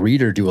letting the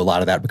reader do a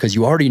lot of that, because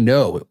you already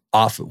know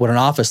what an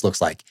office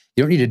looks like.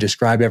 You don't need to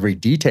describe every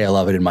detail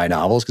of it in my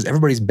novels, because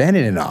everybody's been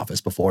in an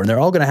office before and they're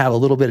all going to have a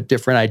little bit of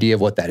different idea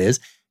of what that is.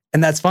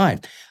 And that's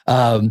fine.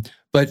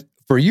 But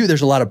for you,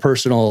 there's a lot of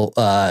there's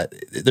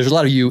a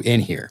lot of you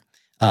in here.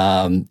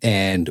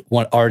 And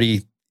what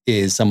Artie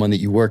is someone that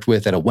you worked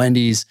with at a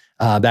Wendy's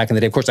back in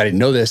the day. Of course, I didn't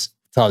know this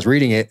until I was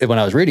reading it. When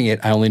I was reading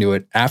it, I only knew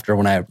it after,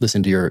 when I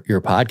listened to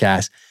your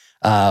podcast.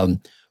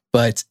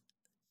 But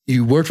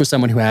you worked with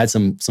someone who had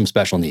some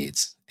special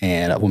needs,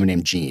 and a woman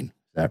named Jean.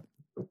 Is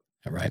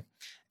that right?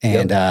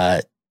 And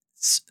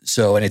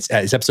So, and it's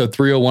episode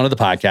 301 of the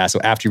podcast. So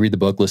after you read the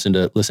book, listen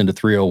to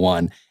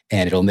 301,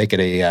 and it'll make it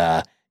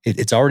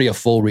it's already a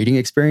full reading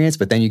experience,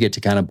 but then you get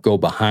to kind of go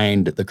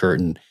behind the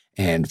curtain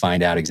and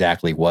find out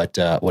exactly what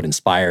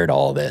inspired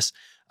all of this.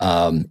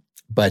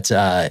 But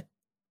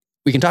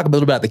we can talk a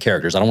little about the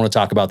characters. I don't want to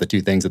talk about the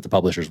two things that the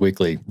Publishers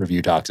Weekly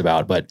review talks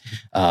about, but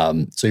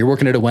so you're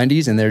working at a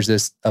Wendy's, and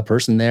there's a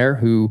person there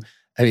who,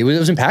 I mean, it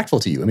was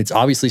impactful to you. I mean, it's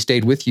obviously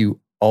stayed with you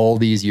all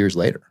these years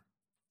later.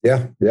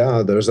 Yeah.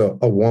 There's a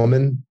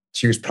woman.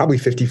 She was probably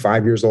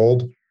 55 years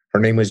old. Her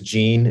name was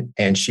Jean,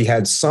 and she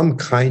had some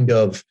kind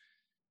of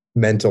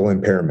mental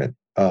impairment.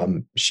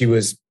 She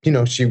was,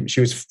 she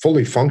was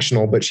fully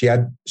functional, but she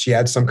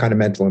had some kind of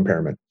mental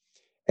impairment.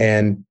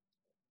 And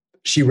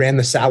she ran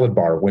the salad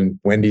bar when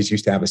Wendy's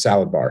used to have a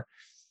salad bar.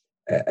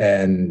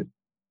 And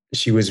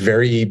she was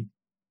very,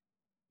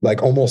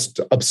 like, almost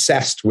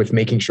obsessed with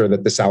making sure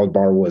that the salad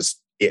bar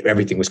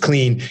everything was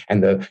clean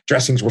and the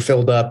dressings were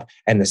filled up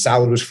and the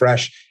salad was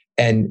fresh.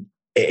 And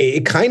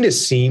it kind of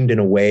seemed in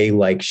a way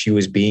like she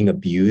was being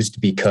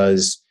abused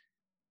because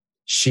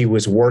she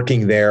was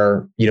working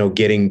there,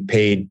 getting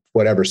paid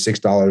whatever,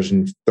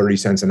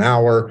 $6.30 an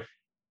hour.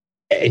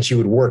 And she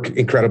would work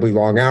incredibly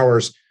long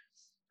hours.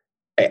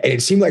 And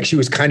it seemed like she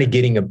was kind of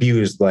getting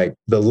abused. Like,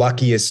 the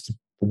luckiest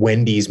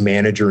Wendy's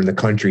manager in the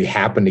country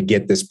happened to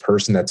get this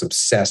person that's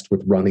obsessed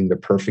with running the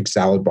perfect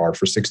salad bar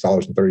for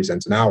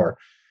 $6.30 an hour.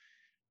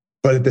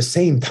 But at the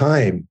same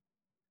time,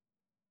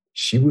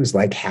 she was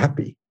like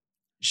happy.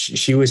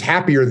 She was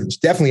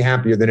definitely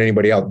happier than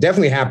anybody else,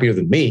 definitely happier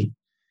than me.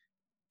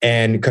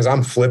 And because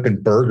I'm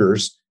flipping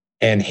burgers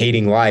and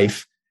hating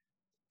life.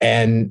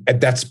 And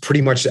that's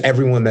pretty much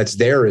everyone that's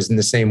there is in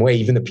the same way.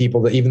 Even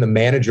the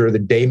manager, the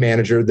day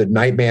manager, the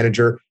night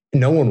manager,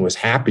 no one was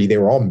happy. They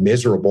were all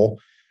miserable.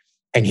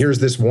 And here's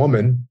this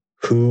woman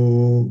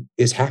who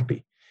is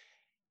happy.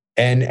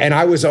 And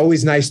I was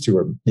always nice to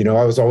her.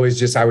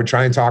 I would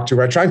try and talk to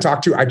her.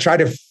 I try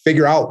to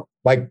figure out,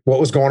 like, what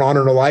was going on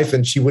in her life.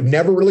 And she would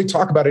never really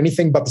talk about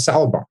anything but the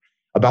salad bar,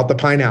 about the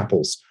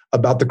pineapples,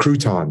 about the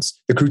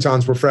croutons. The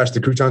croutons were fresh.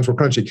 The croutons were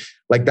crunchy.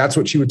 Like, that's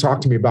what she would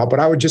talk to me about.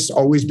 But I would just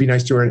always be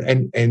nice to her.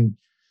 And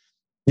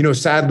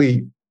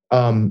sadly,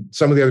 some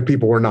of the other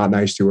people were not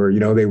nice to her.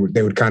 They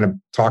would kind of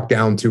talk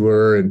down to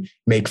her and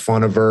make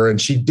fun of her. And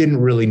she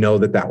didn't really know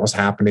that was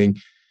happening.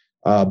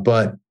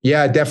 But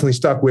yeah, it definitely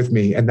stuck with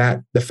me. And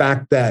that the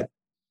fact that,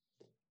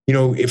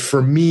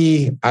 for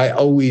me, I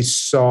always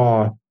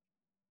saw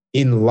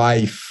in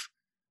life,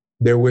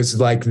 there was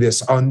like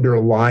this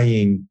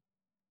underlying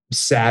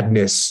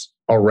sadness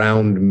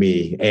around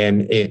me.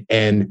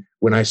 And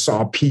when I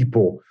saw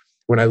people,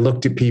 when I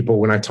looked at people,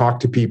 when I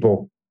talked to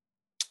people,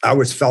 I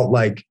always felt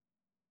like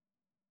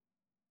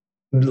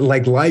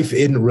life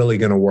isn't really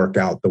going to work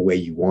out the way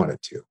you want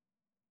it to.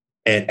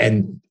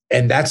 And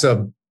that's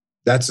a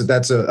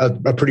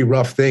pretty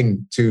rough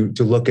thing to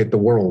look at the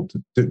world,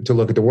 to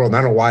look at the world.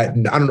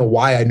 And I don't know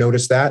why I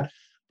noticed that,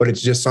 but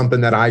it's just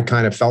something that I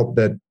kind of felt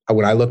that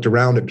when I looked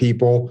around at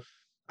people,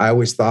 I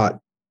always thought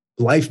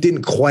life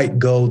didn't quite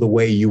go the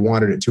way you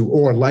wanted it to,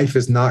 or life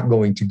is not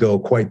going to go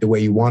quite the way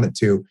you want it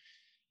to.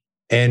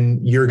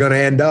 And you're going to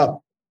end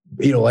up,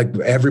 like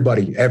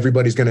everybody's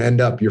going to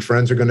end up. Your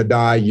friends are going to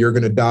die. You're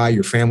going to die.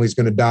 Your family's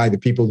going to die. The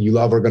people you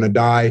love are going to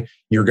die.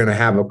 You're going to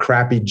have a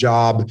crappy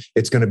job.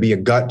 It's going to be a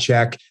gut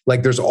check.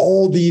 Like, there's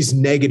all these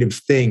negative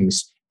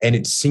things. And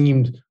it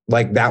seemed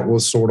like that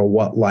was sort of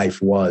what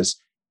life was.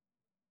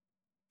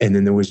 And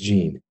then there was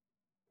Jean,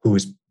 who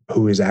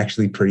is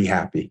actually pretty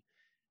happy.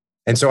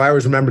 And so I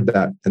always remembered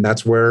that. And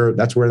that's where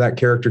that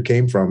character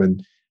came from.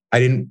 And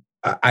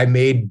I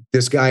made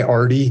this guy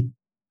Artie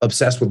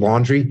obsessed with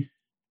laundry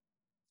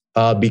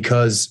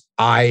because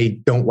I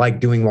don't like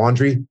doing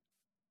laundry.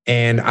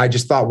 And I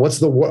just thought,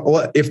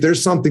 if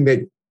there's something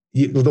that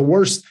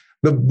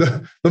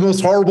the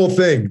most horrible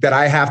thing that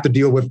I have to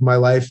deal with in my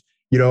life,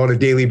 on a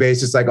daily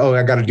basis, like, oh,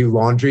 I got to do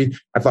laundry.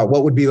 I thought,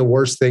 what would be the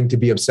worst thing to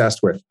be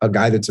obsessed with? A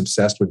guy that's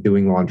obsessed with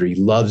doing laundry.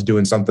 He loves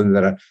doing something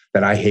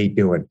that I hate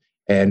doing.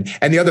 And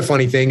the other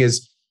funny thing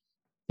is,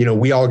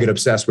 we all get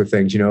obsessed with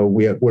things.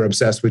 We're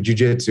obsessed with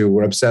jujitsu.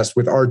 We're obsessed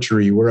with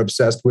archery. We're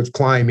obsessed with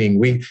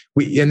climbing.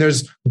 And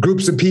there's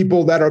groups of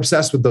people that are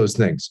obsessed with those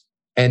things,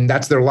 and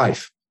that's their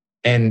life.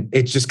 And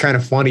it's just kind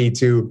of funny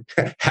to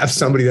have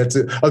somebody that's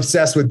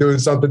obsessed with doing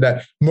something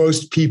that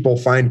most people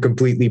find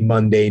completely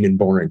mundane and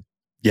boring.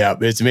 Yeah,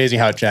 it's amazing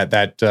how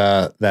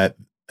that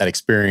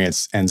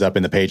experience ends up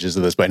in the pages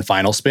of this. But in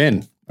Final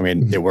Spin, I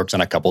mean, it works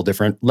on a couple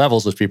different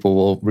levels, which people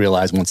will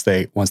realize once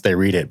they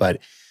read it. But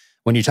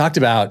when you talked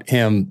about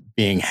him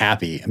being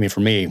happy, I mean, for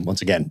me,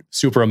 once again,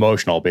 super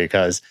emotional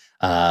because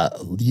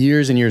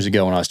years and years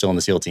ago when I was still in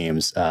the SEAL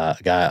teams,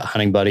 a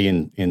hunting buddy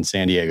in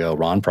San Diego,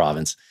 Ron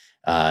Province,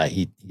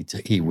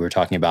 we were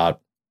talking about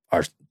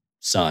our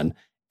son,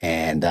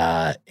 and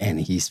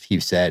he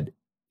said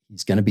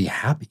he's going to be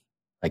happy,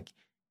 like,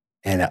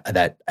 and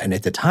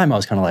at the time I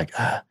was kind of like,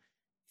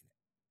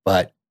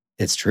 but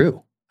it's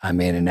true. I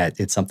mean, and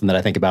it's something that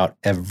I think about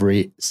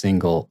every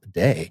single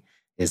day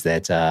is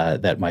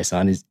that my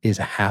son is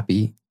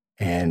happy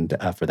And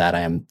for that,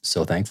 I am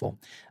so thankful.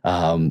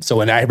 So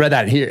when I read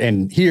that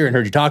and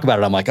heard you talk about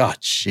it, I'm like, oh,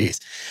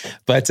 geez.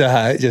 But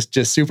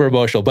just super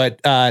emotional.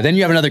 But then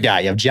you have another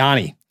guy. You have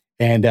Johnny.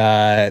 And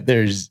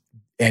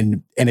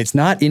and it's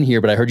not in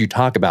here, but I heard you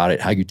talk about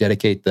it, how you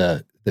dedicate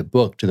the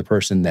book to the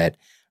person that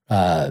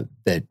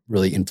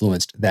really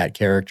influenced that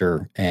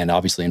character and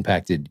obviously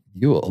impacted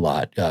you a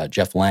lot,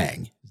 Jeff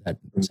Lang. Is that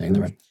I'm saying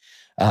that right?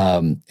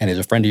 And as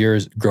a friend of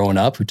yours growing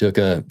up who took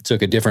a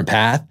different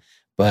path,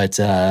 but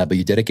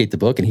you dedicate the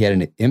book and he had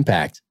an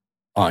impact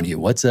on you.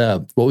 What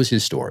was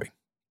his story?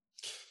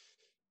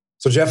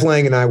 So Jeff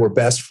Lang and I were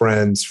best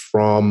friends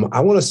from, I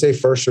want to say,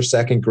 first or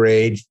second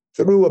grade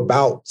through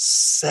about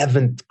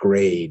seventh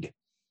grade.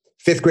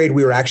 Fifth grade,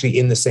 we were actually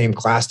in the same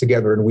class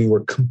together and we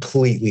were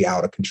completely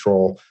out of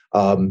control.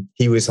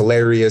 He was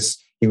hilarious.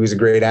 He was a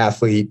great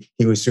athlete.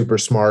 He was super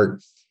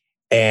smart.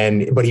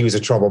 But he was a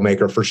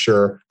troublemaker for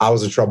sure. I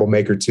was a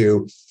troublemaker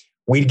too.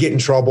 We'd get in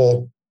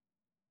trouble.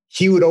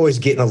 He would always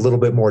get in a little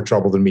bit more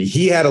trouble than me.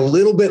 He had a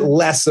little bit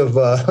less of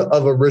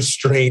a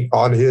restraint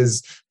on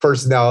his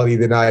personality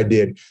than I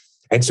did.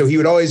 And so he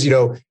would always,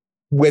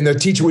 when the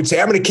teacher would say,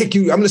 I'm going to kick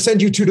you, I'm going to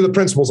send you two to the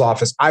principal's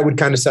office, I would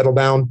kind of settle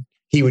down.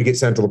 He would get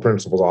sent to the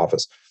principal's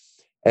office.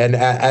 And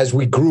as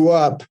we grew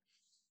up,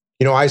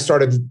 I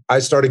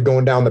started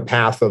going down the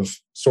path of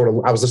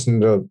I was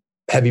listening to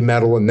heavy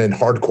metal and then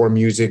hardcore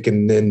music.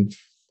 And then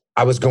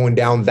I was going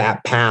down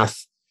that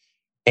path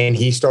and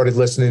he started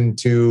listening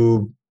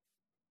to,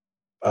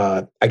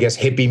 I guess,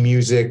 hippie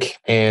music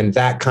and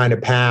that kind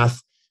of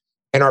path.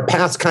 And our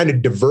paths kind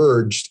of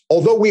diverged,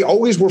 although we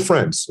always were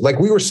friends. Like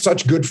we were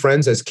such good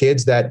friends as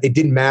kids that it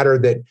didn't matter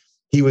that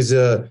he was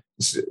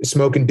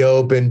smoking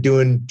dope and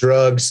doing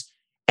drugs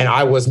and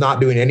I was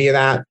not doing any of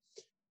that.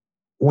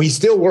 We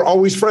still were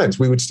always friends.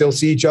 We would still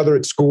see each other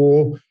at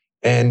school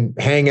and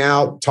hang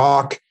out,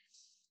 talk.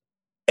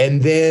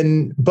 And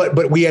then,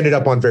 but we ended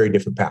up on very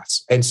different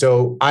paths. And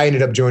so I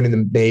ended up joining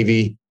the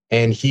Navy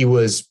and he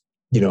was,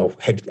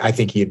 I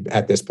think he had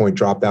at this point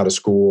dropped out of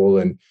school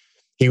and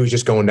he was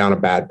just going down a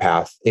bad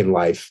path in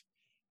life.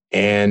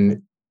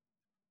 And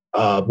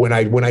when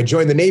I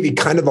joined the Navy,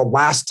 kind of the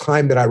last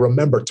time that I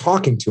remember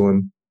talking to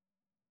him,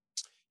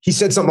 he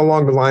said something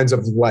along the lines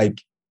of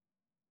like,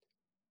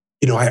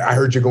 I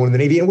heard you're going to the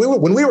Navy. And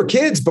when we were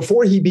kids,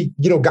 before he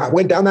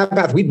went down that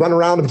path, we'd run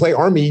around and play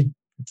Army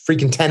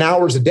freaking 10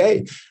 hours a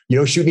day,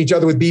 shooting each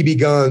other with BB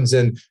guns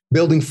and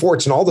building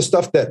forts and all the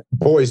stuff that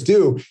boys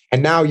do.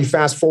 And now you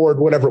fast forward,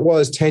 whatever it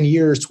was, 10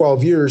 years,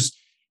 12 years,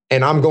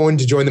 and I'm going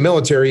to join the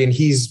military and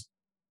he's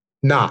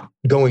not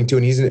going to,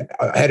 and he's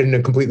headed in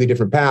a completely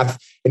different path.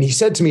 And he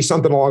said to me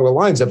something along the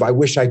lines of, I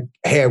wish I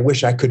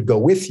could go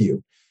with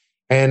you.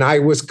 And I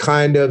was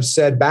kind of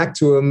said back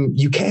to him,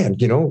 you can,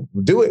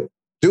 do it.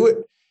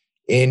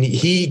 And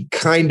he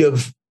kind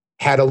of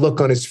had a look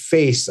on his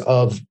face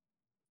of,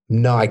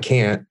 no, I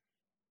can't.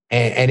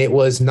 And it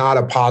was not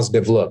a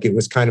positive look. It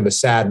was kind of a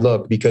sad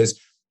look because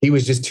he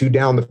was just too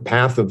down the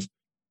path of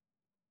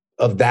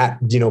that,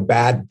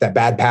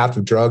 bad path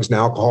of drugs and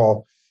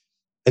alcohol.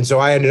 And so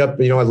I ended up,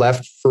 I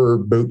left for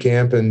boot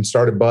camp and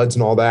started Buds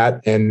and all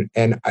that. And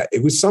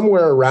it was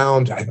somewhere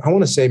around, I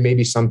want to say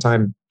maybe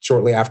sometime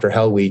shortly after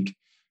Hell Week.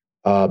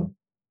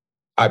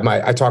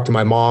 I talked to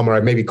my mom, or I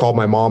maybe called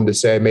my mom to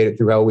say I made it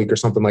through Hell Week or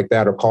something like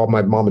that, or called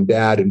my mom and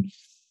dad. And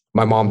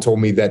my mom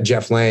told me that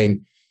Jeff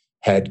Lang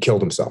had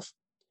killed himself.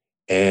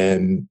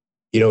 And,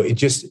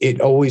 it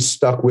always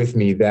stuck with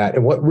me that,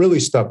 and what really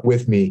stuck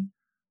with me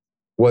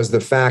was the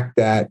fact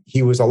that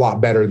he was a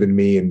lot better than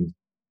me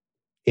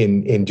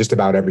in just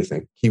about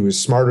everything. He was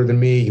smarter than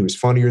me. He was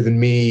funnier than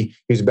me.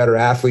 He was a better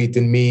athlete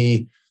than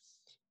me.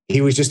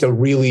 He was just a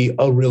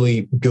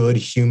really good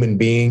human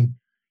being.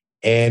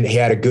 And he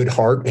had a good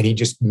heart and he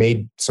just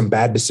made some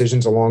bad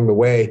decisions along the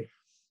way.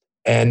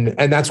 And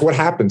that's what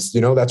happens.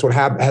 That's what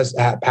has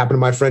happened to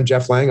my friend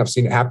Jeff Lang. I've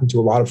seen it happen to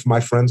a lot of my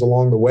friends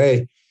along the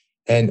way.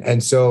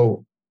 And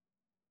so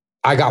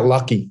I got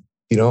lucky,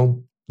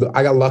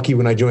 I got lucky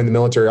when I joined the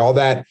military. All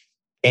that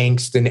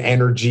angst and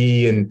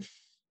energy and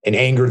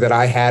anger that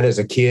I had as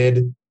a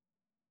kid,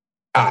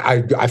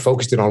 I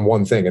focused it on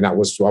one thing, and that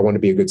was I wanted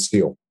to be a good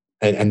SEAL.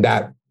 And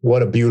that,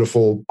 what a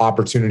beautiful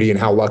opportunity, and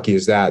how lucky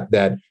is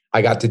that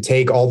I got to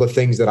take all the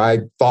things that I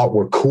thought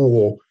were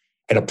cool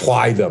and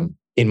apply them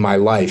in my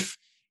life.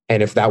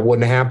 And if that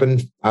wouldn't have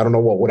happened, I don't know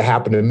what would have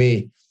happened to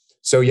me.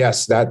 So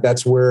yes,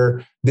 that's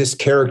where this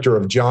character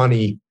of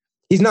Johnny,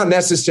 he's not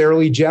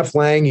necessarily Jeff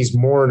Lang. He's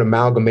more an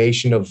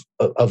amalgamation of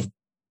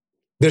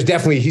there's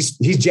definitely, he's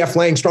Jeff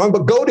Lang strong,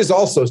 but GOAT is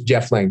also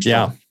Jeff Lang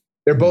strong.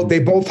 Yeah. They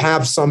both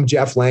have some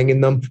Jeff Lang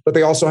in them, but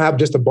they also have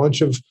just a bunch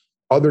of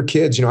other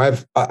kids. I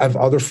have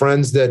other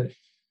friends that,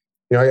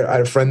 I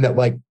had a friend that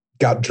like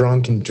got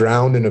drunk and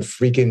drowned in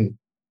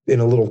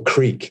a little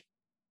creek,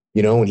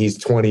 when he's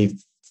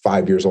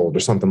 25 years old or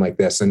something like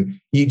this. And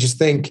you just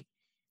think,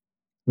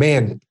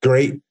 man,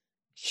 great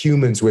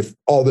humans with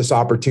all this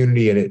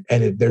opportunity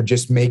and they're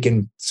just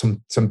making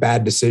some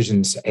bad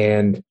decisions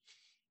and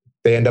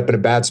they end up in a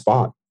bad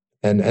spot.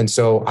 And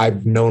so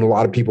I've known a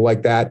lot of people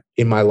like that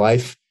in my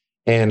life.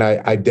 And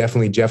I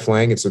definitely, Jeff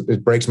Lang,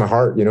 it breaks my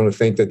heart, to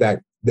think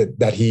that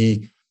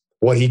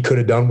what he could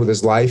have done with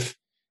his life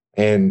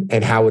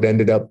and how it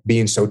ended up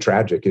being so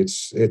tragic.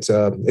 It's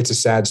a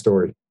sad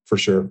story for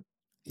sure.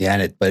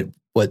 Yeah. But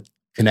what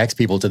connects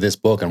people to this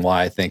book and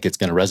why I think it's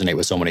going to resonate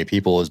with so many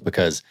people is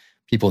because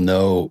people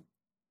know,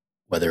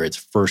 whether it's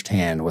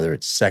firsthand, whether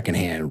it's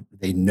secondhand,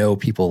 they know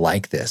people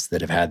like this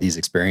that have had these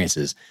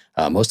experiences.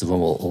 Most of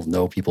them will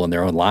know people in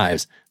their own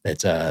lives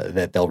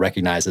that they'll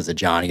recognize as a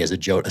Johnny, as a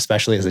Joe,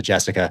 especially as a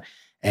Jessica.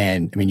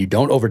 And I mean, you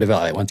don't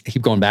overdevelop. I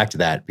keep going back to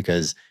that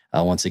because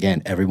once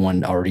again,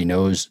 everyone already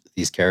knows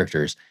these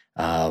characters.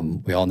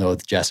 We all know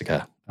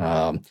Jessica.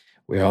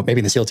 We all, maybe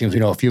in the SEAL teams, we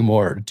know a few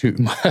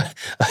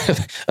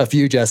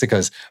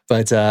Jessicas,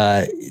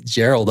 but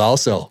Gerald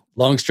also,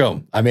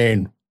 Longstrom. I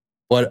mean,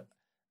 what?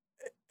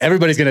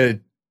 Everybody's gonna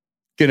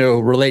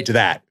relate to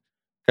that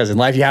because in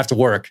life you have to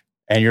work,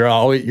 and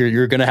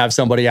you're gonna have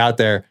somebody out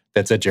there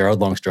that's a Gerald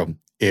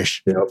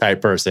Longstrom-ish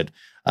type person.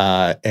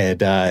 Was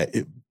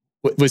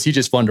he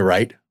just fun to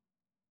write?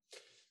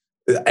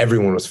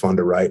 Everyone was fun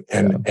to write,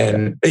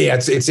 and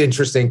it's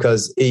interesting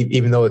because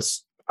even though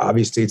it's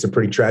obviously it's a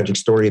pretty tragic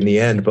story in the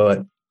end,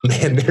 but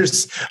man,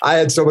 I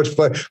had so much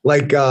fun.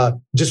 Like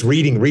just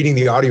reading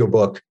the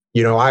audiobook.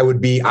 I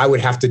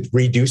would have to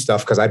redo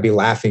stuff because I'd be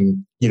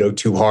laughing,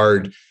 too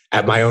hard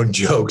at my own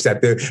jokes,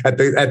 at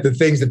the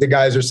things that the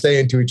guys are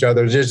saying to each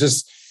other. There's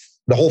just,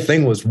 the whole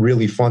thing was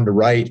really fun to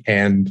write.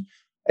 And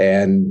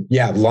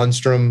yeah,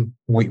 Lundstrom,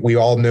 we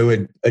all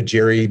knew a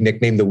Jerry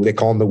nickname, they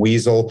call him the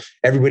Weasel.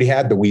 Everybody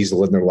had the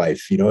Weasel in their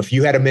life. If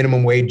you had a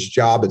minimum wage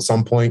job at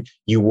some point,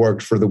 you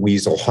worked for the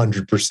Weasel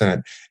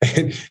 100%.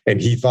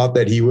 And he thought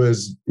that he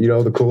was,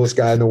 the coolest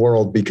guy in the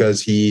world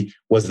because he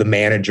was the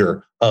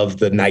manager of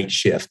the night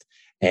shift.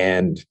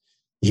 And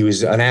he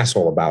was an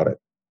asshole about it.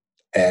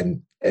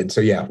 And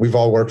so, yeah, we've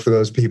all worked for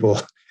those people,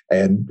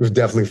 and it was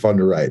definitely fun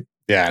to write.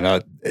 Yeah,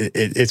 no,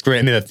 it's great.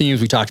 I mean, the themes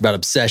we talked about,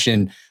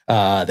 obsession,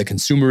 the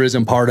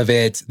consumerism part of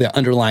it, the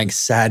underlying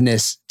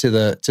sadness to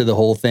the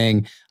whole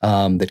thing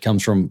that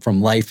comes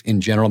from life in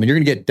general. I mean, you're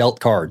going to get dealt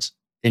cards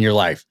in your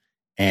life,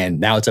 and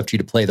now it's up to you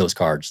to play those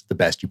cards the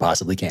best you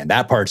possibly can.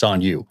 That part's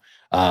on you.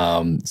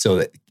 So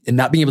that, and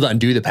not being able to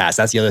undo the past,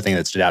 that's the other thing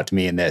that stood out to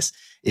me in this,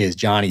 is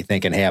Johnny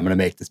thinking, hey, I'm going to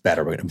make this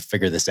better. We're going to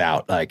figure this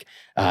out.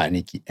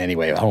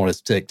 Anyway, I don't want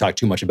to talk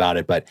too much about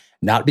it, but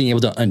not being able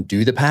to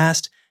undo the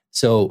past.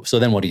 So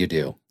then what do you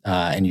do?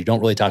 And you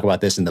don't really talk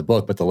about this in the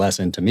book, but the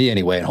lesson to me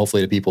anyway, and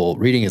hopefully to people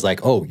reading, is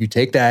like, oh, you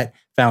take that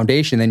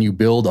foundation, then you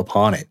build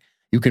upon it.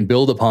 You can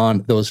build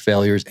upon those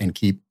failures and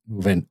keep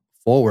moving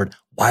forward,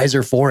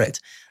 wiser for it.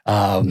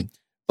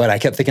 But I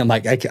kept thinking,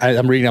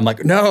 I'm reading, I'm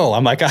like, no,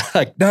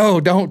 no,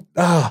 don't.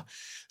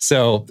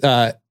 So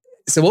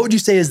what would you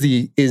say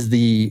is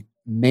the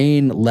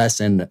main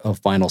lesson of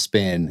Final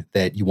Spin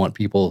that you want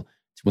people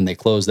to, when they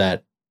close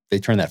that, they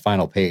turn that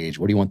final page,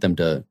 what do you want them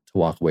to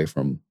walk away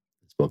from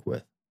this book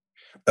with?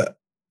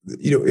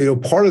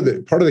 Part of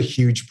the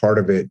huge part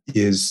of it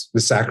is the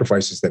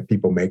sacrifices that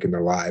people make in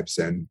their lives.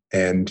 And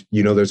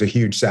there's a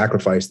huge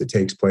sacrifice that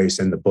takes place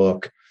in the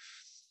book.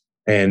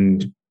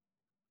 And,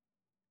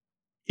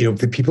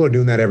 the people are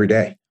doing that every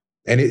day.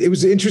 And it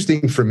was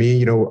interesting for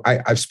me.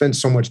 I've spent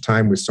so much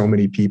time with so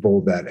many people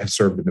that have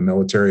served in the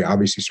military,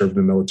 obviously served in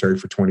the military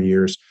for 20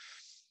 years.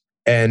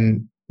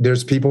 And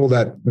there's people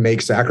that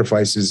make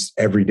sacrifices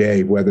every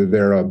day, whether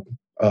they're a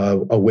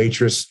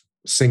waitress,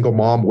 single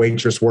mom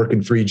waitress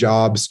working 3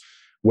 jobs,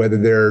 whether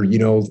they're,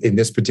 in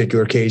this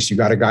particular case, you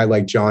got a guy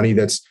like Johnny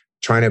that's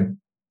trying to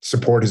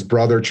support his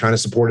brother, trying to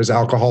support his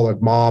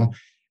alcoholic mom.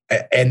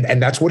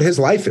 And that's what his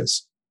life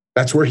is.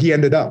 That's where he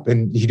ended up.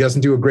 And he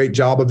doesn't do a great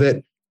job of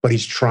it, but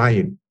he's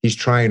trying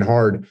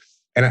hard.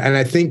 And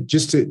I think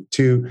just to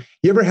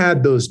you ever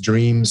had those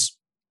dreams?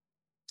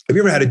 Have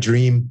you ever had a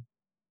dream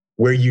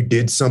where you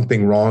did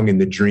something wrong in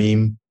the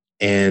dream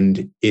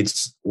and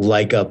it's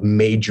like a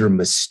major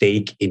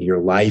mistake in your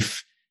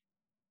life,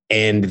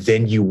 and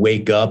then you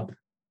wake up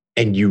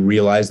and you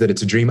realize that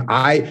it's a dream?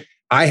 I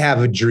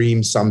have a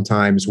dream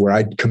sometimes where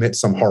I commit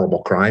some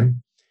horrible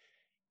crime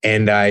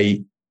and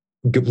I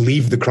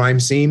leave the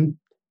crime scene.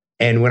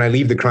 And when I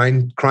leave the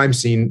crime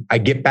scene, I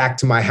get back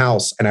to my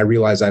house and I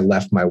realize I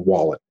left my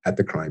wallet at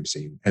the crime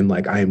scene. And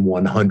I am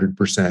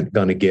 100%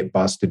 going to get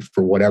busted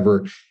for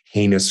whatever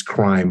heinous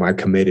crime I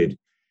committed.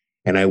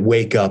 And I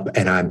wake up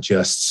and I'm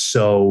just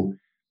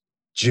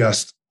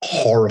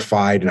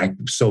horrified, and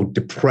I'm so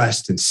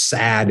depressed and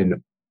sad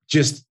and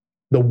just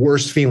the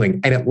worst feeling.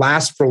 And it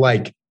lasts for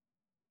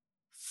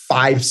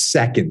 5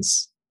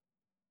 seconds.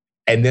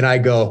 And then I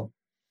go,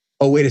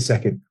 oh, wait a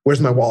second. Where's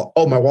my wallet?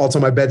 Oh, my wallet's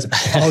on my bed.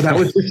 Oh, that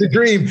was just a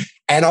dream.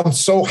 And I'm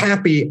so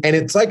happy. And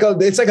it's like a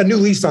new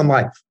lease on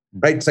life,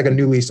 right? It's like a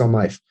new lease on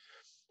life.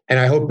 And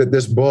I hope that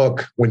this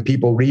book, when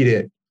people read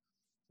it,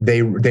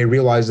 they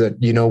realize that,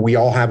 we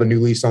all have a new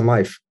lease on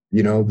life,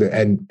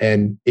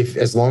 and if,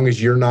 as long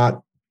as you're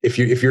not, if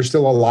you're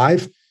still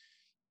alive,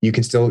 you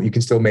can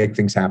still make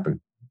things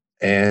happen.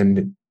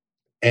 And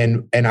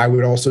I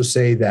would also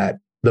say that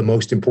the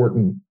most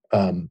important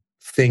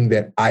thing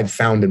that I've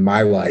found in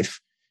my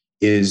life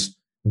is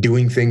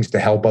doing things to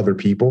help other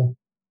people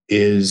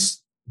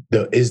is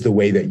the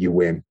way that you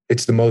win.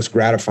 It's the most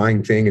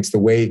gratifying thing. It's the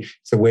way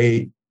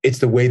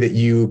that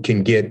you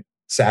can get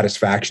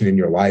satisfaction in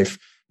your life,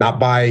 not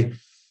by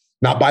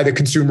the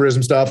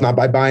consumerism stuff, not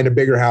by buying a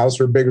bigger house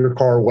or a bigger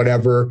car or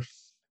whatever,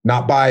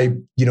 not by,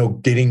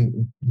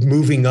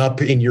 moving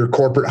up in your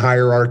corporate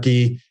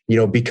hierarchy,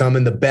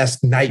 becoming the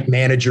best night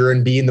manager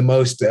and being the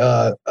most,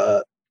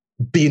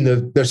 being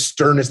the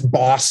sternest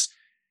boss.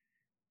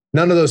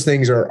 None of those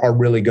things are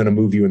really going to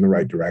move you in the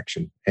right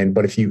direction.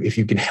 But if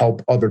you can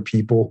help other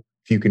people,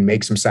 if you can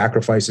make some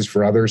sacrifices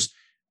for others,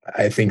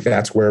 I think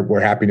that's where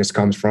happiness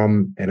comes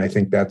from. And I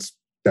think that's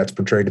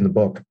portrayed in the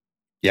book.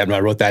 Yeah, I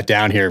wrote that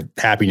down here.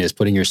 Happiness,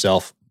 putting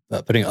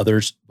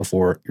others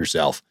before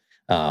yourself,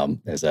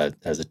 as a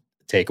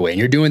takeaway. And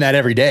you're doing that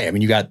every day. I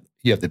mean, you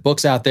have the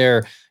books out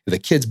there, the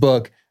kids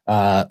book,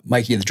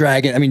 Mikey and the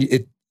Dragon. I mean,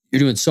 you're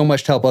doing so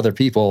much to help other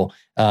people.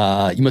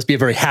 You must be a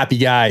very happy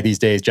guy these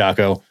days,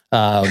 Jocko.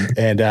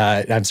 And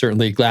I'm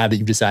certainly glad that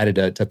you've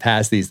decided to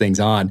pass these things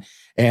on.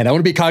 And I want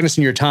to be cognizant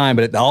of your time,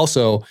 but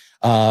also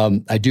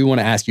I do want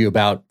to ask you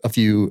about a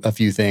few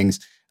things,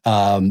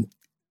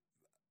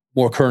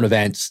 more current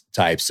events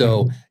type.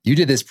 So you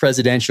did this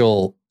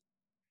presidential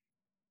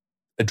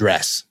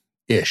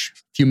address-ish,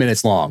 a few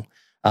minutes long.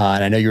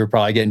 And I know you were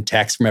probably getting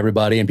texts from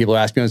everybody and people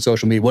asking you on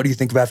social media, what do you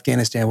think of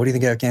Afghanistan? What do you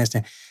think of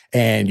Afghanistan?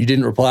 And you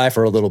didn't reply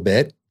for a little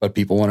bit, but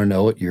people want to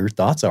know what your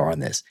thoughts are on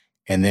this.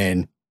 And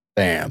then,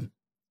 bam,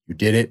 you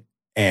did it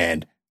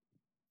and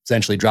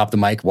essentially drop the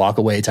mic, walk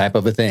away type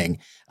of a thing.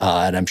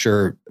 And I'm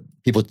sure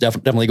people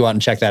definitely go out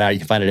and check that out. You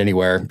can find it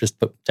anywhere. Just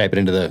type it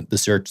into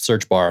the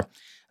search bar.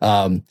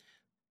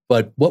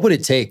 But what would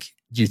it take,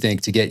 do you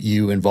think, to get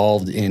you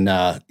involved in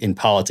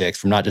politics,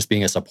 from not just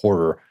being a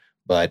supporter,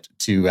 but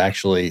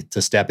to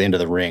step into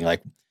the ring?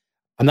 Like,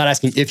 I'm not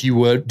asking if you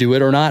would do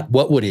it or not.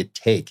 What would it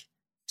take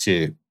for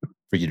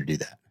you to do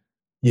that?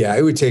 Yeah,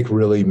 it would take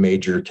really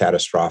major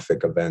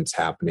catastrophic events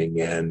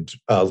happening and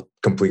a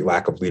complete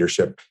lack of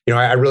leadership.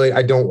 I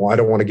don't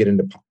want to get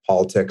into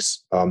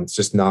politics. It's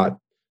just not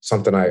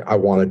something I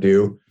want to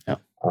do. Yeah.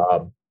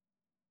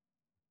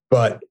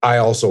 But I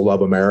also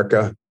love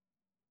America.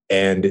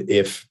 And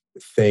if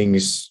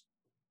things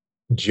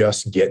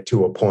just get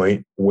to a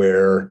point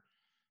where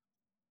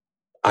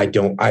I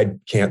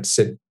can't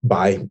sit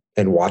by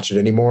and watch it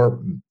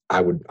anymore, I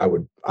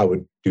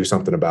would do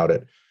something about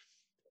it.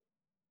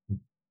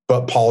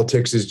 But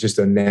politics is just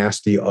a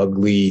nasty,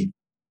 ugly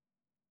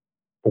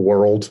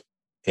world.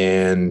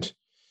 And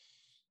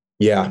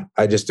yeah,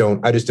 I just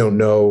don't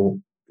know.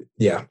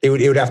 Yeah, it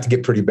would have to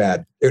get pretty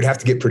bad. It would have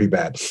to get pretty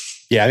bad.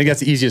 Yeah, I think that's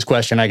the easiest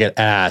question I get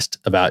asked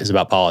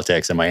about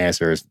politics. And my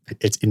answer is,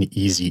 it's an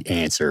easy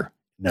answer.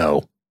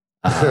 No.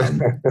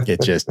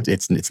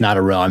 It's not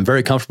a real. I'm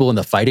very comfortable in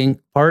the fighting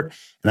part,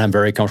 and I'm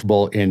very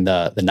comfortable in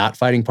the not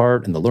fighting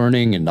part and the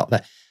learning and all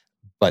that.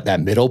 But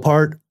that middle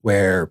part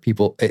where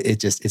people,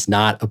 it's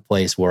not a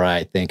place where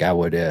I think I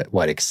would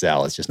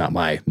excel. It's just not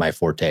my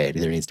forte. It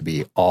either needs to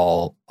be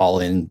all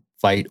in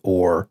fight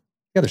or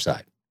the other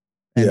side.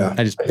 And yeah,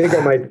 I think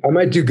I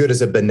might do good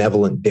as a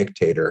benevolent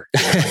dictator.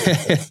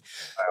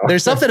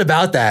 There's something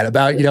about that,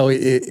 about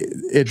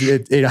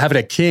having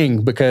a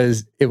king,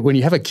 because when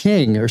you have a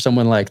king or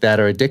someone like that,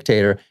 or a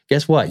dictator,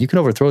 guess what? You can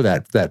overthrow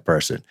that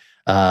person.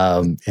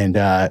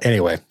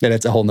 Anyway, and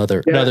it's a whole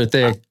another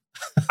thing.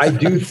 I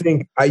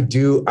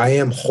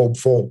am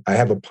hopeful. I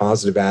have a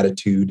positive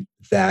attitude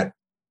that,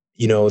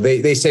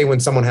 they say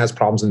when someone has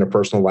problems in their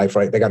personal life,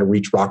 right, they got to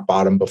reach rock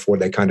bottom before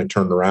they kind of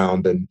turn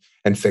around and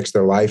fix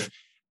their life.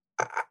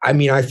 I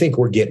mean, I think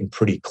we're getting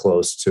pretty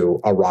close to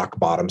a rock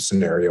bottom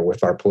scenario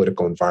with our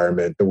political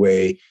environment, the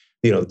way,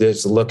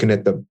 just looking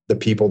at the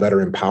people that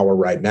are in power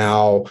right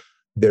now,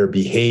 their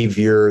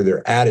behavior,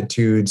 their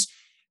attitudes,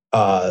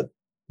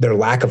 their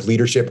lack of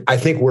leadership. I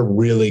think we're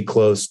really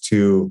close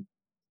to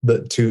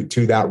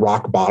that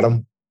rock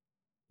bottom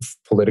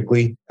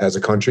politically as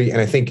a country. And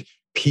I think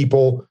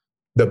people,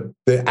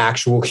 the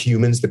actual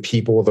humans, the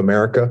people of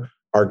America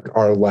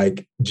are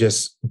like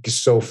just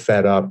so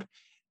fed up.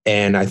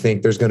 And I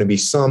think there's going to be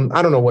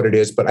I don't know what it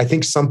is, but I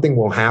think something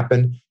will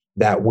happen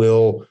that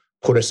will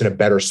put us in a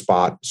better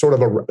spot, sort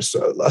of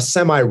a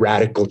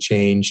semi-radical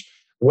change,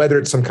 whether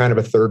it's some kind of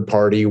a third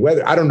party,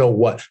 whether, I don't know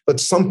what, but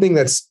something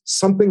that's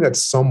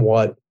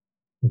somewhat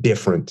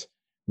different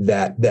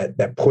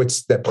that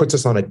puts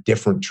us on a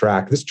different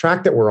track. This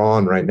track that we're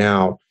on right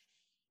now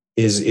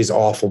is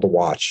awful to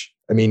watch.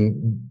 I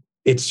mean,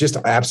 it's just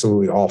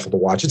absolutely awful to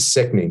watch. It's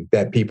sickening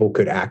that people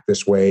could act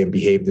this way and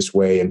behave this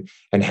way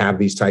and have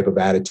these type of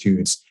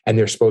attitudes, and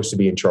they're supposed to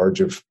be in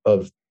charge of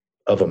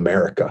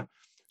America.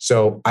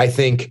 So I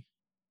think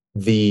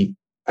the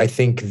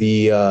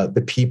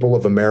people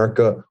of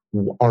America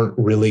aren't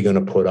really going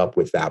to put up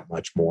with that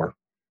much more.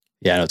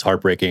 Yeah, and it's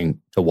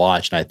heartbreaking to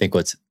watch. And I think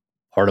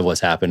part of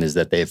what's happened is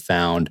that they've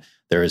found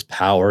there is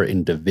power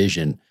in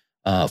division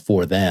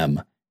for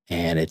them.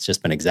 And it's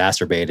just been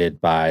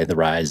exacerbated by the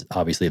rise,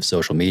 obviously, of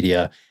social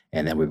media.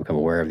 And then we become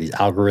aware of these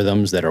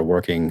algorithms that are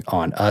working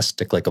on us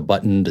to click a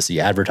button to see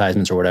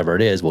advertisements or whatever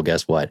it is. Well,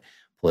 guess what?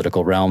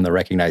 political realm, they're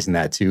recognizing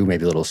that too,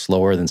 maybe a little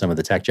slower than some of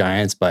the tech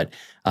giants, but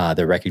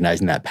they're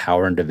recognizing that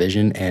power and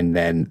division, and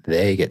then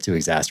they get to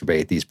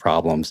exacerbate these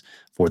problems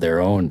for their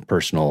own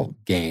personal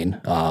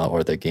gain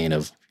or the gain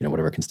of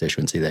whatever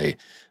constituency they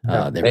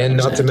represent.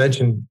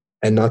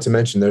 And not to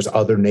mention, there's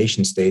other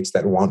nation states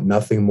that want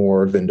nothing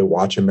more than to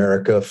watch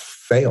America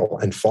fail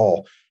and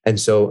fall. And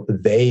so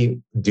they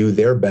do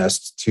their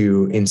best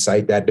to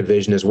incite that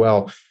division as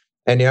well.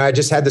 And I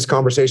just had this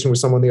conversation with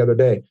someone the other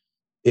day.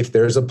 If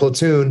there's a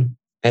platoon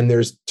and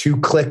there's two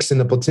cliques in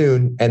the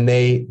platoon and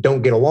they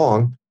don't get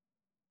along,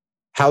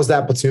 how's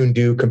that platoon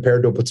do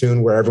compared to a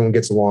platoon where everyone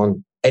gets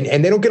along? And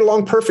they don't get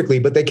along perfectly,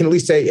 but they can at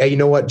least say, hey, you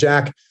know what,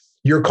 Jack,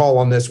 your call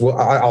on this,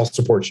 I'll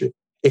support you.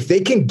 If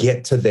they can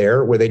get to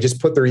there where they just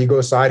put their ego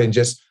aside and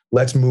just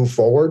let's move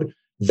forward,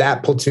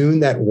 that platoon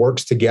that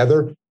works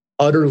together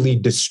utterly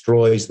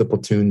destroys the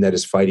platoon that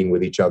is fighting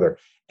with each other.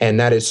 And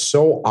that is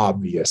so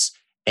obvious.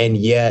 And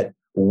yet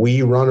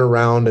we run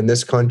around in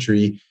this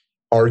country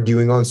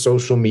arguing on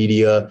social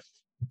media,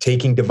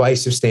 taking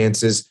divisive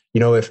stances.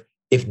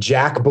 If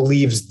Jack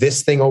believes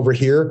this thing over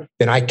here,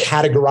 then I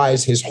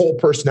categorize his whole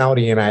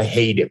personality and I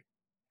hate him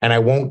and I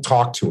won't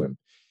talk to him.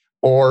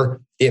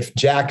 Or if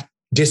Jack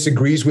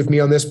disagrees with me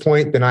on this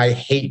point, then I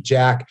hate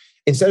Jack.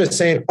 Instead of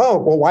saying, oh,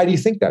 well, why do you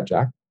think that,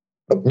 Jack?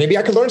 Maybe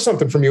I could learn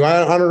something from you.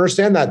 I don't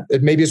understand that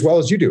maybe as well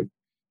as you do.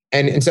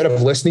 And instead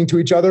of listening to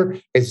each other,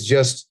 it's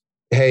just,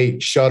 hey,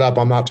 shut up.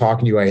 I'm not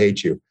talking to you. I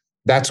hate you.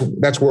 That's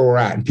where we're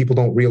at. And people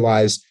don't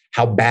realize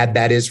how bad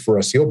that is for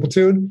a SEAL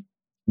platoon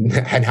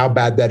and how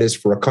bad that is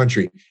for a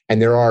country.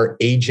 And there are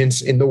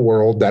agents in the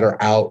world that are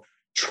out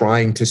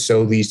trying to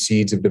sow these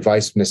seeds of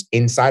divisiveness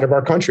inside of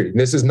our country. And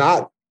this is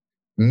not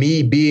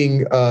me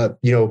being,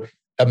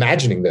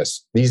 imagining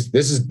this. This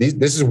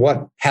is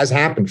what has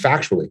happened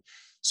factually.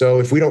 So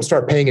if we don't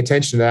start paying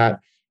attention to that,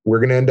 we're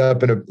going to end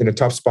up in a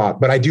tough spot.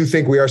 But I do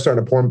think we are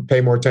starting to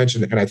pay more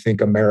attention. And I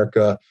think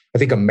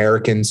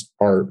Americans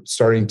are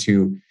starting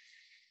to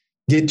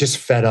get just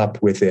fed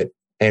up with it.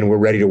 And we're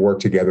ready to work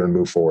together and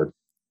move forward.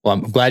 Well,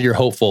 I'm glad you're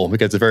hopeful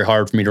because it's very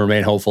hard for me to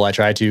remain hopeful. I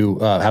try to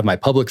have my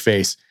public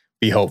face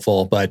be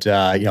hopeful, but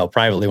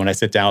privately, when I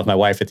sit down with my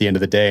wife at the end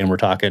of the day and we're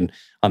talking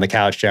on the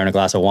couch, sharing a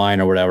glass of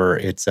wine or whatever,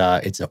 it's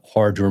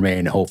hard to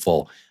remain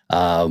hopeful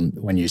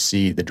when you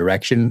see the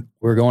direction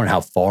we're going,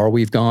 how far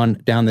we've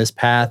gone down this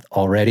path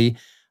already.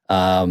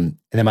 And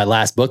then my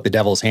last book, The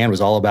Devil's Hand,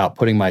 was all about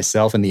putting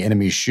myself in the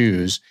enemy's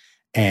shoes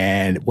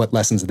and what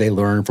lessons they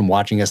learned from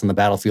watching us on the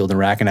battlefield in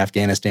Iraq and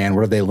Afghanistan.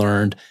 What have they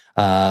learned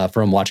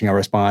from watching our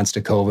response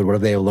to COVID? What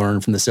have they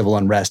learned from the civil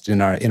unrest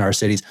in our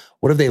cities?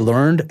 What have they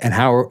learned, and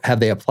how have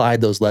they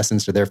applied those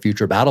lessons to their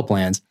future battle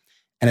plans?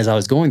 And as I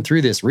was going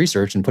through this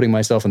research and putting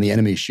myself in the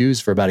enemy's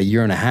shoes for about a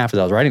year and a half as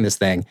I was writing this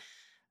thing,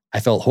 I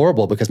felt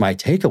horrible because my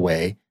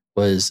takeaway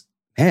was,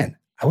 man,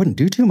 I wouldn't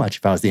do too much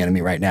if I was the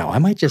enemy right now. I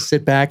might just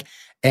sit back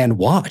and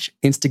watch,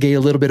 instigate a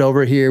little bit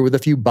over here with a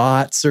few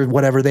bots or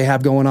whatever they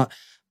have going on.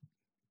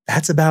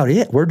 That's about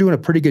it. We're doing a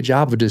pretty good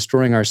job of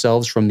destroying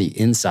ourselves from the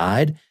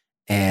inside.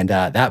 And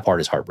that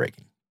part is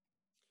heartbreaking.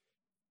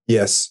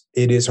 Yes,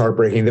 it is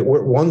heartbreaking. That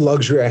one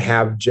luxury I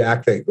have,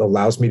 Jack, that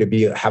allows me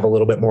to have a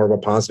little bit more of a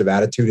positive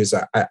attitude is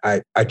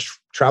I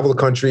travel the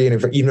country.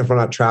 And even if I'm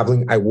not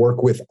traveling, I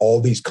work with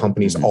all these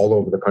companies all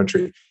over the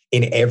country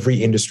in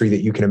every industry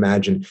that you can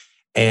imagine.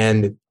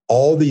 And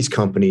all these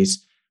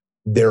companies,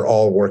 they're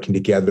all working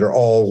together. They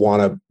all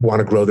want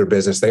to grow their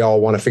business. They all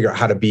want to figure out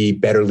how to be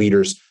better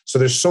leaders. So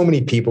there's so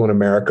many people in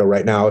America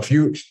right now. If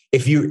you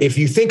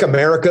think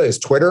America is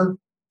Twitter,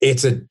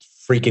 it's a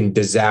freaking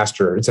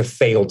disaster. It's a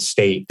failed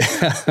state.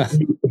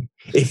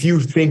 If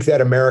you think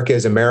that America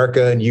is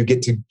America and you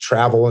get to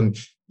travel and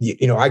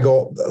I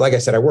go, like I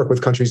said, I work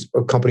with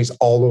companies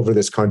all over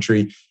this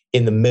country,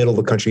 in the middle of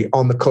the country,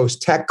 on the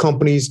coast, tech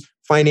companies,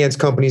 finance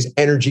companies,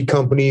 energy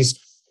companies,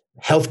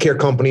 healthcare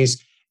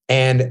companies.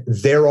 And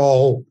they're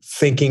all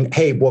thinking,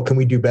 hey, what can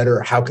we do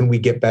better? How can we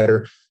get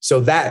better? So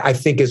that, I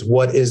think, is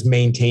what is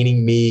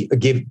maintaining me,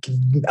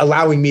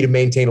 allowing me to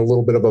maintain a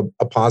little bit of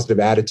a positive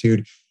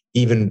attitude,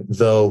 even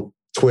though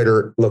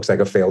Twitter looks like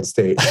a failed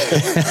state.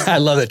 I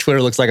love that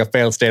Twitter looks like a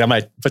failed state. I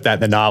might put that in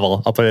the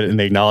novel. I'll put it in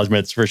the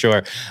acknowledgments for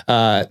sure.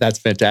 That's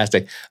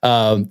fantastic. But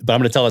I'm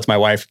going to tell it to my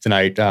wife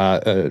tonight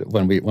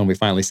when we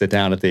finally sit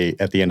down at the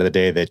end of the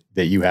day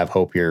that you have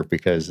hope here,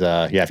 because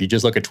if you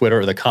just look at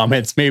Twitter or the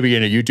comments, maybe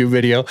in a YouTube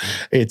video,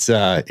 it's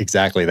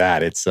exactly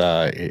that.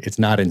 It's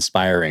not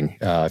inspiring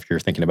if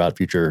you're thinking about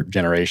future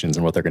generations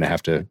and what they're going to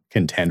have to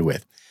contend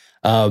with.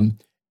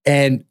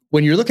 And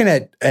when you're looking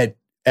at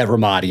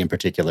Ramadi in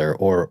particular,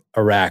 or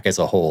Iraq as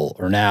a whole,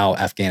 or now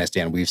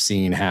Afghanistan, we've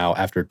seen how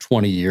after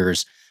 20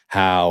 years,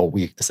 how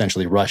we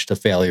essentially rushed to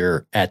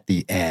failure at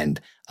the end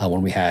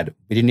when we didn't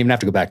even have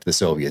to go back to the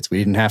Soviets. We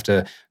didn't have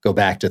to go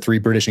back to 3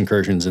 British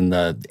incursions in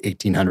the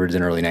 1800s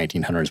and early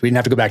 1900s. We didn't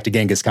have to go back to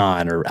Genghis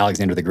Khan or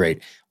Alexander the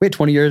Great. We had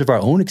 20 years of our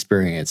own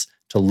experience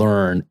to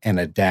learn and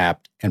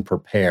adapt and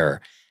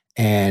prepare.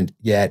 And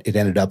yet it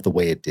ended up the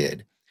way it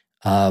did.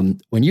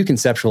 When you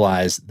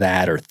conceptualize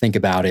that or think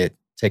about it,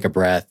 take a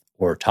breath,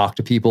 or talk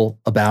to people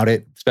about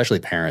it, especially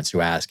parents who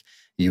ask,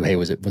 you, hey,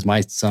 was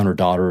my son or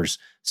daughter's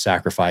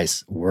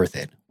sacrifice worth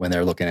it when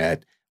they're looking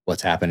at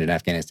what's happened in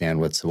Afghanistan,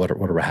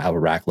 how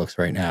Iraq looks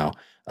right now?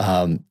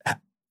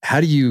 How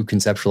do you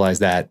conceptualize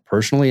that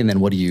personally? And then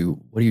what do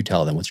you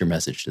tell them? What's your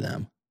message to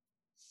them?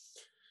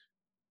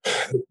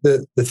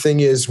 The thing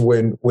is,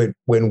 when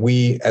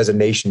we as a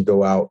nation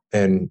go out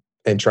and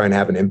try and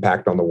have an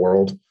impact on the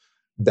world,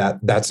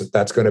 that's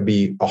going to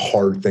be a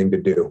hard thing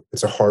to do.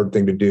 It's a hard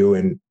thing to do.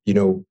 And,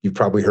 you've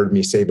probably heard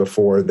me say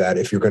before that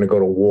if you're going to go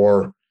to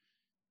war,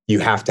 you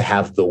have to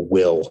have the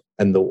will.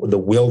 And the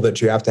will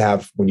that you have to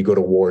have when you go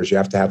to war is you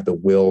have to have the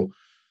will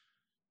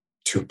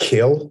to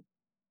kill.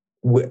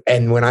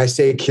 And when I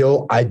say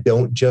kill, I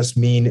don't just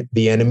mean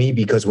the enemy,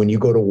 because when you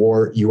go to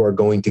war, you are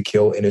going to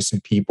kill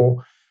innocent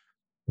people.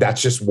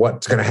 That's just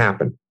what's going to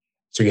happen.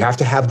 So you have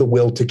to have the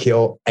will to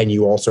kill, and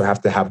you also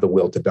have to have the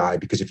will to die,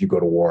 because if you go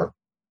to war,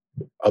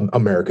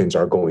 Americans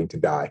are going to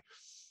die.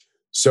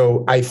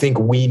 So I think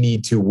we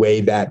need to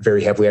weigh that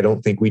very heavily. I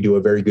don't think we do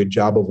a very good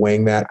job of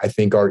weighing that. I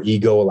think our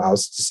ego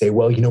allows us to say,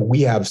 well,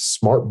 we have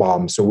smart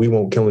bombs, so we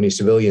won't kill any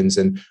civilians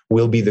and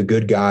we'll be the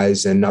good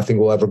guys and nothing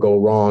will ever go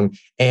wrong.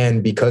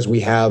 And because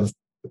we have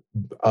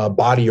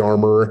body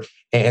armor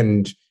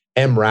and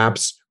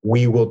MRAPs,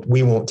 we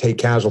won't take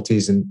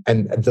casualties. And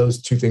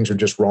those two things are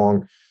just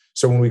wrong.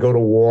 So when we go to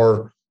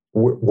war,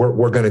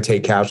 we're going to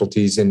take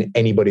casualties, and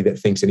anybody that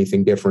thinks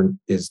anything different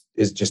is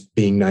just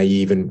being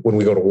naive. And when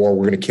we go to war,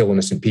 we're going to kill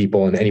innocent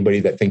people, and anybody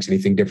that thinks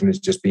anything different is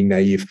just being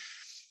naive.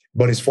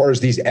 But as far as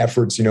these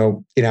efforts,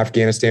 in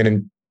Afghanistan,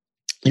 and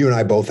you and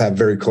I both have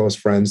very close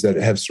friends that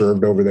have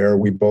served over there.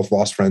 We both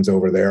lost friends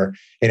over there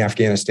in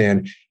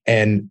Afghanistan.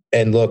 And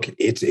look,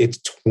 it's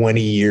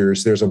 20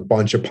 years. There's a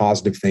bunch of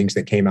positive things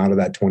that came out of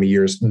that 20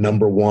 years.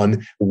 Number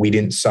one, we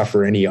didn't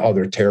suffer any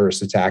other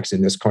terrorist attacks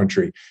in this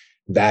country.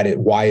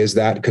 Why is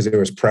that? Because there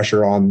was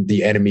pressure on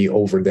the enemy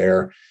over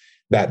there.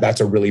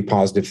 That's a really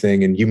positive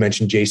thing. And you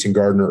mentioned Jason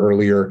Gardner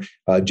earlier.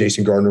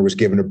 Jason Gardner was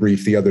given a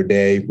brief the other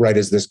day, right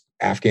as this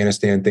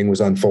Afghanistan thing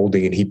was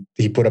unfolding. And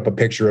he put up a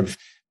picture of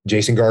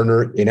Jason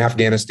Gardner in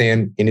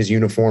Afghanistan in his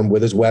uniform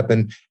with his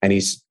weapon. And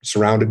he's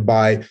surrounded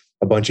by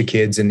a bunch of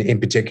kids. And in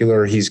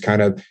particular, he's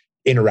kind of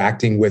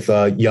interacting with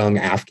a young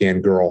Afghan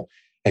girl.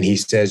 And he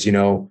says,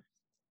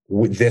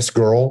 with this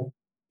girl,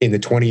 in the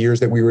 20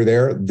 years that we were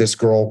there, this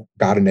girl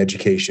got an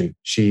education.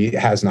 She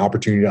has an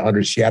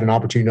opportunity she had an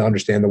opportunity to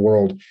understand the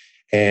world.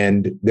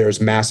 And there's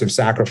massive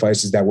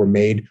sacrifices that were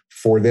made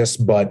for this,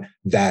 but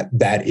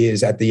that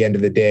is, at the end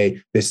of the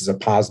day, this is a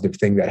positive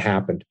thing that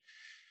happened.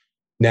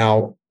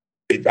 Now,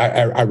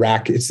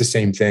 Iraq, it's the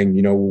same thing.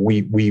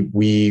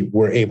 We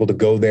were able to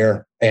go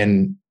there.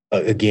 And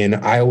again,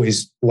 I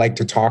always like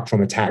to talk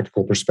from a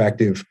tactical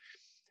perspective.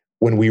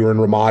 When we were in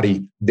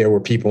Ramadi, there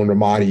were people in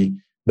Ramadi,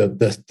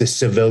 the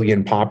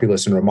civilian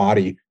populace in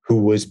Ramadi,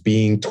 who was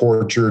being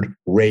tortured,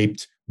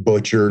 raped,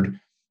 butchered,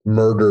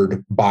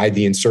 murdered by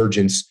the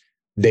insurgents.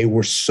 They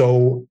were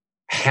so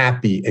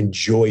happy and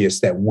joyous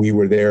that we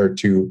were there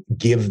to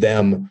give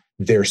them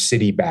their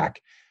city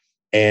back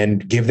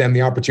and give them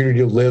the opportunity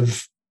to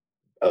live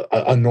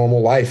a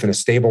normal life and a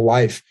stable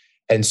life.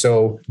 And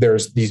so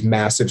there's these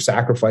massive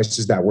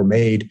sacrifices that were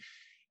made.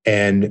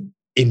 And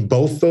in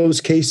both those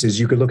cases,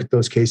 you could look at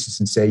those cases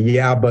and say,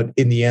 yeah, but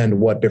in the end,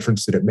 what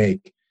difference did it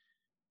make?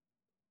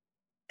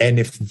 And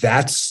if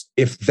that's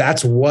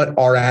what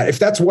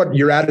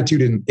your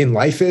attitude in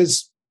life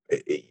is,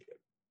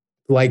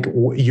 like,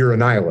 you're a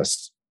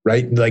nihilist,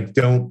 right? Like,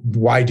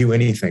 why do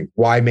anything?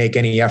 Why make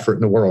any effort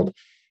in the world?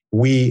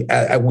 We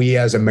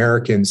as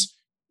Americans,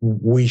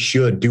 we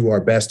should do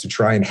our best to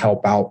try and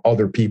help out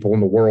other people in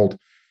the world.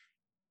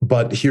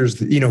 But here's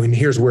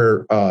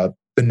where the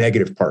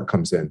negative part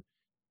comes in.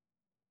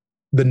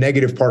 The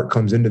negative part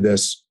comes into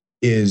this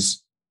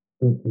is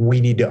we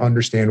need to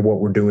understand what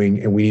we're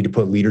doing, and we need to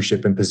put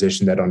leadership in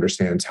position that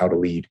understands how to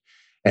lead.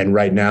 And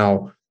right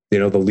now,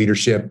 the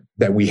leadership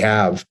that we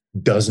have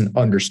doesn't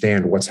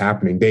understand what's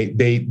happening.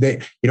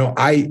 That's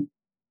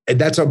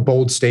a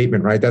bold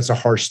statement, right? That's a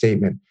harsh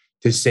statement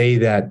to say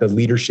that the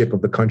leadership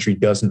of the country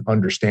doesn't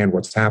understand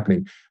what's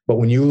happening. But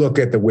when you look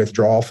at the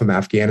withdrawal from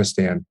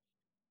Afghanistan,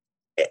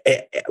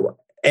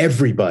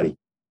 everybody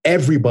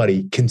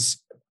can,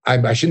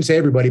 I shouldn't say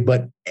everybody,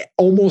 but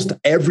almost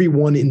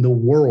everyone in the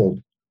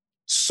world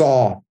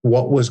saw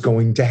what was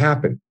going to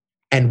happen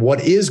and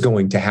what is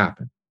going to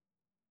happen.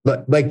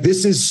 But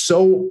this is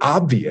so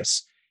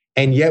obvious.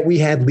 And yet we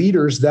had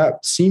leaders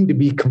that seemed to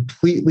be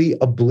completely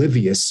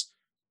oblivious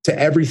to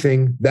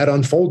everything that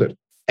unfolded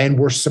and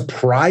were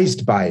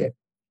surprised by it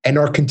and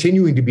are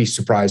continuing to be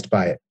surprised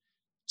by it.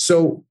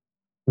 So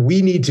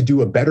we need to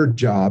do a better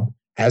job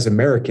as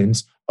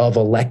Americans of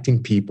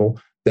electing people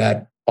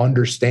that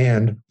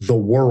understand the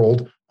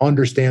world,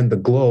 understand the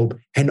globe,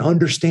 and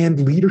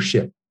understand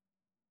leadership.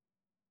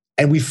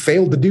 And we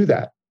failed to do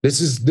that. This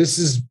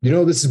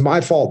is my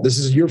fault. This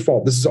is your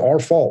fault. This is our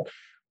fault.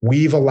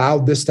 We've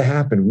allowed this to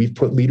happen. We've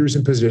put leaders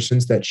in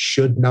positions that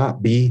should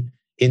not be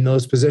in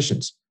those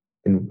positions.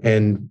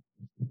 And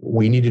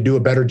we need to do a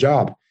better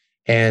job.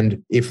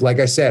 And if, like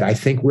I said, I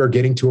think we're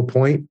getting to a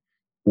point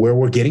where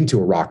we're getting to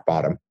a rock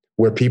bottom.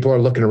 where people are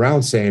looking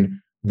around saying,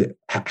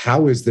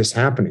 how is this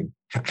happening?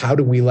 How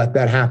do we let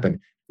that happen?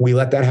 We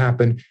let that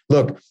happen.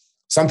 Look,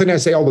 something I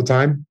say all the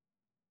time,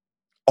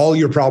 all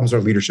your problems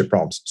are leadership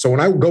problems. So when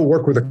I go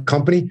work with a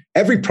company,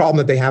 every problem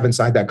that they have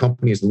inside that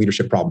company is a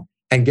leadership problem.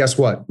 And guess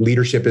what?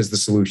 Leadership is the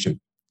solution.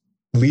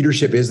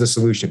 Leadership is the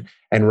solution.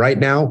 And right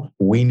now,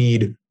 we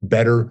need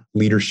better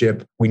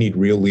leadership. We need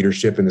real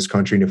leadership in this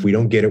country. And if we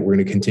don't get it, we're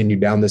going to continue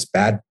down this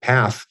bad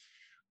path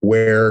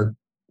where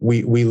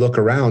we look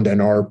around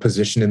and our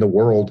position in the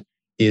world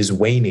is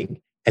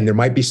waning. And there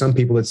might be some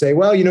people that say,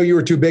 well, you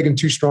were too big and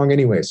too strong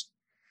anyways.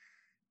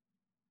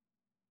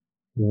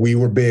 We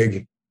were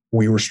big,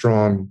 we were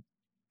strong.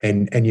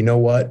 And you know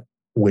what?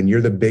 When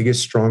you're the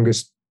biggest,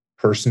 strongest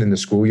person in the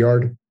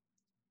schoolyard,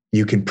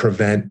 you can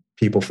prevent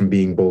people from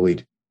being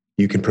bullied.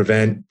 You can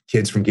prevent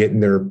kids from getting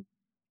their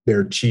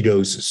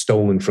Cheetos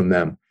stolen from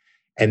them.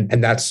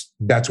 And that's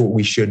what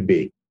we should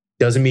be.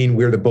 Doesn't mean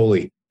we're the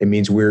bully. It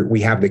means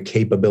we have the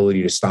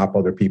capability to stop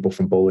other people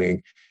from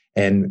bullying.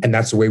 And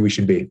that's the way we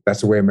should be.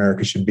 That's the way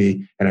America should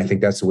be. And I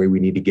think that's the way we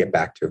need to get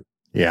back to.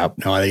 Yeah,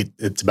 no, I think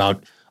it's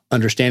about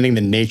understanding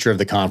the nature of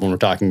the conflict. When we're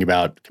talking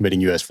about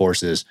committing U.S.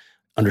 forces,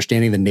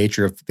 understanding the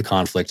nature of the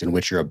conflict in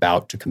which you're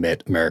about to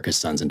commit America's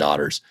sons and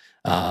daughters.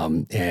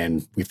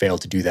 And we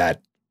failed to do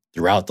that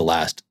throughout the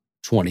last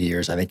 20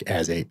 years, I think,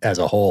 as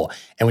a whole.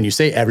 And when you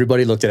say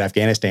everybody looked at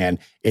Afghanistan,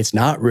 it's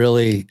not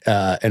really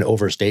an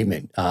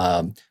overstatement.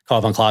 Karl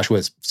von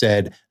Clausewitz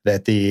said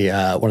that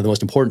one of the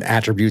most important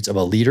attributes of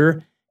a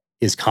leader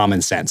is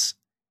common sense.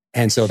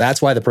 And so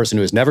that's why the person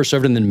who has never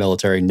served in the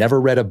military,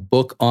 never read a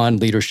book on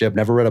leadership,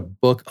 never read a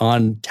book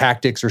on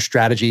tactics or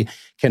strategy,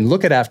 can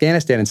look at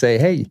Afghanistan and say,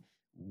 hey,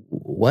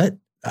 what?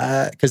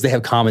 Because they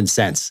have common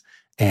sense.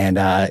 And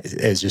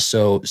it's just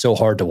so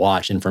hard to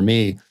watch. And for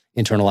me,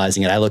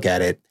 internalizing it, I look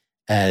at it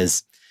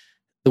as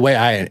the way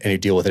I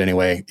deal with it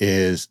anyway,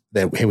 is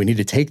that, hey, we need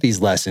to take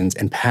these lessons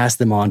and pass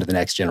them on to the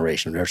next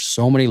generation. There are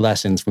so many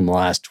lessons from the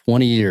last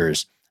 20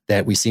 years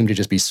that we seem to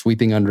just be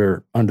sweeping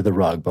under the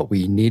rug, but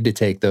we need to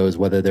take those,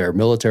 whether they're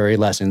military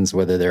lessons,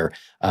 whether they're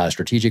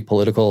strategic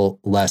political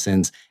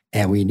lessons,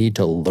 and we need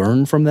to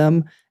learn from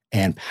them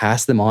and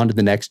pass them on to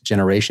the next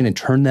generation and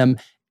turn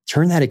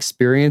that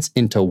experience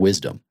into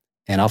wisdom.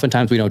 And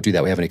oftentimes we don't do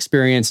that. We have an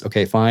experience,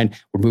 okay, fine,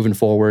 we're moving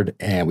forward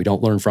and we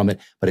don't learn from it,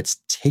 but it's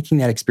taking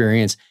that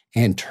experience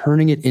and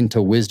turning it into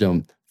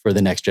wisdom for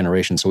the next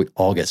generation so we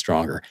all get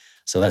stronger.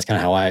 So that's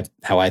kind of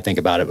how I think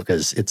about it,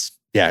 because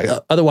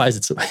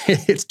otherwise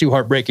it's too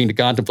heartbreaking to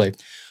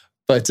contemplate.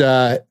 But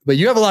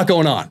you have a lot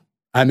going on.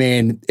 I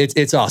mean,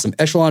 it's awesome.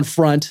 Echelon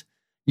Front,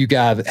 you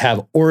guys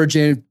have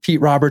Origin, Pete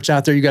Roberts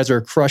out there. You guys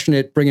are crushing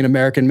it, bringing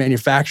American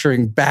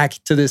manufacturing back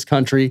to this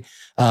country.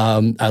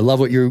 I love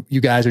what you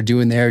guys are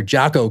doing there.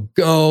 Jocko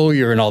Go,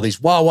 you're in all these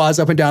Wawas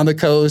up and down the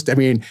coast. I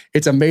mean,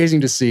 it's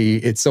amazing to see.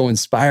 It's so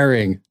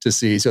inspiring to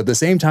see. So at the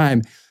same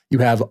time, you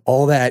have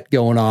all that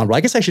going on. Well,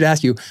 I guess I should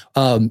ask you,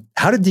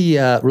 how did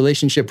the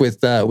relationship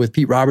with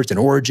Pete Roberts and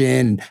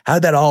Origin, how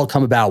did that all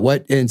come about?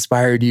 What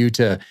inspired you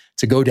to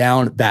go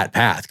down that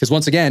path? Because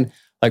once again,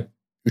 like,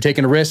 you're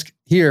taking a risk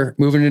here,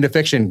 moving into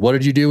fiction. What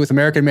did you do with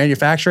American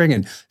manufacturing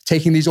and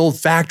taking these old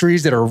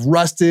factories that are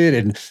rusted?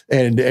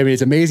 And I mean,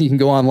 it's amazing. You can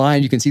go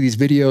online, you can see these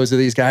videos of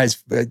these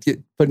guys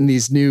putting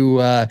these new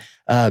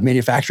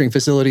manufacturing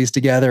facilities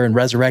together and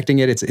resurrecting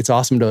it. It's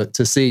awesome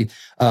to see.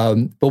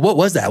 But what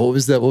was that? What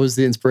was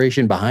the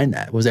inspiration behind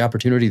that? What was the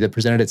opportunity that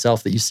presented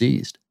itself that you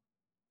seized?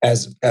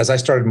 As I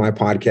started my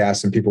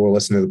podcast and people were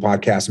listening to the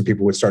podcast and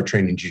people would start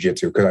training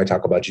jiu-jitsu, because I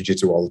talk about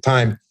jiu-jitsu all the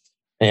time.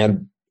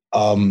 And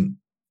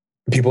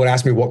people would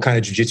ask me what kind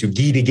of jiu-jitsu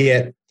gi to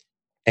get.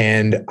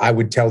 And I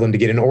would tell them to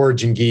get an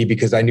Origin gi,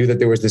 because I knew that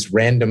there was this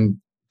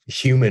random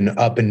human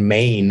up in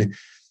Maine,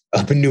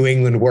 up in New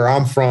England, where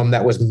I'm from,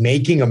 that was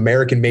making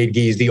American-made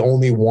gis, the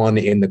only one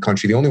in the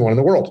country, the only one in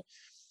the world.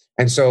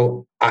 And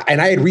so, I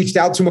had reached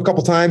out to him a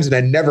couple times and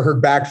I never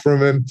heard back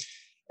from him.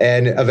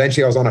 And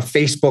eventually I was on a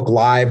Facebook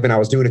Live and I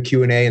was doing a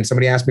Q&A and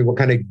somebody asked me what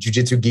kind of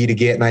jiu-jitsu gi to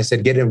get. And I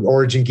said, get an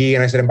Origin gi.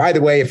 And I said, and by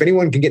the way, if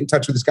anyone can get in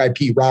touch with this guy,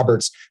 Pete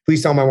Roberts,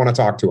 please tell him I want to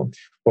talk to him.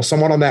 Well,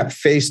 someone on that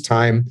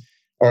FaceTime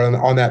or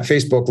on that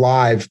Facebook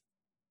Live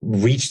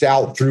reached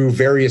out through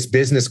various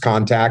business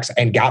contacts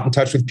and got in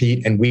touch with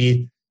Pete. And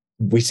we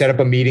set up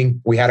a meeting.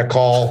 We had a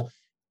call.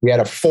 We had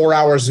a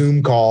 4-hour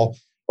Zoom call,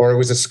 or it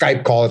was a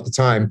Skype call at the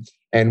time.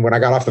 And when I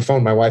got off the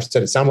phone, my wife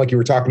said, it sounded like you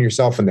were talking to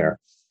yourself in there.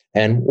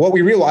 And what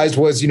we realized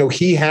was,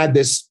 he had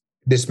this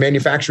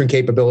manufacturing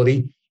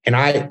capability,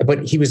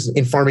 but he was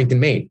in Farmington,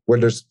 Maine, where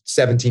there's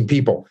 17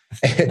 people.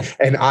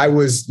 And I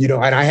was, and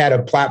I had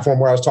a platform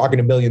where I was talking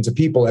to millions of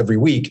people every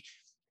week.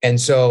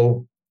 And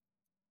so,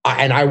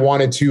 I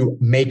wanted to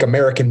make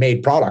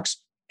American-made products.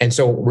 And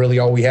so really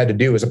all we had to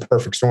do was a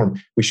perfect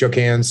storm. We shook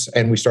hands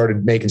and we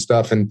started making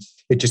stuff, and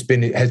it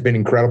has been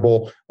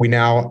incredible. We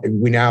now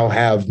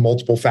have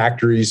multiple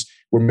factories.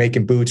 We're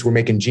making boots, we're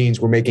making jeans,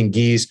 we're making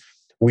gis.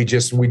 We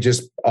just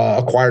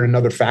acquired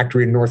another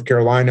factory in North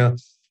Carolina.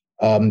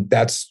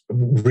 That's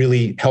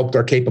really helped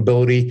our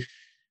capability.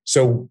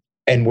 So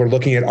and we're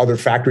looking at other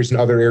factories in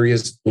other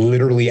areas,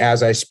 literally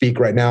as I speak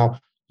right now.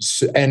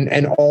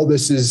 And all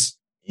this is,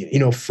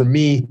 for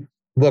me,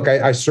 look,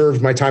 I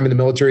served my time in the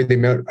military.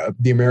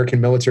 The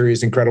American military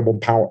is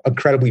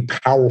incredibly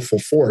powerful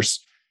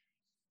force,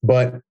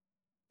 but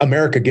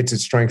America gets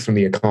its strength from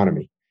the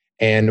economy.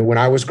 And when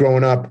I was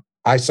growing up,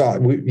 I saw,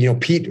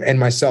 Pete and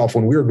myself,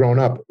 when we were growing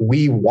up,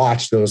 we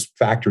watched those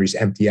factories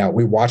empty out.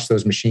 We watched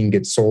those machines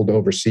get sold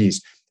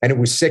overseas. And it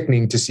was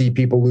sickening to see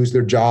people lose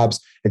their jobs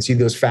and see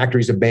those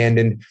factories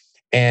abandoned.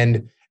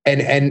 And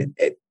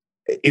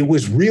it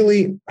was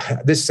really,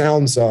 this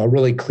sounds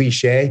really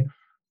cliche,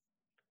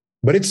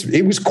 but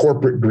it was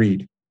corporate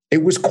greed.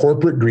 It was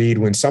corporate greed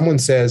when someone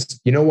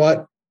says, you know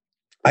what,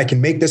 I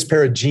can make this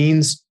pair of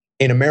jeans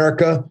in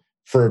America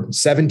for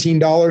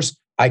 $17.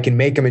 I can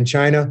make them in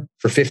China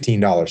for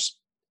 $15,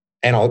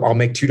 and I'll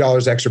make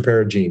 $2 extra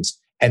pair of jeans.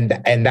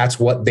 And that's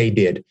what they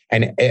did.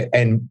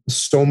 And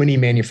so many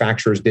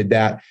manufacturers did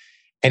that.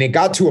 And it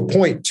got to a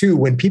point too,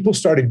 when people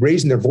started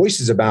raising their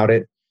voices about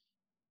it,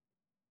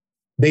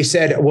 they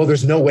said, well,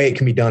 there's no way it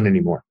can be done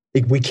anymore.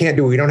 We can't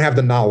do it. We don't have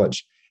the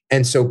knowledge.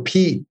 And so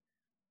Pete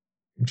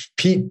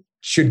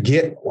should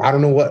get, I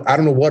don't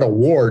know what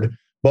award,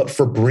 but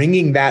for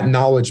bringing that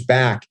knowledge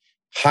back,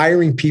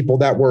 hiring people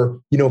that were,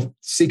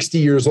 60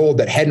 years old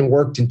that hadn't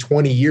worked in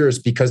 20 years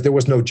because there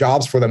was no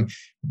jobs for them,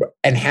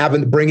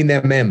 and bringing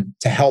them in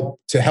to help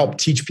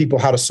teach people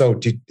how to sew,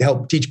 to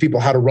help teach people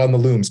how to run the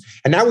looms.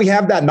 And now we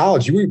have that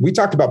knowledge. We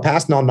talked about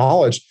passing on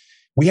knowledge.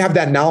 We have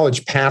that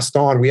knowledge passed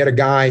on. We had a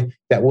guy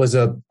that was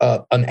an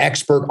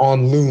expert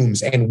on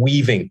looms and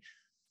weaving,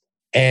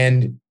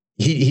 and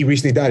he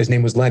recently died. His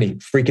name was Lenny,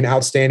 freaking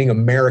outstanding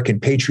American,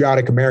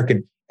 patriotic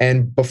American.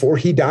 And before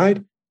he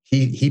died,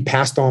 he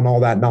passed on all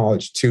that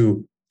knowledge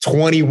to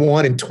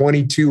 21 and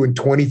 22 and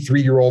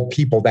 23-year-old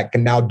people that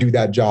can now do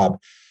that job.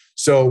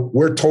 So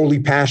we're totally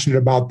passionate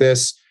about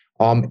this.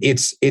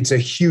 It's a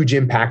huge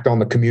impact on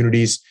the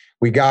communities.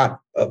 We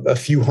got a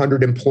few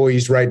hundred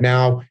employees right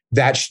now.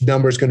 That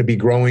number is going to be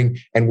growing,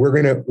 and we're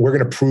going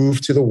to prove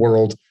to the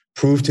world,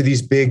 prove to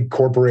these big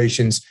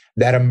corporations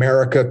that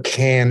America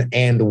can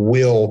and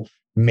will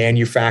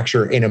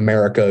manufacture in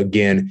America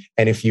again.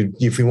 And if you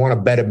want to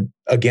bet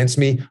against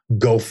me,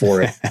 go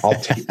for it. I'll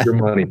take your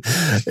money.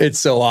 It's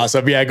so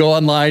awesome. Yeah, go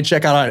online,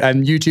 check out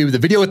on YouTube the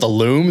video with the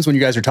looms when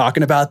you guys are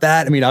talking about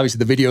that. I mean, obviously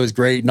the video is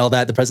great and all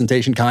that, the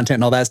presentation content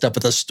and all that stuff,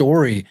 but the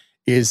story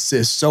is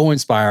so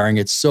inspiring.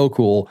 It's so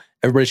cool.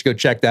 Everybody should go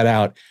check that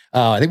out.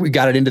 I think we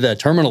got it into the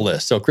Terminal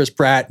List. So Chris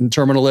Pratt and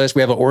Terminal List.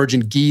 We have an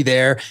Origin Gi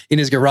there in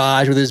his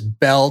garage with his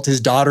belt.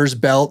 His daughter's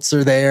belts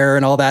are there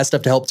and all that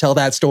stuff to help tell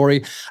that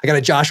story. I got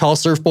a Josh Hall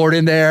surfboard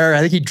in there. I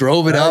think he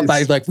drove it up. I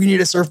was like, we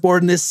need a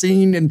surfboard in this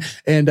scene.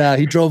 And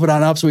he drove it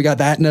on up. So we got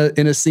that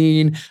in a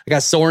scene. I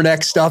got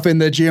Sornex stuff in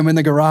the gym in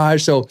the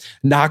garage. So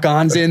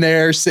Knock-On's in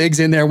there, SIG's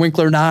in there,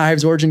 Winkler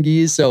knives, Origin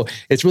Gis. So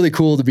it's really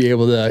cool to be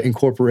able to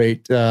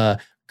incorporate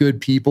good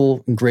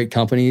people and great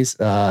companies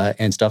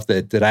and stuff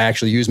that I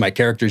actually use, my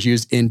characters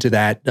used into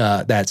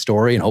that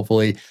story, and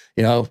hopefully,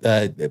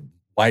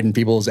 widen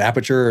people's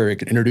aperture, or it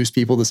can introduce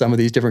people to some of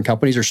these different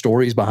companies or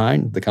stories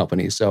behind the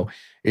companies. So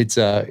it's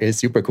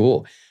super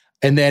cool.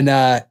 And then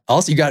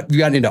also you got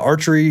into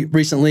archery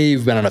recently.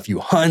 You've been on a few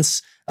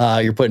hunts.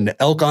 You're putting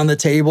elk on the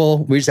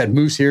table. We just had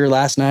moose here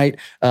last night,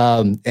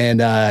 and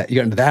you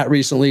got into that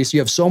recently. So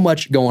you have so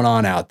much going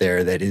on out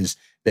there that is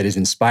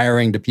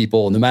inspiring to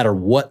people, no matter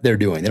what they're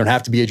doing. They don't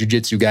have to be a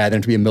jiu-jitsu guy. They don't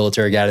have to be a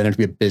military guy. They don't have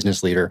to be a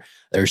business leader.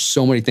 There's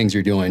so many things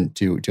you're doing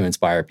to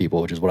inspire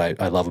people, which is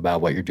what I love about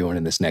what you're doing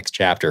in this next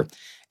chapter. And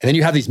then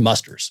you have these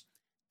musters.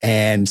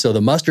 And so the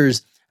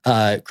musters,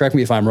 correct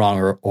me if I'm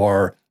wrong,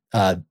 or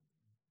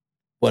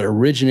what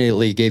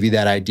originally gave you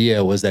that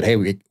idea was that, hey,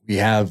 we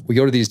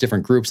go to these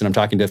different groups, and I'm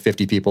talking to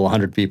 50 people,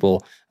 100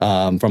 people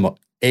from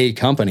a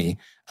company.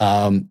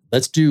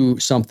 Let's do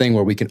something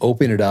where we can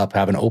open it up,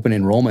 have an open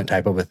enrollment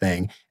type of a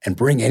thing, and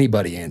bring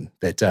anybody in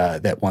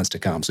that wants to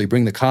come. So you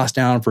bring the cost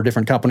down for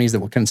different companies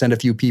that can send a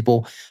few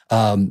people.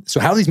 So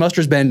how have these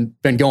musters been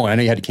going? I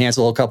know you had to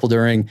cancel a couple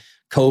during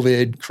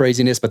COVID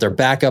craziness, but they're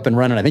back up and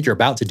running. I think you're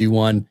about to do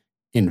one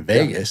in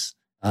Vegas.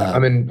 Yeah.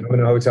 I'm in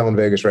a hotel in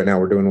Vegas right now.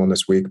 We're doing one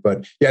this week,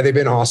 but yeah, they've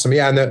been awesome.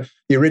 Yeah. And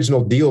the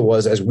original deal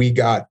was, as we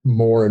got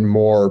more and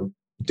more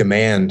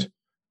demand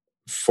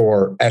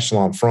for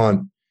Echelon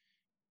Front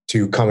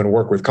to come and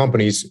work with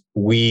companies,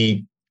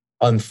 we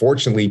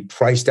unfortunately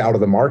priced out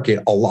of the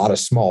market a lot of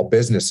small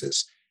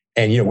businesses.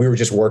 And, we were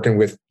just working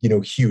with,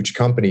 huge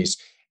companies.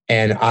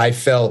 And I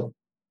felt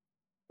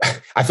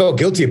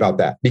guilty about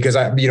that, because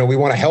we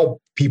want to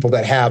help people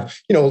that have,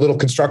 a little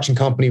construction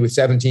company with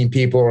 17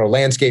 people, or a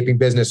landscaping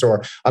business,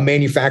 or a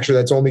manufacturer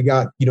that's only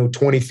got,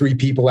 23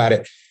 people at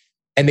it.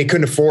 And they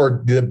couldn't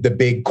afford the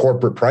big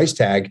corporate price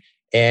tag.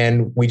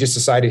 And we just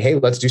decided, hey,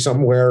 let's do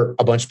something where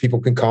a bunch of people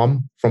can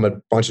come from a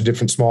bunch of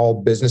different small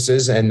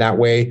businesses. And that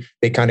way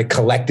they kind of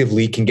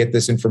collectively can get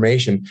this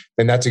information.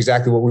 And that's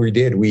exactly what we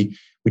did. We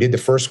did the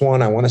first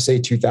one, I want to say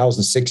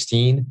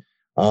 2016.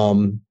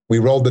 We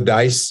rolled the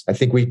dice. I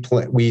think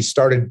we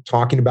started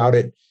talking about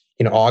it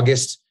in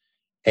August.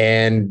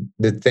 And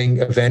the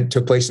event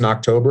took place in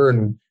October.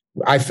 And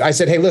I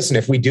said, hey, listen,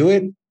 if we do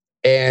it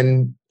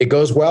and it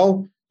goes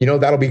well,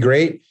 that'll be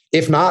great.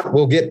 If not,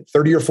 we'll get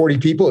 30 or 40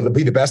 people. It'll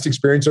be the best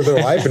experience of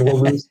their life, and we'll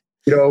lose,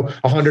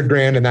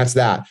 $100,000, and that's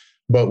that.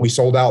 But we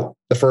sold out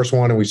the first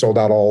one, and we sold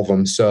out all of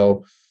them.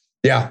 So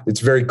yeah, it's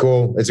very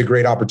cool. It's a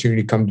great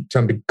opportunity to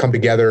come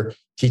together,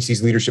 teach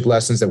these leadership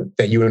lessons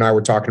that you and I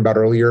were talking about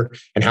earlier,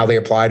 and how they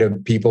apply to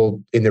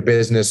people in their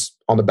business,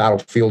 on the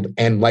battlefield,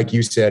 and like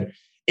you said,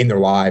 in their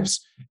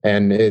lives.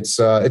 And it's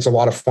a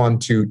lot of fun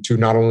to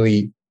not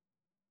only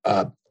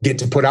get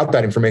to put out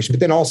that information, but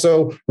then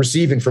also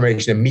receive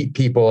information and meet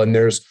people. And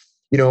there's,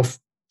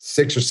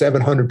 600 or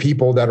 700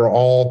 people that are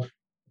all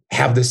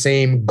have the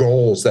same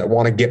goals, that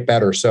want to get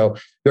better. So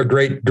they're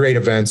great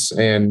events,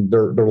 and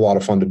they're a lot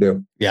of fun to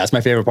do. Yeah, that's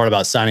my favorite part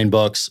about signing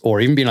books, or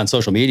even being on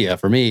social media.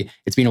 For me,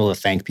 it's being able to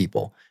thank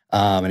people.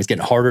 And it's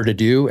getting harder to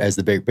do as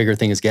the bigger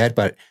things get,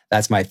 but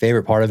that's my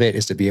favorite part of it,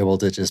 is to be able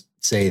to just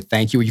say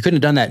thank you. You couldn't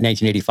have done that in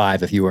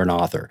 1985 if you were an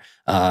author,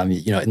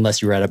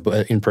 unless you were at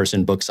an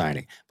in-person book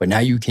signing. But now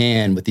you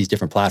can with these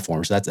different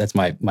platforms. That's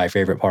my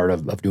favorite part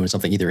of doing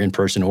something either in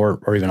person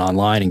or even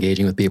online,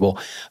 engaging with people.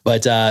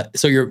 But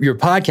so your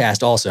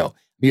podcast also,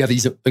 you have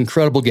these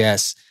incredible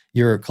guests.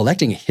 You're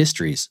collecting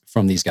histories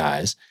from these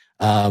guys.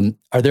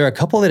 Are there a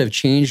couple that have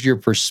changed your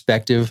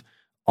perspective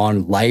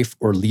on life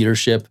or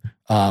leadership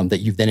that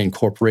you've then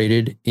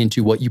incorporated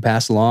into what you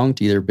pass along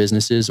to either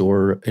businesses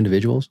or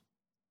individuals?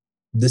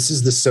 This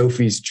is the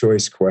Sophie's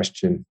Choice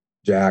question,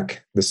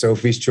 Jack. The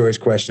Sophie's Choice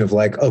question of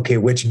like, okay,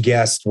 which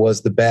guest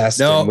was the best?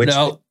 No. And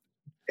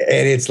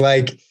it's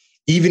like,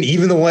 even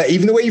the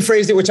way you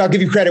phrased it, which I'll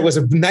give you credit, was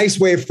a nice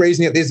way of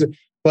phrasing it.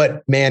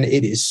 But man,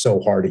 it is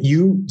so hard.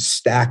 You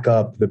stack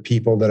up the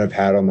people that I've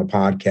had on the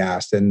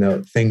podcast and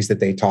the things that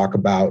they talk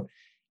about,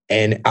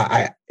 and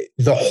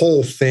the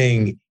whole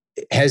thing,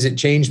 has it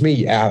changed me?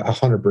 Yeah,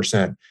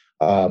 100%.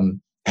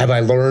 Have I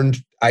learned?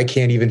 I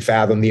can't even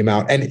fathom the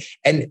amount. And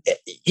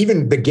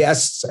even the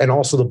guests, and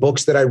also the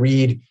books that I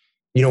read,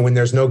 when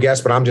there's no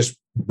guest, but I'm just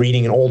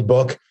reading an old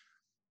book,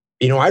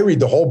 I read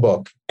the whole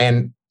book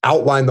and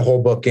outline the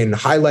whole book and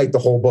highlight the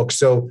whole book.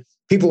 So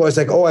people are always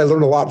like, oh, I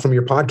learned a lot from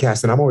your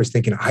podcast. And I'm always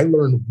thinking,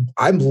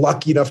 I'm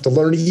lucky enough to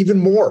learn even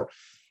more.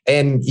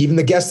 And even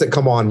the guests that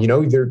come on,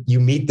 you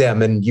meet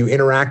them and you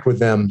interact with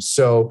them.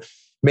 So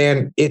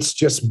man, it's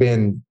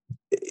been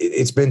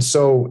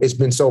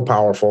so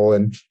powerful.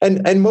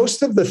 And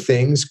most of the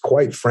things,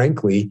 quite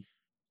frankly,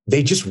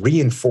 they just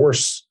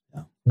reinforce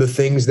the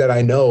things that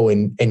I know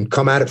and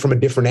come at it from a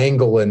different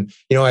angle. And,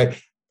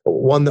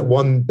 one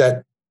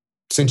that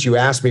since you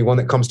asked me, one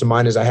that comes to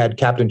mind is I had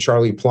Captain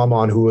Charlie Plum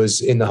on, who was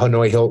in the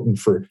Hanoi Hilton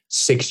for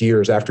 6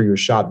 years after he was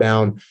shot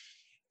down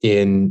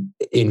in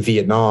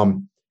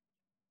Vietnam.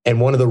 And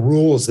one of the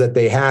rules that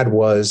they had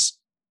was,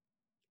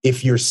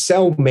 if your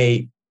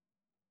cellmate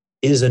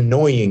is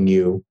annoying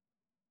you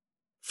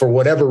for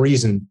whatever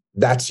reason,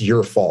 that's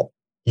your fault.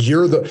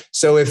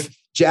 So if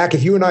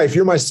you're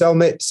my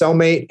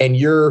cellmate and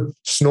you're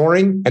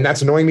snoring and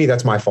that's annoying me,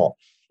 that's my fault.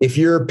 If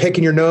you're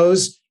picking your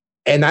nose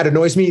and that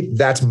annoys me,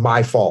 that's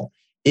my fault.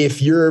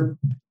 If you're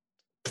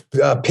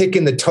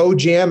picking the toe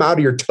jam out of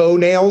your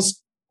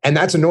toenails and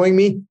that's annoying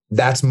me,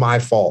 that's my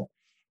fault.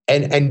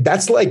 And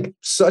that's like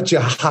such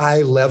a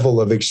high level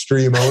of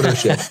extreme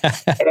ownership.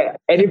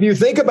 And if you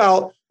think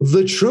about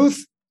the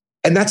truth,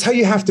 and that's how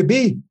you have to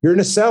be. You're in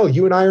a cell.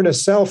 You and I are in a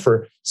cell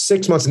for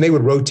 6 months, and they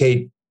would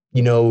rotate,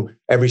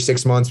 every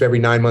 6 months, every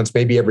 9 months,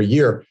 maybe every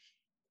year.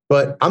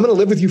 But I'm going to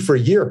live with you for a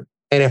year.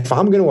 And if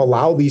I'm going to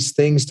allow these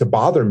things to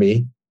bother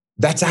me,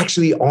 that's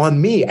actually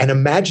on me. And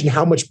imagine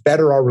how much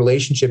better our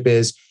relationship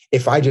is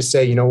if I just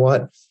say, you know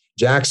what,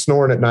 Jack's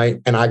snoring at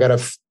night and I got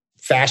to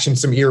fashion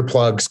some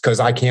earplugs because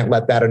I can't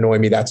let that annoy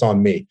me. That's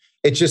on me.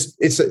 It's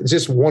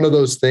just one of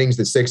those things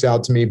that sticks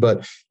out to me.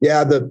 But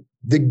yeah,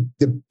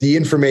 the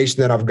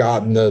information that I've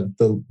gotten,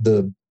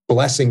 the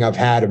blessing I've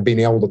had of being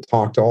able to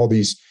talk to all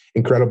these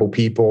incredible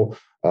people,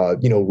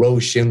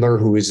 Rose Schindler,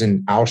 who is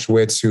in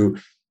Auschwitz,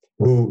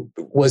 who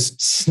was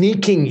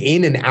sneaking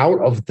in and out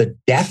of the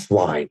death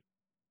line,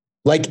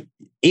 like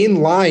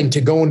in line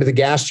to go into the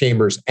gas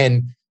chambers,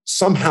 and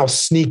somehow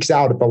sneaks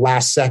out at the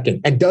last second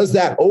and does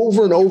that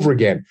over and over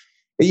again.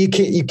 You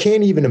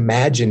can't even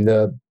imagine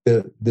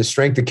the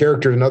strength of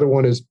character. Another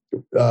one is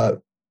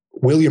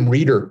William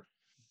Reeder,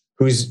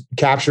 who's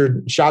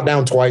shot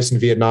down twice in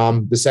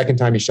Vietnam. The second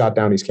time he's shot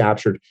down, he's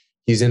captured.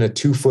 He's in a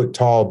 2-foot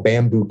tall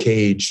bamboo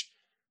cage.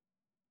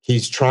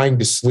 He's trying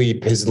to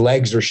sleep. His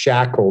legs are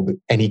shackled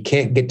and he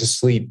can't get to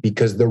sleep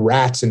because the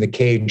rats in the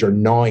cage are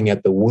gnawing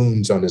at the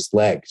wounds on his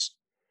legs.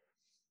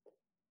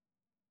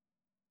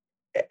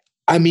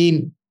 I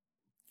mean,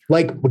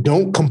 like,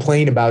 don't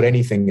complain about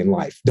anything in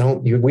life.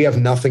 We have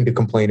nothing to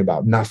complain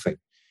about, nothing.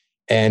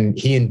 And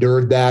he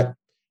endured that.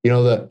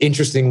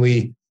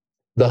 Interestingly,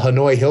 the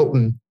Hanoi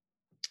Hilton,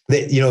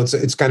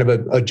 it's kind of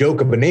a joke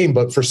of a name,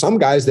 but for some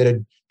guys that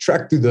had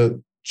trekked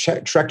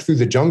through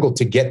the jungle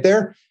to get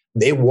there,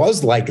 it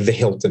was like the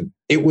Hilton.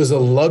 it was a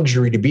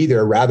luxury to be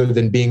there rather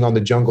than being on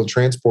the jungle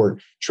transport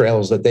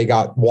trails that they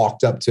got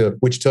walked up to,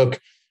 which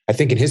took, I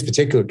think in his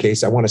particular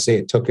case, I want to say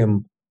it took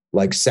him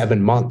like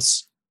 7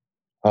 months.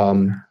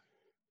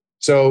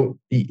 So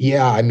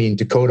yeah, I mean,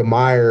 Dakota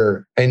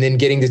Meyer, and then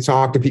getting to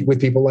talk to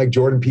with people like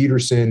Jordan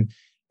Peterson,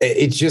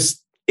 it's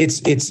just,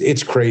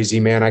 it's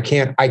crazy, man. I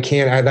can't,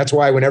 that's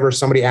why whenever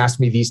somebody asks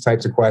me these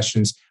types of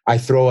questions, I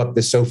throw up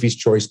the Sophie's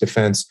Choice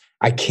defense.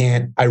 I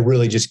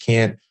really just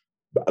can't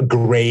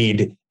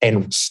grade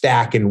and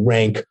stack and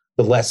rank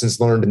the lessons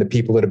learned and the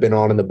people that have been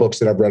on and the books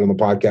that I've read on the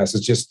podcast.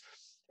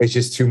 It's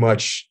just too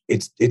much.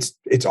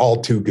 It's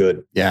all too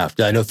good. Yeah.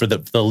 I know for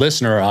the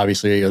listener,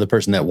 obviously, or the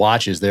person that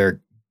watches, they're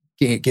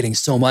getting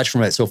so much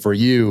from it. So for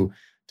you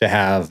to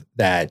have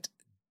that,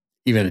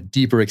 even a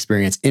deeper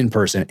experience in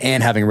person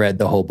and having read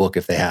the whole book,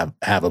 if they have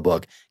a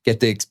book,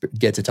 get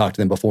to talk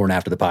to them before and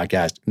after the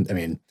podcast. I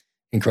mean,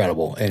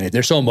 incredible. And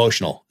they're so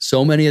emotional.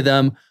 So many of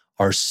them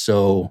are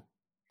so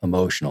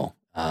emotional.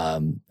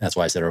 That's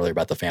why I said earlier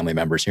about the family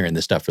members hearing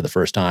this stuff for the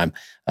first time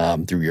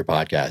through your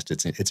podcast.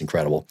 It's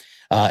incredible.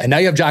 And now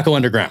you have Jocko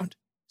Underground.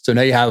 So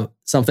now you have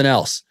something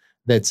else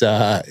that's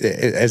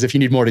as if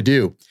you need more to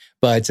do.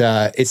 But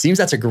it seems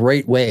that's a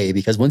great way,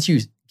 because once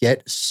you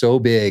get so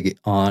big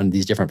on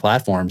these different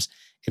platforms,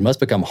 it must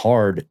become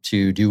hard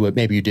to do what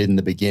maybe you did in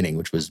the beginning,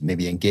 which was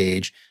maybe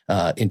engage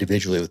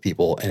individually with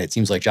people. And it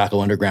seems like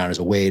Jocko Underground is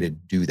a way to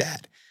do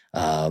that.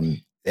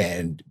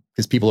 And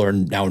because people are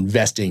now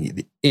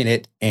investing in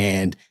it,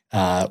 and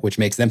which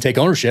makes them take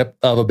ownership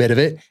of a bit of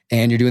it.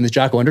 And you're doing this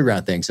Jocko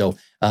Underground thing. So,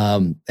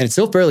 and it's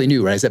still fairly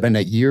new, right? Has that been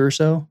a year or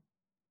so?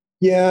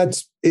 Yeah,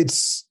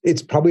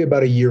 it's probably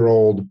about a year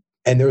old.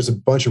 And there was a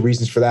bunch of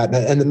reasons for that.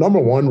 And the number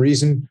one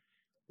reason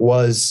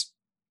was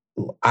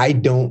I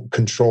don't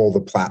control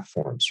the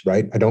platforms,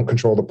 right? I don't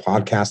control the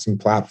podcasting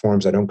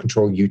platforms. I don't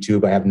control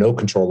YouTube. I have no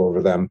control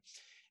over them.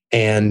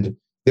 And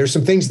there's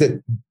some things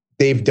that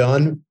they've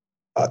done,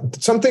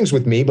 some things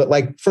with me, but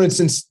like, for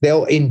instance,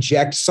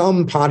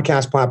 some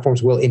podcast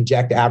platforms will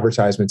inject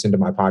advertisements into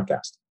my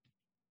podcast,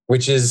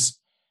 which is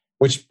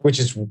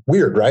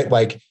weird, right?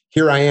 Like,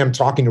 here I am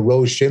talking to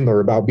Rose Schindler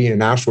about being in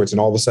Auschwitz, and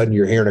all of a sudden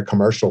you're hearing a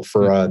commercial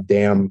for a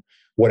damn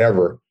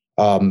whatever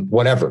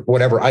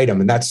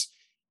item. And that's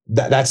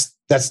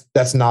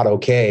not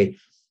okay.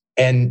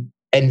 And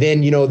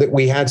then,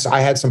 that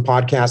I had some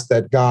podcasts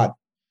that got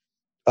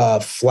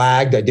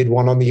flagged. I did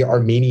one on the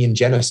Armenian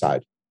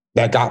genocide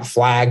that got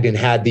flagged and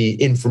had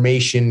the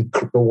information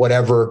or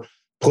whatever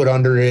put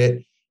under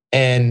it.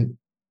 And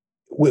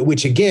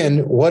which again,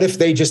 what if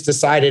they just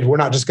decided we're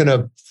not just going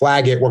to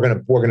flag it, we're going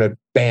to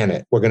ban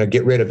it, we're going to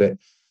get rid of it,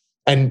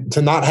 and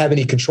to not have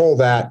any control of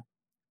that,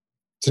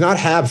 to not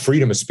have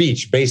freedom of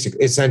speech,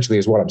 essentially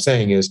is what I'm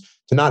saying, is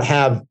to not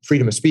have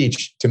freedom of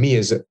speech for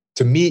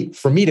me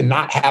to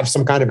not have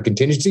some kind of a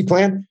contingency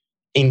plan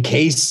in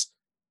case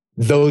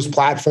those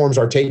platforms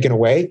are taken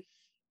away.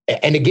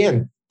 And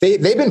again,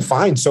 they've been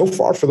fine so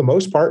far for the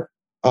most part.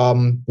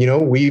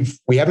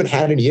 We haven't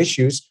had any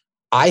issues.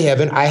 I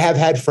have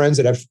had friends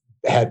that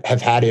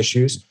have had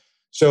issues.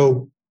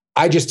 So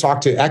I just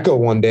talked to Echo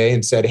one day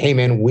and said, hey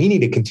man, we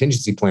need a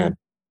contingency plan.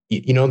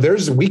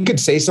 We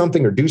could say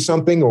something or do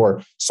something,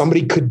 or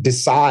somebody could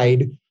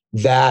decide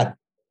that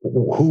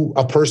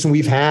a person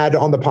we've had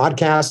on the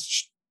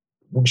podcast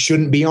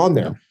shouldn't be on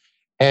there.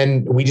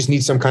 And we just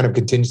need some kind of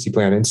contingency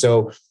plan. And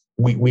so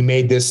we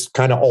made this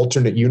kind of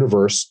alternate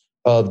universe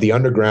of the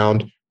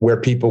Underground where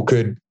people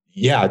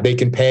they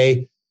can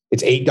pay,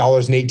 it's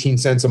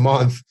 $8.18 a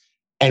month.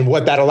 And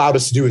what that allowed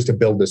us to do is to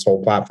build this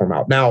whole platform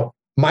out. Now,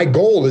 my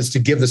goal is to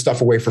give the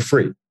stuff away for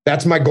free.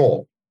 That's my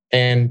goal.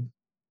 And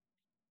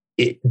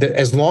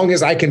as long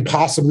as I can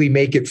possibly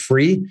make it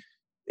free,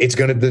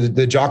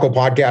 the Jocko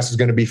podcast is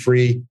going to be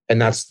free. And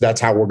that's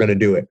how we're going to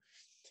do it.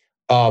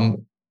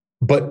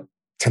 But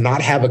to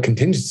not have a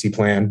contingency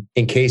plan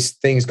in case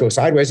things go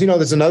sideways,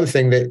 there's another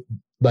thing that,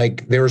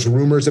 like, there's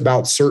rumors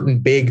about certain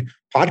big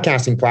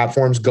podcasting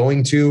platforms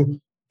going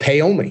to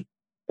pay only.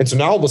 And so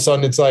now all of a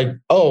sudden it's like,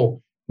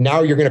 oh,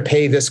 now you're going to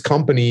pay this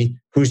company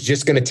who's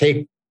just going to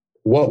take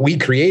what we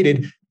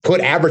created,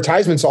 put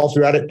advertisements all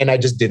throughout it. And I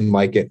just didn't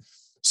like it.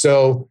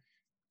 So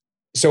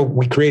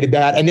we created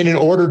that. And then in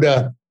order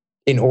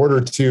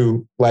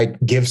to like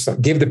give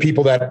the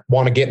people that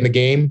want to get in the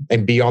game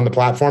and be on the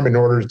platform, in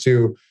order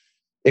to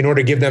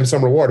give them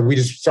some reward, we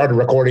just started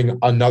recording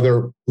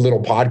another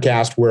little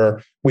podcast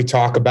where we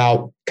talk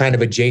about kind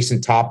of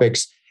adjacent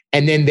topics,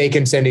 and then they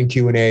can send in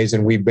Q&As.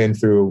 And we've been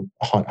through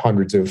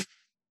hundreds of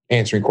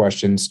answering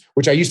questions,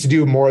 which I used to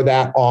do more of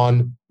that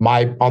on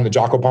the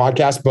Jocko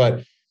podcast.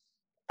 But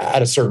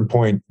at a certain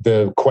point,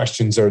 the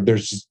questions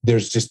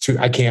there's just too,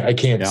 I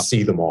can't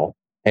see them all.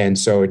 And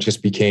so it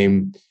just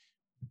became,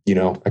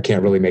 I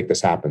can't really make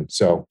this happen.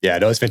 So yeah,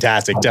 no, it's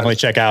fantastic. Definitely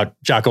check out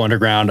Jocko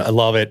Underground. I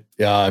love it.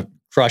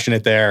 Crushing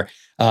it there.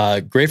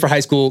 Great for high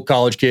school,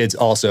 college kids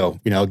also,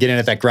 getting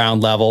at that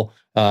ground level.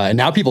 And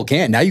now people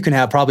can. Now you can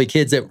have probably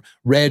kids that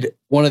read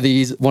one of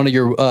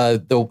your,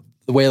 the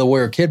Way of the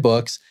Warrior kid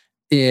books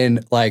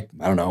in, like,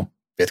 I don't know,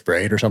 fifth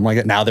grade or something like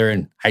that. Now they're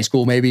in high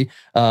school maybe,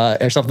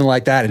 or something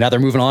like that. And now they're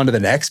moving on to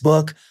the next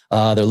book.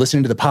 They're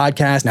listening to the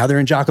podcast. Now they're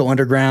in Jocko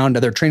Underground.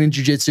 Now they're training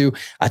jiu-jitsu.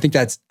 I think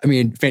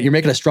you're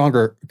making a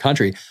stronger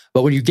country.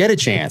 But when you get a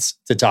chance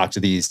to talk to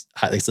these,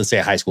 let's say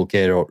a high school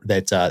kid or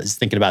that is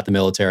thinking about the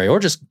military or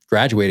just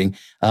graduating,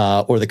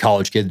 or the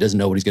college kid that doesn't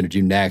know what he's going to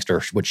do next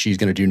or what she's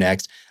going to do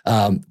next,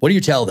 what do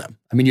you tell them?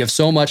 I mean, you have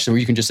so much where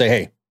you can just say,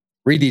 hey,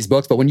 read these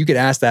books. But when you get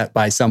asked that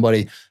by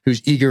somebody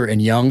who's eager and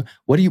young,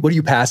 what do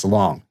you pass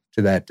along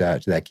to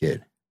that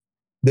kid?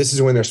 This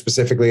is when they're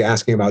specifically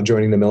asking about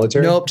joining the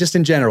military? Nope, just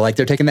in general. Like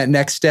they're taking that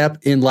next step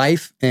in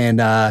life, and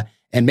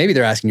maybe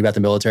they're asking you about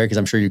the military because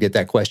I'm sure you get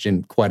that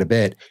question quite a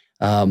bit.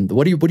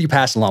 What do you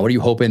pass along? What are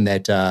you hoping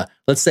that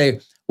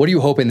what are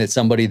you hoping that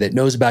somebody that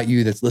knows about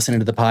you, that's listening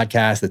to the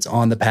podcast, that's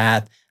on the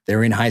path,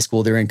 they're in high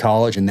school, they're in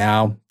college, and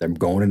now they're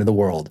going into the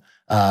world.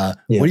 What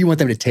do you want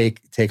them to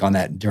take on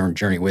that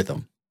journey with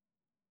them?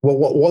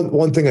 Well,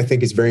 one thing I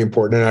think is very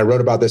important, and I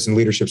wrote about this in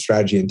Leadership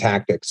Strategy and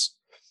Tactics,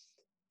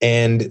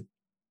 and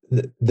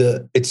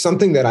it's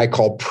something that I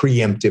call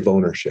preemptive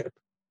ownership.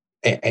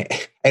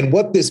 And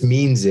what this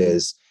means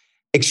is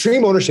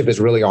extreme ownership is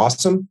really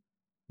awesome,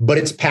 but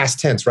it's past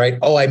tense, right?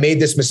 Oh, I made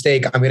this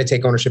mistake. I'm going to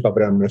take ownership of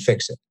it. I'm going to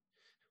fix it.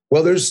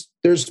 Well, there's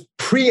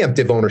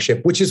preemptive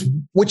ownership, which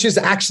is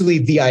actually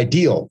the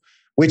ideal,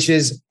 which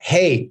is,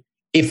 hey,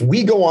 if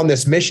we go on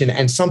this mission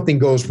and something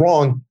goes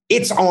wrong,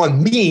 it's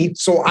on me.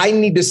 So I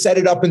need to set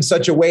it up in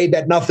such a way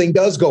that nothing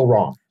does go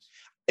wrong.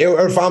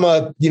 Or if I'm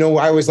I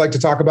always like to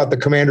talk about the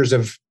commanders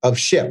of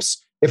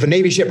ships. If a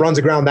Navy ship runs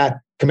aground, that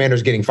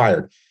commander's getting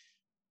fired.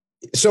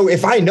 So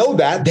if I know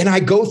that, then I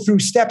go through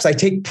steps. I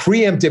take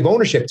preemptive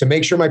ownership to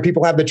make sure my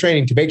people have the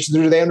training, to make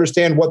sure they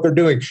understand what they're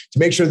doing, to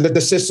make sure that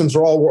the systems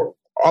are all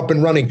up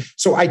and running.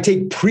 So I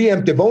take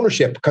preemptive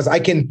ownership because I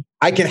can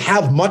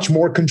have much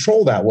more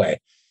control that way.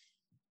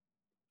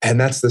 And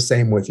that's the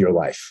same with your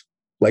life.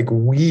 Like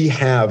we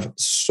have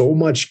so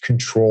much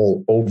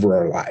control over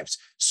our lives.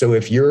 So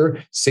if you're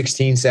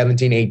 16,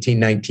 17, 18,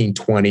 19,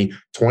 20,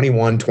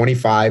 21,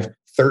 25,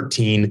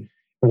 13,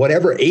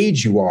 whatever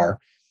age you are,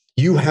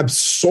 you have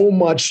so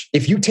much.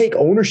 If you take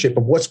ownership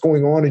of what's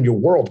going on in your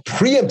world,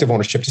 preemptive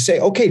ownership to say,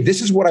 okay,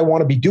 this is what I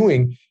want to be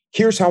doing.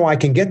 Here's how I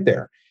can get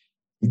there.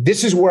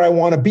 This is where I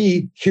want to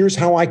be. Here's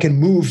how I can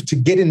move to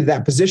get into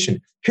that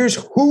position. Here's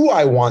who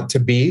I want to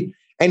be.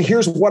 And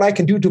here's what I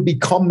can do to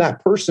become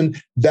that person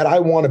that I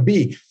want to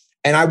be.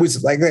 And I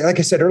was like I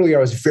said earlier,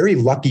 I was very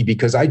lucky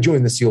because I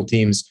joined the SEAL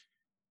teams.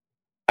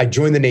 I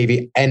joined the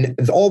Navy, and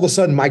all of a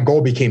sudden my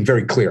goal became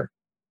very clear.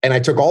 And I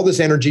took all this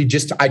energy.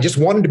 I just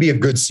wanted to be a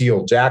good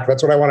SEAL, Jack.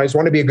 That's what I want. I just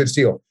want to be a good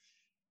SEAL.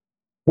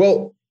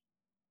 Well,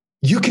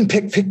 you can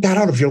pick that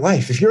out of your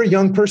life. If you're a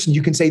young person,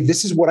 you can say,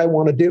 this is what I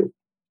want to do.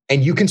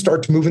 And you can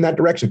start to move in that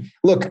direction.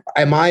 Look,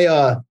 am I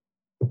a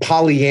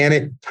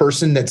Pollyannic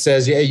person that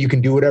says, yeah, you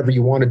can do whatever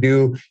you want to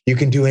do. You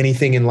can do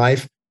anything in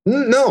life?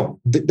 No,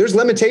 there's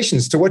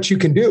limitations to what you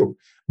can do.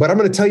 But I'm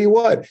going to tell you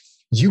what,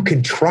 you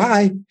can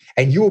try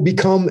and you will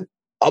become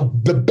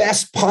the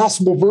best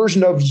possible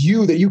version of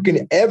you that you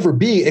can ever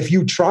be if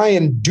you try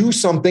and do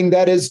something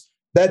that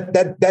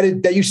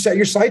you set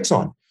your sights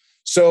on.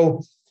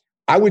 So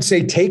I would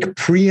say take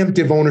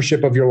preemptive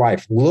ownership of your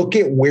life. Look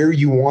at where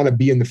you want to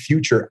be in the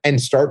future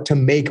and start to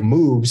make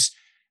moves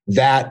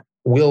that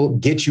will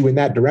get you in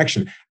that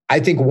direction. I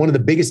think one of the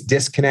biggest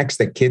disconnects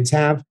that kids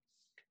have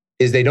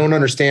is they don't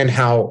understand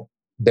how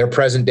their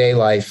present day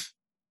life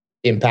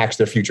impacts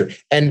their future.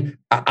 And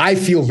I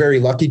feel very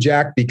lucky,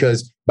 Jack,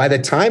 because by the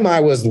time I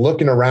was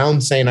looking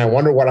around saying, I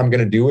wonder what I'm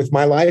going to do with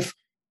my life,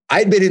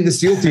 I'd been in the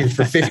SEAL teams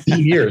for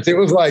 15 years. It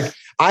was like,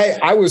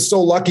 I was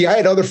so lucky. I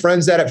had other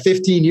friends that at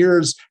 15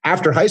 years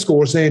after high school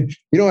were saying,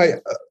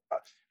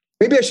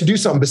 maybe I should do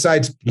something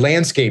besides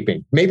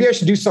landscaping. Maybe I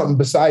should do something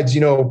besides,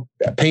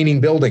 painting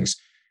buildings.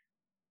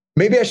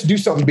 Maybe I should do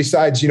something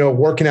besides,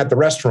 working at the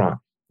restaurant.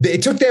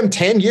 It took them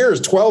 10 years,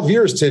 12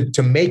 years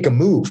to make a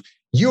move.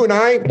 You and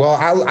I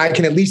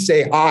can at least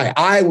say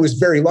I was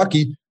very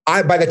lucky.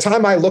 By the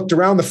time I looked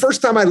around, the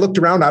first time I looked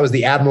around, I was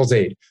the Admiral's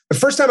aide. The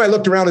first time I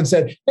looked around and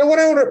said,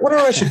 what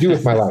I should do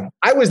with my life?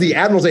 I was the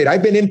Admiral's aide.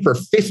 I've been in for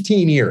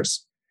 15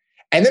 years.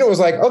 And then it was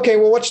like, okay,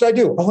 well, what should I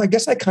do? Oh, I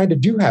guess I kind of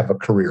do have a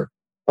career.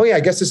 Oh yeah, I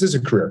guess this is a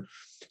career.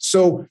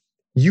 So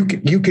you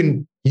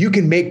can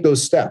make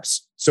those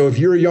steps. So if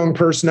you're a young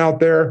person out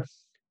there,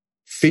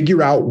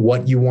 figure out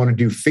what you want to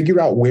do,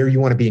 figure out where you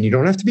want to be. And you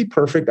don't have to be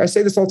perfect. I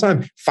say this all the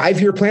time,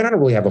 5-year plan. I don't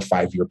really have a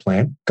 5-year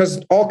plan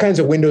because all kinds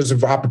of windows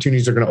of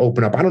opportunities are going to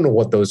open up. I don't know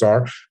what those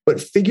are,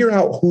 but figure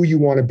out who you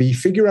want to be,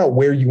 figure out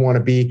where you want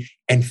to be,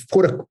 and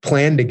put a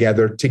plan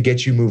together to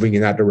get you moving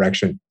in that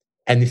direction.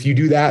 And if you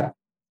do that,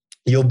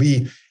 you'll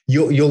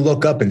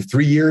look up in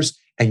 3 years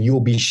and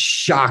you'll be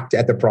shocked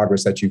at the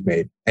progress that you've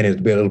made. And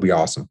it'll be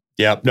awesome.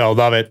 Yep. No,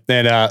 love it.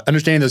 And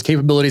understanding those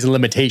capabilities and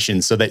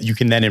limitations so that you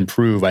can then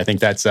improve. I think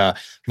that's,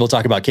 people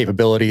talk about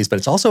capabilities, but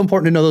it's also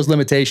important to know those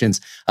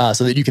limitations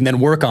so that you can then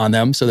work on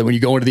them so that when you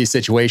go into these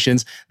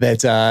situations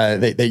that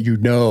you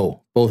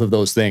know both of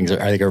those things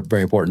I think are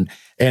very important.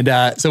 And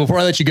so before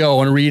I let you go, I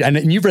want to read,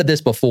 and you've read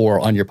this before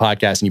on your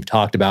podcast and you've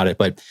talked about it,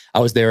 but I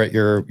was there at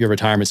your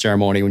retirement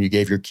ceremony when you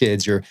gave your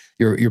kids your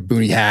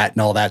boonie hat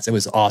and all that. So it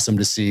was awesome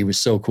to see. It was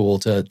so cool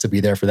to be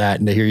there for that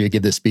and to hear you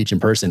give this speech in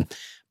person.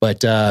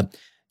 But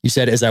you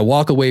said, as I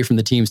walk away from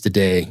the teams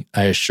today,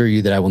 I assure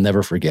you that I will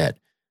never forget.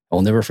 I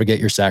will never forget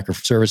your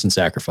service and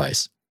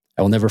sacrifice.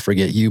 I will never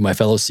forget you, my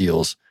fellow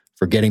SEALs,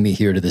 for getting me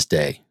here to this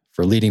day,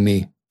 for leading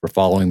me, for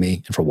following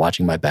me, and for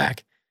watching my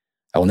back.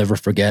 I will never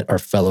forget our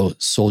fellow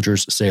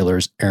soldiers,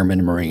 sailors, airmen,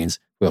 and Marines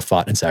who have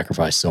fought and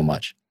sacrificed so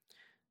much.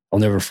 I'll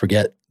never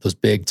forget those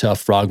big,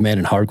 tough frogmen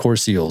and hardcore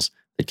SEALs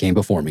that came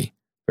before me,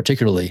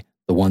 particularly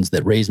the ones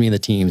that raised me in the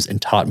teams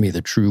and taught me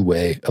the true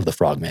way of the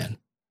frogman.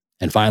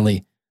 And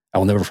finally, I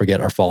will never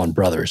forget our fallen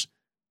brothers,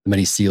 the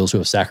many SEALs who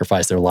have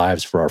sacrificed their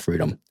lives for our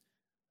freedom,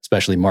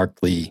 especially Mark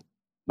Lee,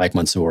 Mike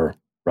Mansour,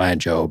 Ryan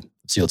Jobe,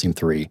 SEAL Team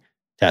 3,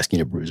 Task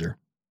Unit Bruiser,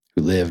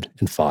 who lived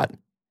and fought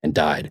and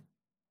died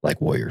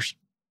like warriors.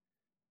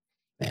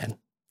 Man,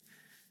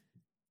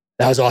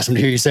 that was awesome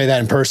to hear you say that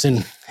in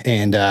person.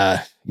 And,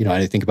 I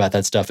think about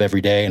that stuff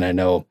every day. And I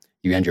know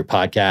you end your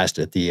podcast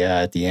at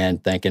the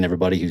end, thanking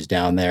everybody who's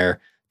down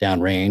there,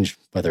 downrange,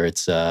 whether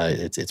it's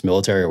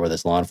military or whether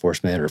it's law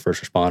enforcement or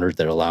first responders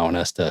that are allowing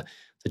us to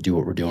do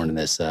what we're doing in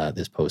this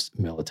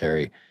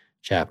post-military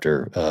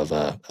chapter of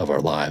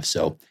our lives.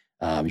 So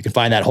you can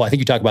find that whole, I think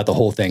you talk about the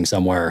whole thing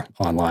somewhere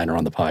online or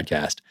on the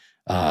podcast.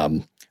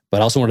 But I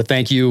also want to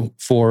thank you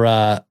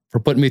for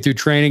putting me through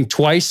training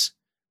twice.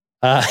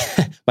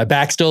 My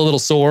back's still a little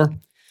sore.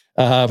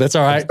 That's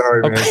all right.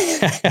 Sorry,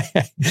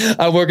 man.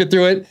 I'm working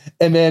through it.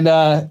 And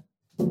then,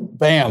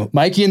 bam,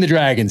 Mikey and the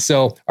Dragons.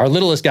 So our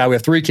littlest guy, we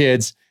have 3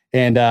 kids,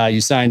 and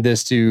you signed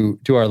this to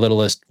our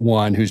littlest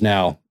one, who's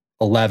now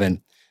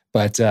 11.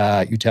 But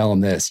you tell him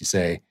this. You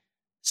say,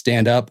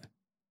 "Stand up,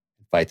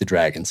 fight the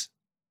dragons."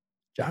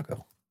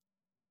 Jocko.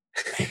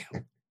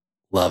 Bam.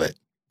 Love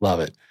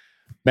it,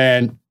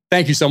 man.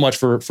 Thank you so much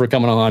for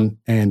coming on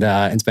and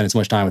spending so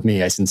much time with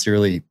me. I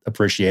sincerely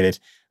appreciate it.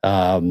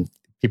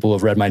 People who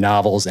have read my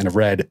novels and have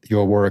read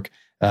your work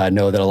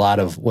know that a lot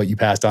of what you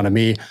passed on to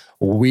me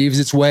weaves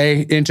its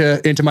way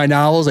into my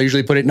novels. I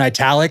usually put it in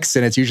italics,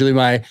 and it's usually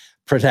my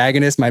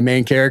protagonist, my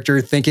main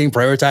character, thinking,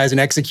 prioritize, and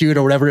execute,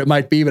 or whatever it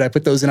might be. But I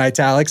put those in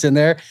italics in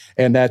there,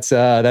 and that's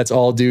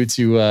all due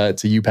to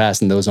you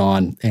passing those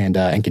on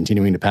and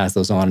continuing to pass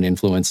those on and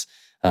influence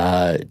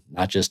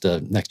not just a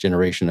next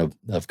generation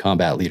of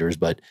combat leaders,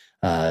 but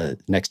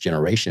next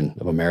generation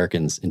of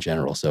Americans in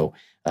general. So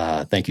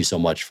thank you so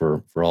much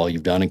for all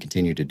you've done and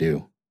continue to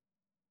do.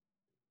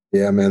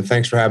 Yeah, man.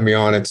 Thanks for having me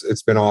on.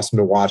 It's been awesome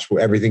to watch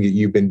everything that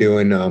you've been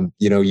doing. When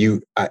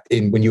you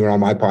were on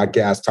my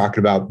podcast talking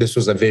about this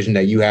was a vision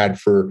that you had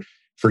for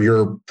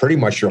your pretty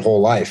much your whole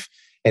life,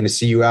 and to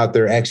see you out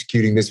there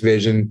executing this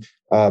vision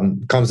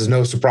comes as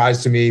no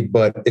surprise to me.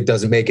 But it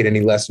doesn't make it any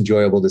less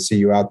enjoyable to see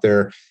you out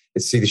there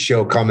and see the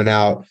show coming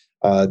out.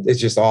 It's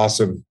just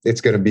awesome.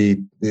 It's going to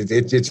be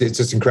it's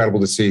just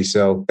incredible to see.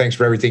 So thanks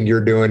for everything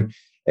you're doing,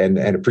 and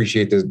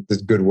appreciate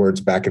the good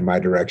words back in my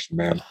direction,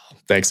 man.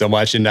 Thanks so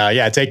much. And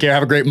take care.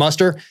 Have a great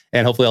muster.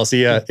 And hopefully I'll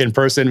see you in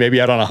person,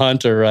 maybe out on a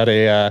hunt or at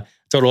a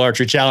Total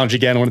Archery Challenge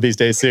again one of these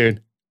days soon.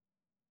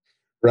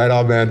 Right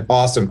on, man.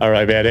 Awesome. All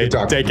right, man. Hey,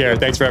 take care.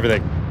 Thanks for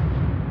everything.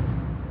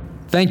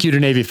 Thank you to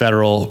Navy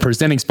Federal,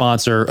 presenting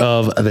sponsor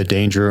of the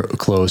Danger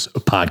Close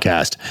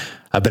podcast.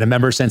 I've been a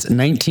member since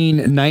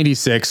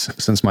 1996,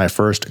 since my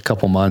first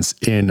couple months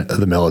in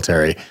the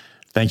military.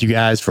 Thank you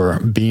guys for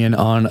being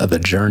on the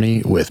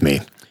journey with me.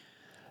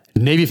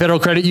 Navy Federal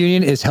Credit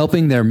Union is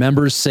helping their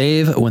members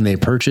save when they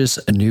purchase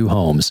new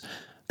homes.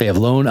 They have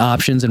loan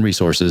options and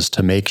resources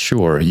to make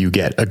sure you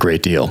get a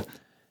great deal.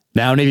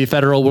 Now, Navy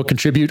Federal will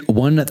contribute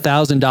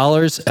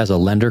 $1,000 as a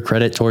lender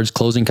credit towards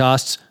closing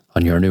costs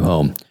on your new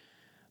home.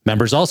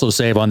 Members also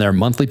save on their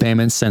monthly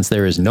payments since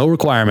there is no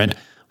requirement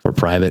for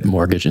private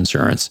mortgage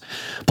insurance.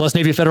 Plus,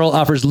 Navy Federal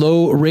offers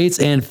low rates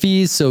and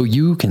fees so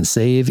you can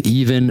save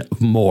even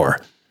more.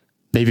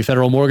 Navy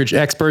Federal mortgage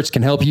experts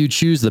can help you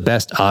choose the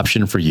best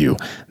option for you,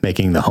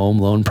 making the home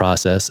loan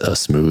process a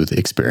smooth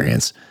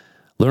experience.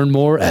 Learn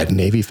more at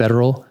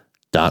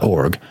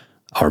NavyFederal.org.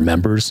 Our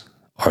members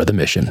are the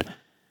mission.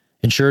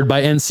 Insured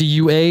by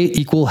NCUA,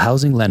 Equal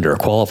Housing Lender.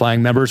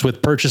 Qualifying members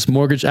with purchase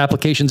mortgage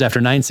applications after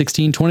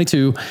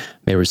 9/16/22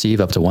 may receive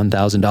up to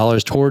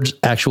 $1,000 towards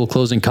actual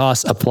closing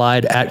costs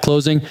applied at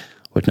closing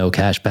with no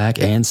cash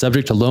back and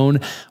subject to loan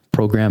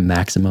program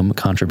maximum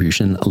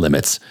contribution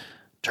limits.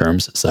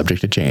 Terms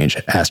subject to change.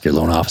 Ask your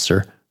loan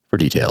officer for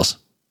details.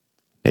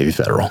 Navy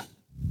Federal.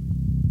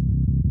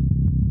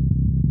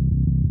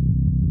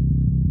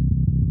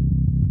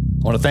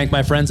 I want to thank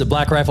my friends at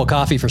Black Rifle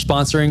Coffee for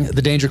sponsoring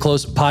the Danger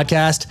Close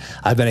podcast.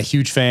 I've been a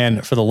huge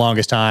fan for the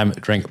longest time.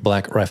 Drink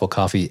Black Rifle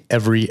Coffee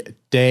every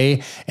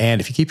day. And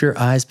if you keep your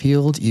eyes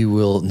peeled, you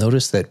will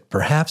notice that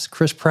perhaps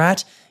Chris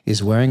Pratt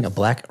is wearing a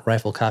Black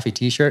Rifle Coffee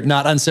t-shirt,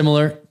 not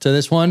unsimilar to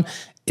this one,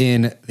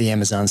 in the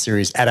Amazon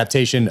series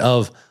adaptation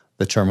of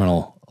The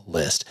Terminal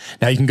List.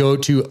 Now you can go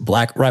to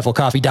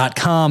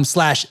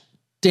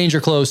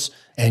blackriflecoffee.com/dangerclose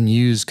and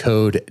use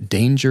code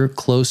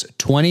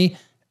DangerClose20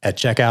 at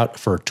checkout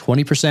for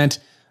 20%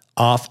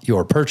 off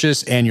your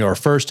purchase and your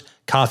first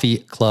coffee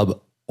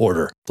club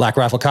order. Black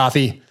Rifle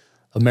Coffee,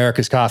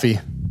 America's coffee.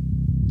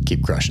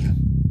 Keep crushing.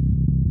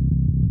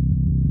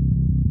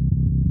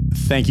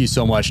 Thank you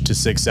so much to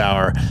Sig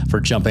Sauer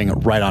for jumping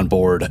right on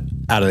board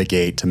out of the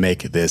gate to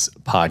make this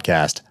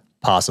podcast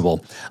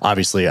possible.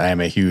 Obviously, I am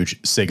a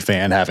huge Sig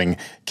fan, having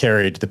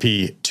carried the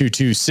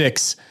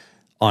P226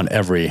 on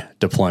every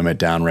deployment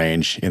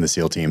downrange in the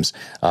SEAL teams.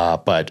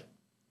 But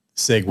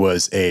Sig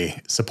was a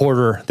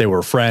supporter. They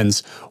were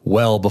friends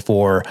well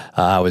before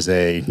I was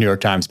a New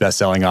York Times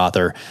bestselling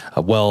author,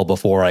 well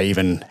before I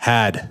even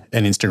had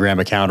an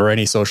Instagram account or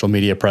any social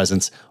media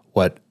presence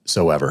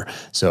whatsoever.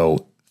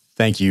 So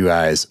thank you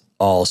guys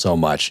all so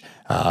much.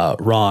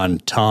 Ron,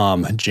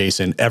 Tom,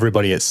 Jason,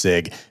 everybody at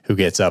SIG who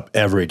gets up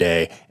every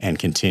day and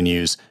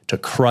continues to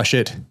crush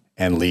it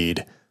and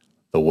lead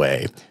the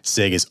way.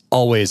 SIG is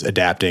always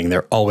adapting.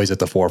 They're always at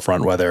the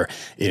forefront, whether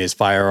it is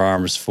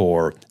firearms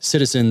for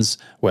citizens,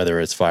 whether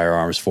it's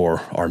firearms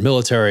for our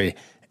military,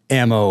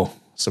 ammo,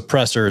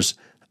 suppressors,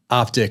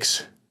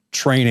 optics,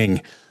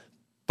 training,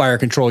 fire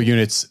control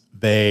units.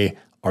 They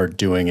are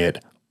doing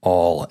it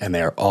all, and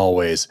they are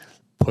always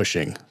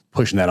pushing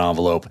that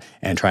envelope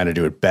and trying to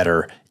do it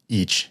better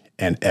each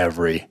and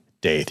every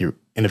day through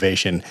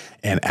innovation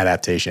and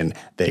adaptation.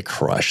 They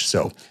crush.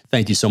 So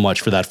thank you so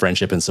much for that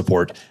friendship and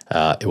support.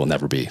 It will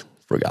never be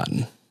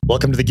forgotten.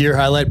 Welcome to the gear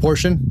highlight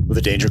portion of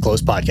the Danger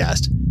Close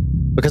podcast.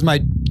 Because my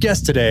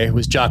guest today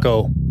was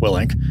Jocko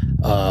Willink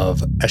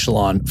of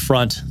Echelon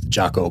Front, the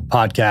Jocko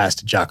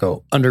podcast,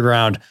 Jocko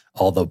Underground,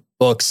 all the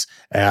books.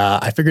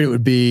 I figured it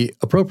would be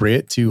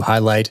appropriate to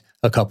highlight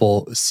a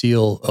couple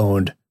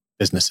SEAL-owned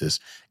businesses,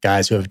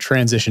 guys who have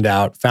transitioned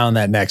out, found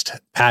that next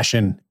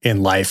passion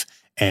in life,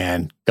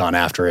 and gone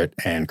after it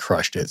and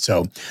crushed it.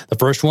 So the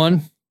first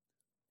one,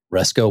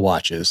 Resco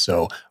watches.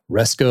 So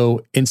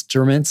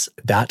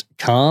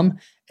RescoInstruments.com.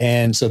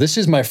 And so this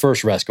is my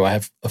first Resco. I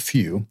have a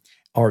few,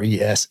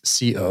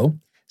 RESCO.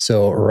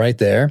 So right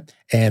there.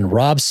 And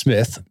Rob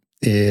Smith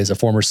is a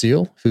former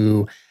SEAL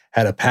who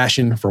had a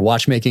passion for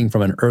watchmaking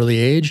from an early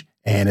age.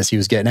 And as he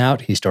was getting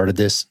out, he started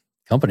this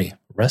company,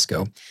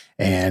 Resco.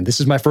 And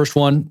this is my first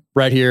one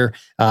right here.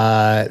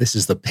 This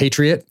is the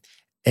Patriot.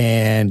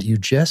 And you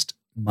just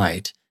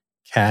might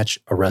catch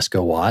a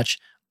Resco watch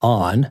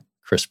on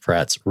Chris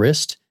Pratt's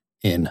wrist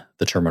in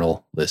the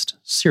Terminal List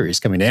series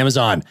coming to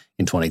Amazon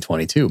in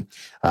 2022.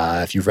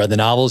 If you've read the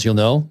novels, you'll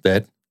know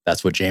that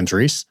that's what James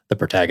Reese, the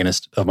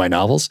protagonist of my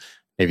novels,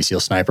 Navy SEAL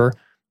sniper,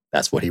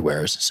 that's what he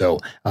wears. So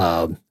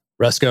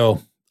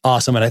Resco,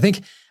 awesome. And I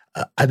think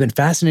I've been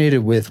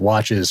fascinated with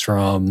watches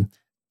from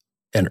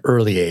an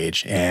early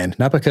age, and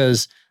not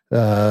because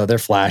they're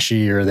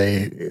flashy or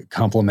they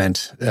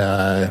complement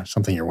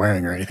something you're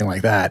wearing or anything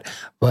like that,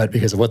 but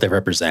because of what they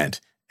represent.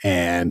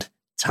 And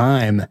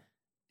time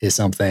is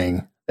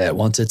something that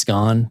once it's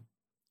gone,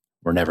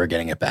 we're never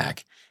getting it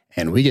back.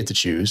 And we get to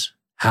choose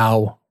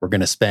how we're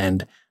going to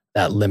spend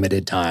that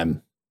limited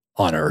time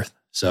on Earth.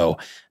 So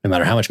no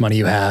matter how much money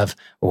you have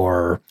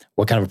or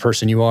what kind of a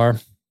person you are,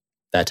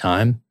 that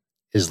time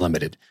is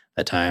limited.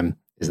 That time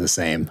is the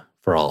same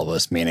for all of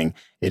us, meaning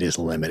it is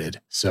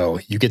limited. So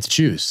you get to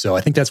choose. So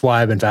I think that's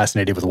why I've been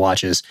fascinated with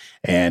watches.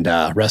 And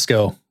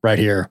Resco right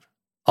here,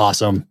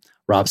 awesome.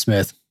 Rob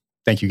Smith,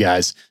 thank you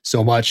guys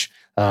so much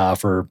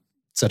for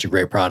such a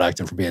great product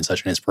and for being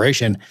such an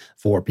inspiration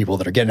for people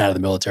that are getting out of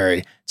the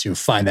military to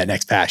find that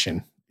next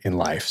passion in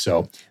life.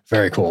 So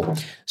very cool.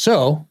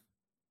 So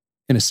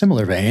in a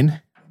similar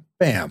vein,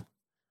 bam,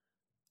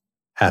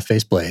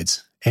 Half-Face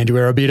Blades. Andrew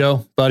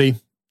Arrabito, buddy.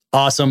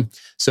 Awesome.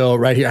 So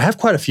right here, I have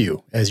quite a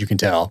few, as you can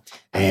tell.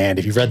 And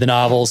if you've read the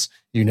novels,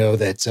 you know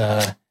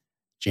that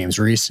James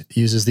Reese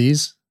uses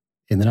these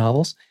in the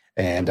novels.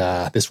 And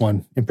this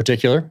one in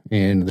particular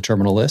in the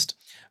Terminal List.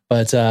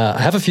 But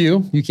I have a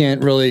few. You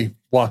can't really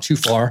walk too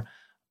far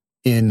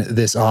in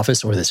this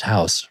office or this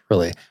house,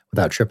 really,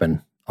 without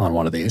tripping on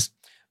one of these.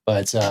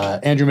 But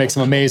Andrew makes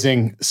some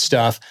amazing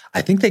stuff.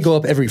 I think they go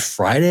up every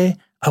Friday,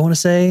 I want to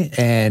say.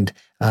 And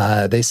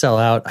they sell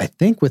out, I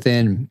think,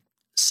 within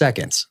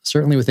seconds,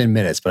 certainly within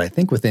minutes, but I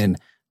think within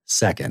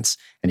seconds.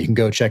 And you can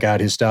go check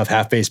out his stuff,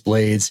 Half-Face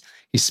Blades.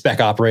 He's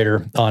Spec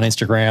Operator on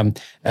Instagram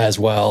as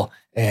well.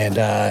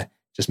 And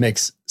just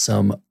makes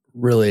some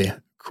really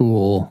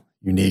cool,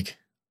 unique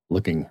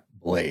looking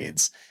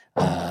blades.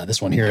 This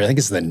one here, I think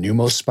is the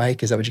Numos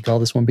Spike. Is that what you call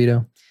this one,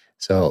 Beto?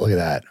 So look at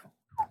that.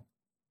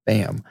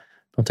 Bam.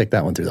 Don't take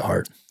that one through the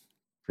heart.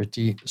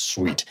 Pretty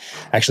sweet.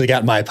 Actually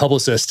got my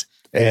publicist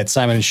at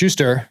Simon &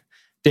 Schuster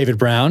David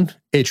Brown,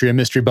 Atrium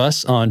Mystery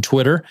Bus on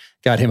Twitter.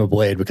 Got him a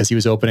blade because he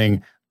was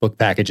opening book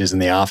packages in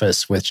the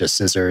office with just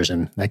scissors,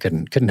 and I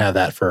couldn't have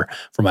that for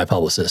my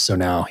publicist. So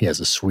now he has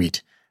a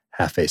sweet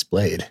half-face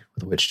blade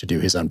with which to do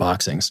his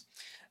unboxings.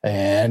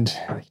 And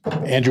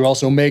Andrew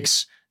also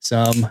makes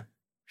some, look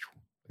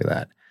at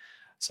that,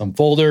 some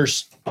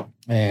folders,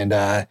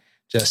 and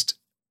just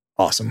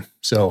awesome.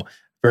 So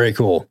very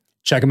cool.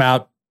 Check them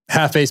out.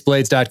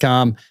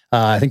 halffaceblades.com.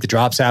 I think the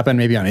drops happen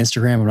maybe on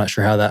Instagram. I'm not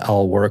sure how that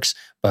all works,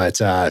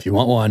 but if you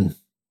want one,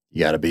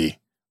 you got to be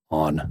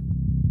on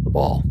the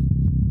ball.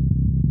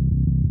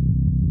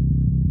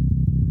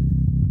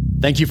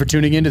 Thank you for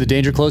tuning in to the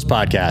Danger Close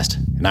podcast,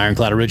 an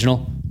Ironclad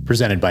original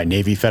presented by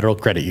Navy Federal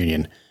Credit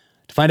Union.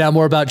 To find out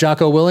more about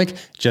Jocko Willink,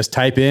 just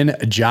type in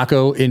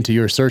Jocko into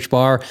your search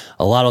bar.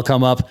 A lot will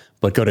come up,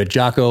 but go to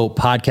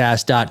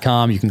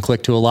jockopodcast.com. You can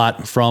click to a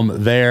lot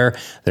from there.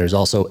 There's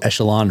also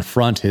Echelon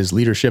Front, his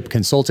leadership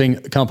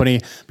consulting company.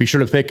 Be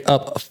sure to pick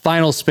up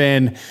Final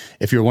Spin.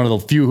 If you're one of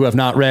the few who have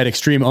not read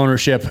Extreme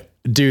Ownership,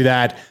 do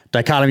that.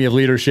 Dichotomy of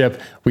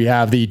Leadership. We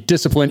have the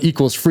Discipline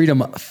Equals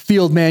Freedom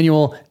Field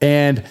Manual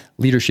and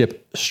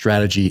Leadership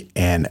Strategy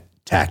and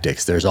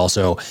Tactics. There's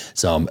also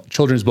some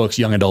children's books,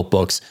 young adult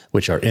books,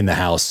 which are in the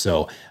house.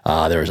 So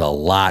there's a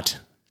lot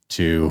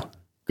to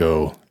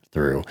go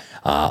through.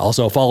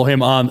 Also follow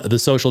him on the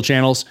social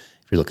channels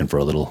if you're looking for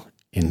a little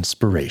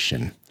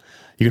inspiration.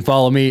 You can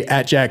follow me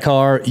at Jack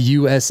Carr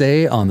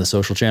USA on the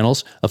social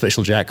channels,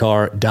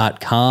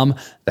 officialjackcarr.com.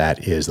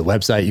 That is the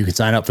website. You can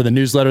sign up for the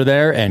newsletter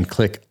there and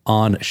click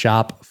on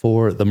shop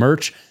for the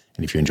merch.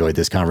 And if you enjoyed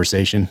this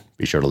conversation,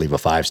 be sure to leave a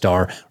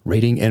 5-star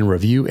rating and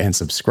review and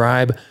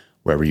subscribe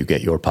wherever you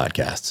get your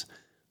podcasts.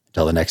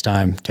 Until the next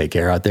time, take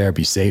care out there.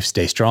 Be safe,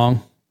 stay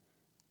strong,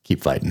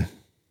 keep fighting.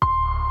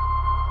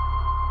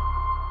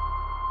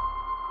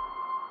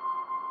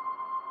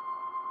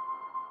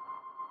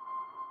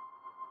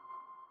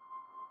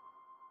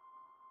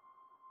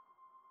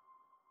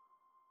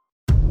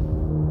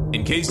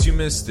 In case you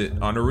missed it,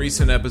 on a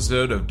recent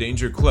episode of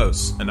Danger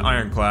Close, an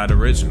Ironclad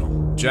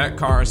original, Jack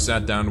Carr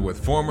sat down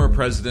with former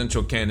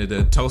presidential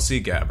candidate Tulsi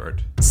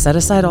Gabbard. Set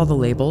aside all the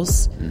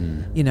labels,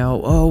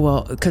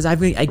 because I've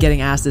been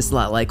getting asked this a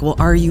lot, like, well,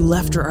 are you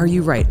left or are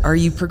you right? Are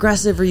you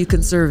progressive or are you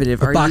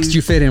conservative? What box do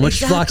you fit in?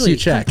 Which box do you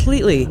check?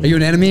 Completely. Are you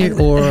an enemy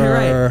or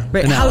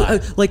right. an ally?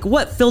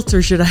 What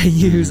filter should I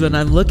use when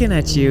I'm looking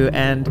at you?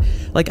 And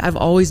I've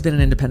always been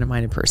an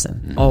independent-minded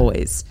person,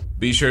 always.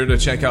 Be sure to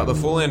check out the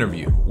full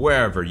interview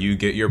wherever you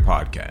get your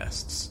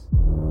podcasts.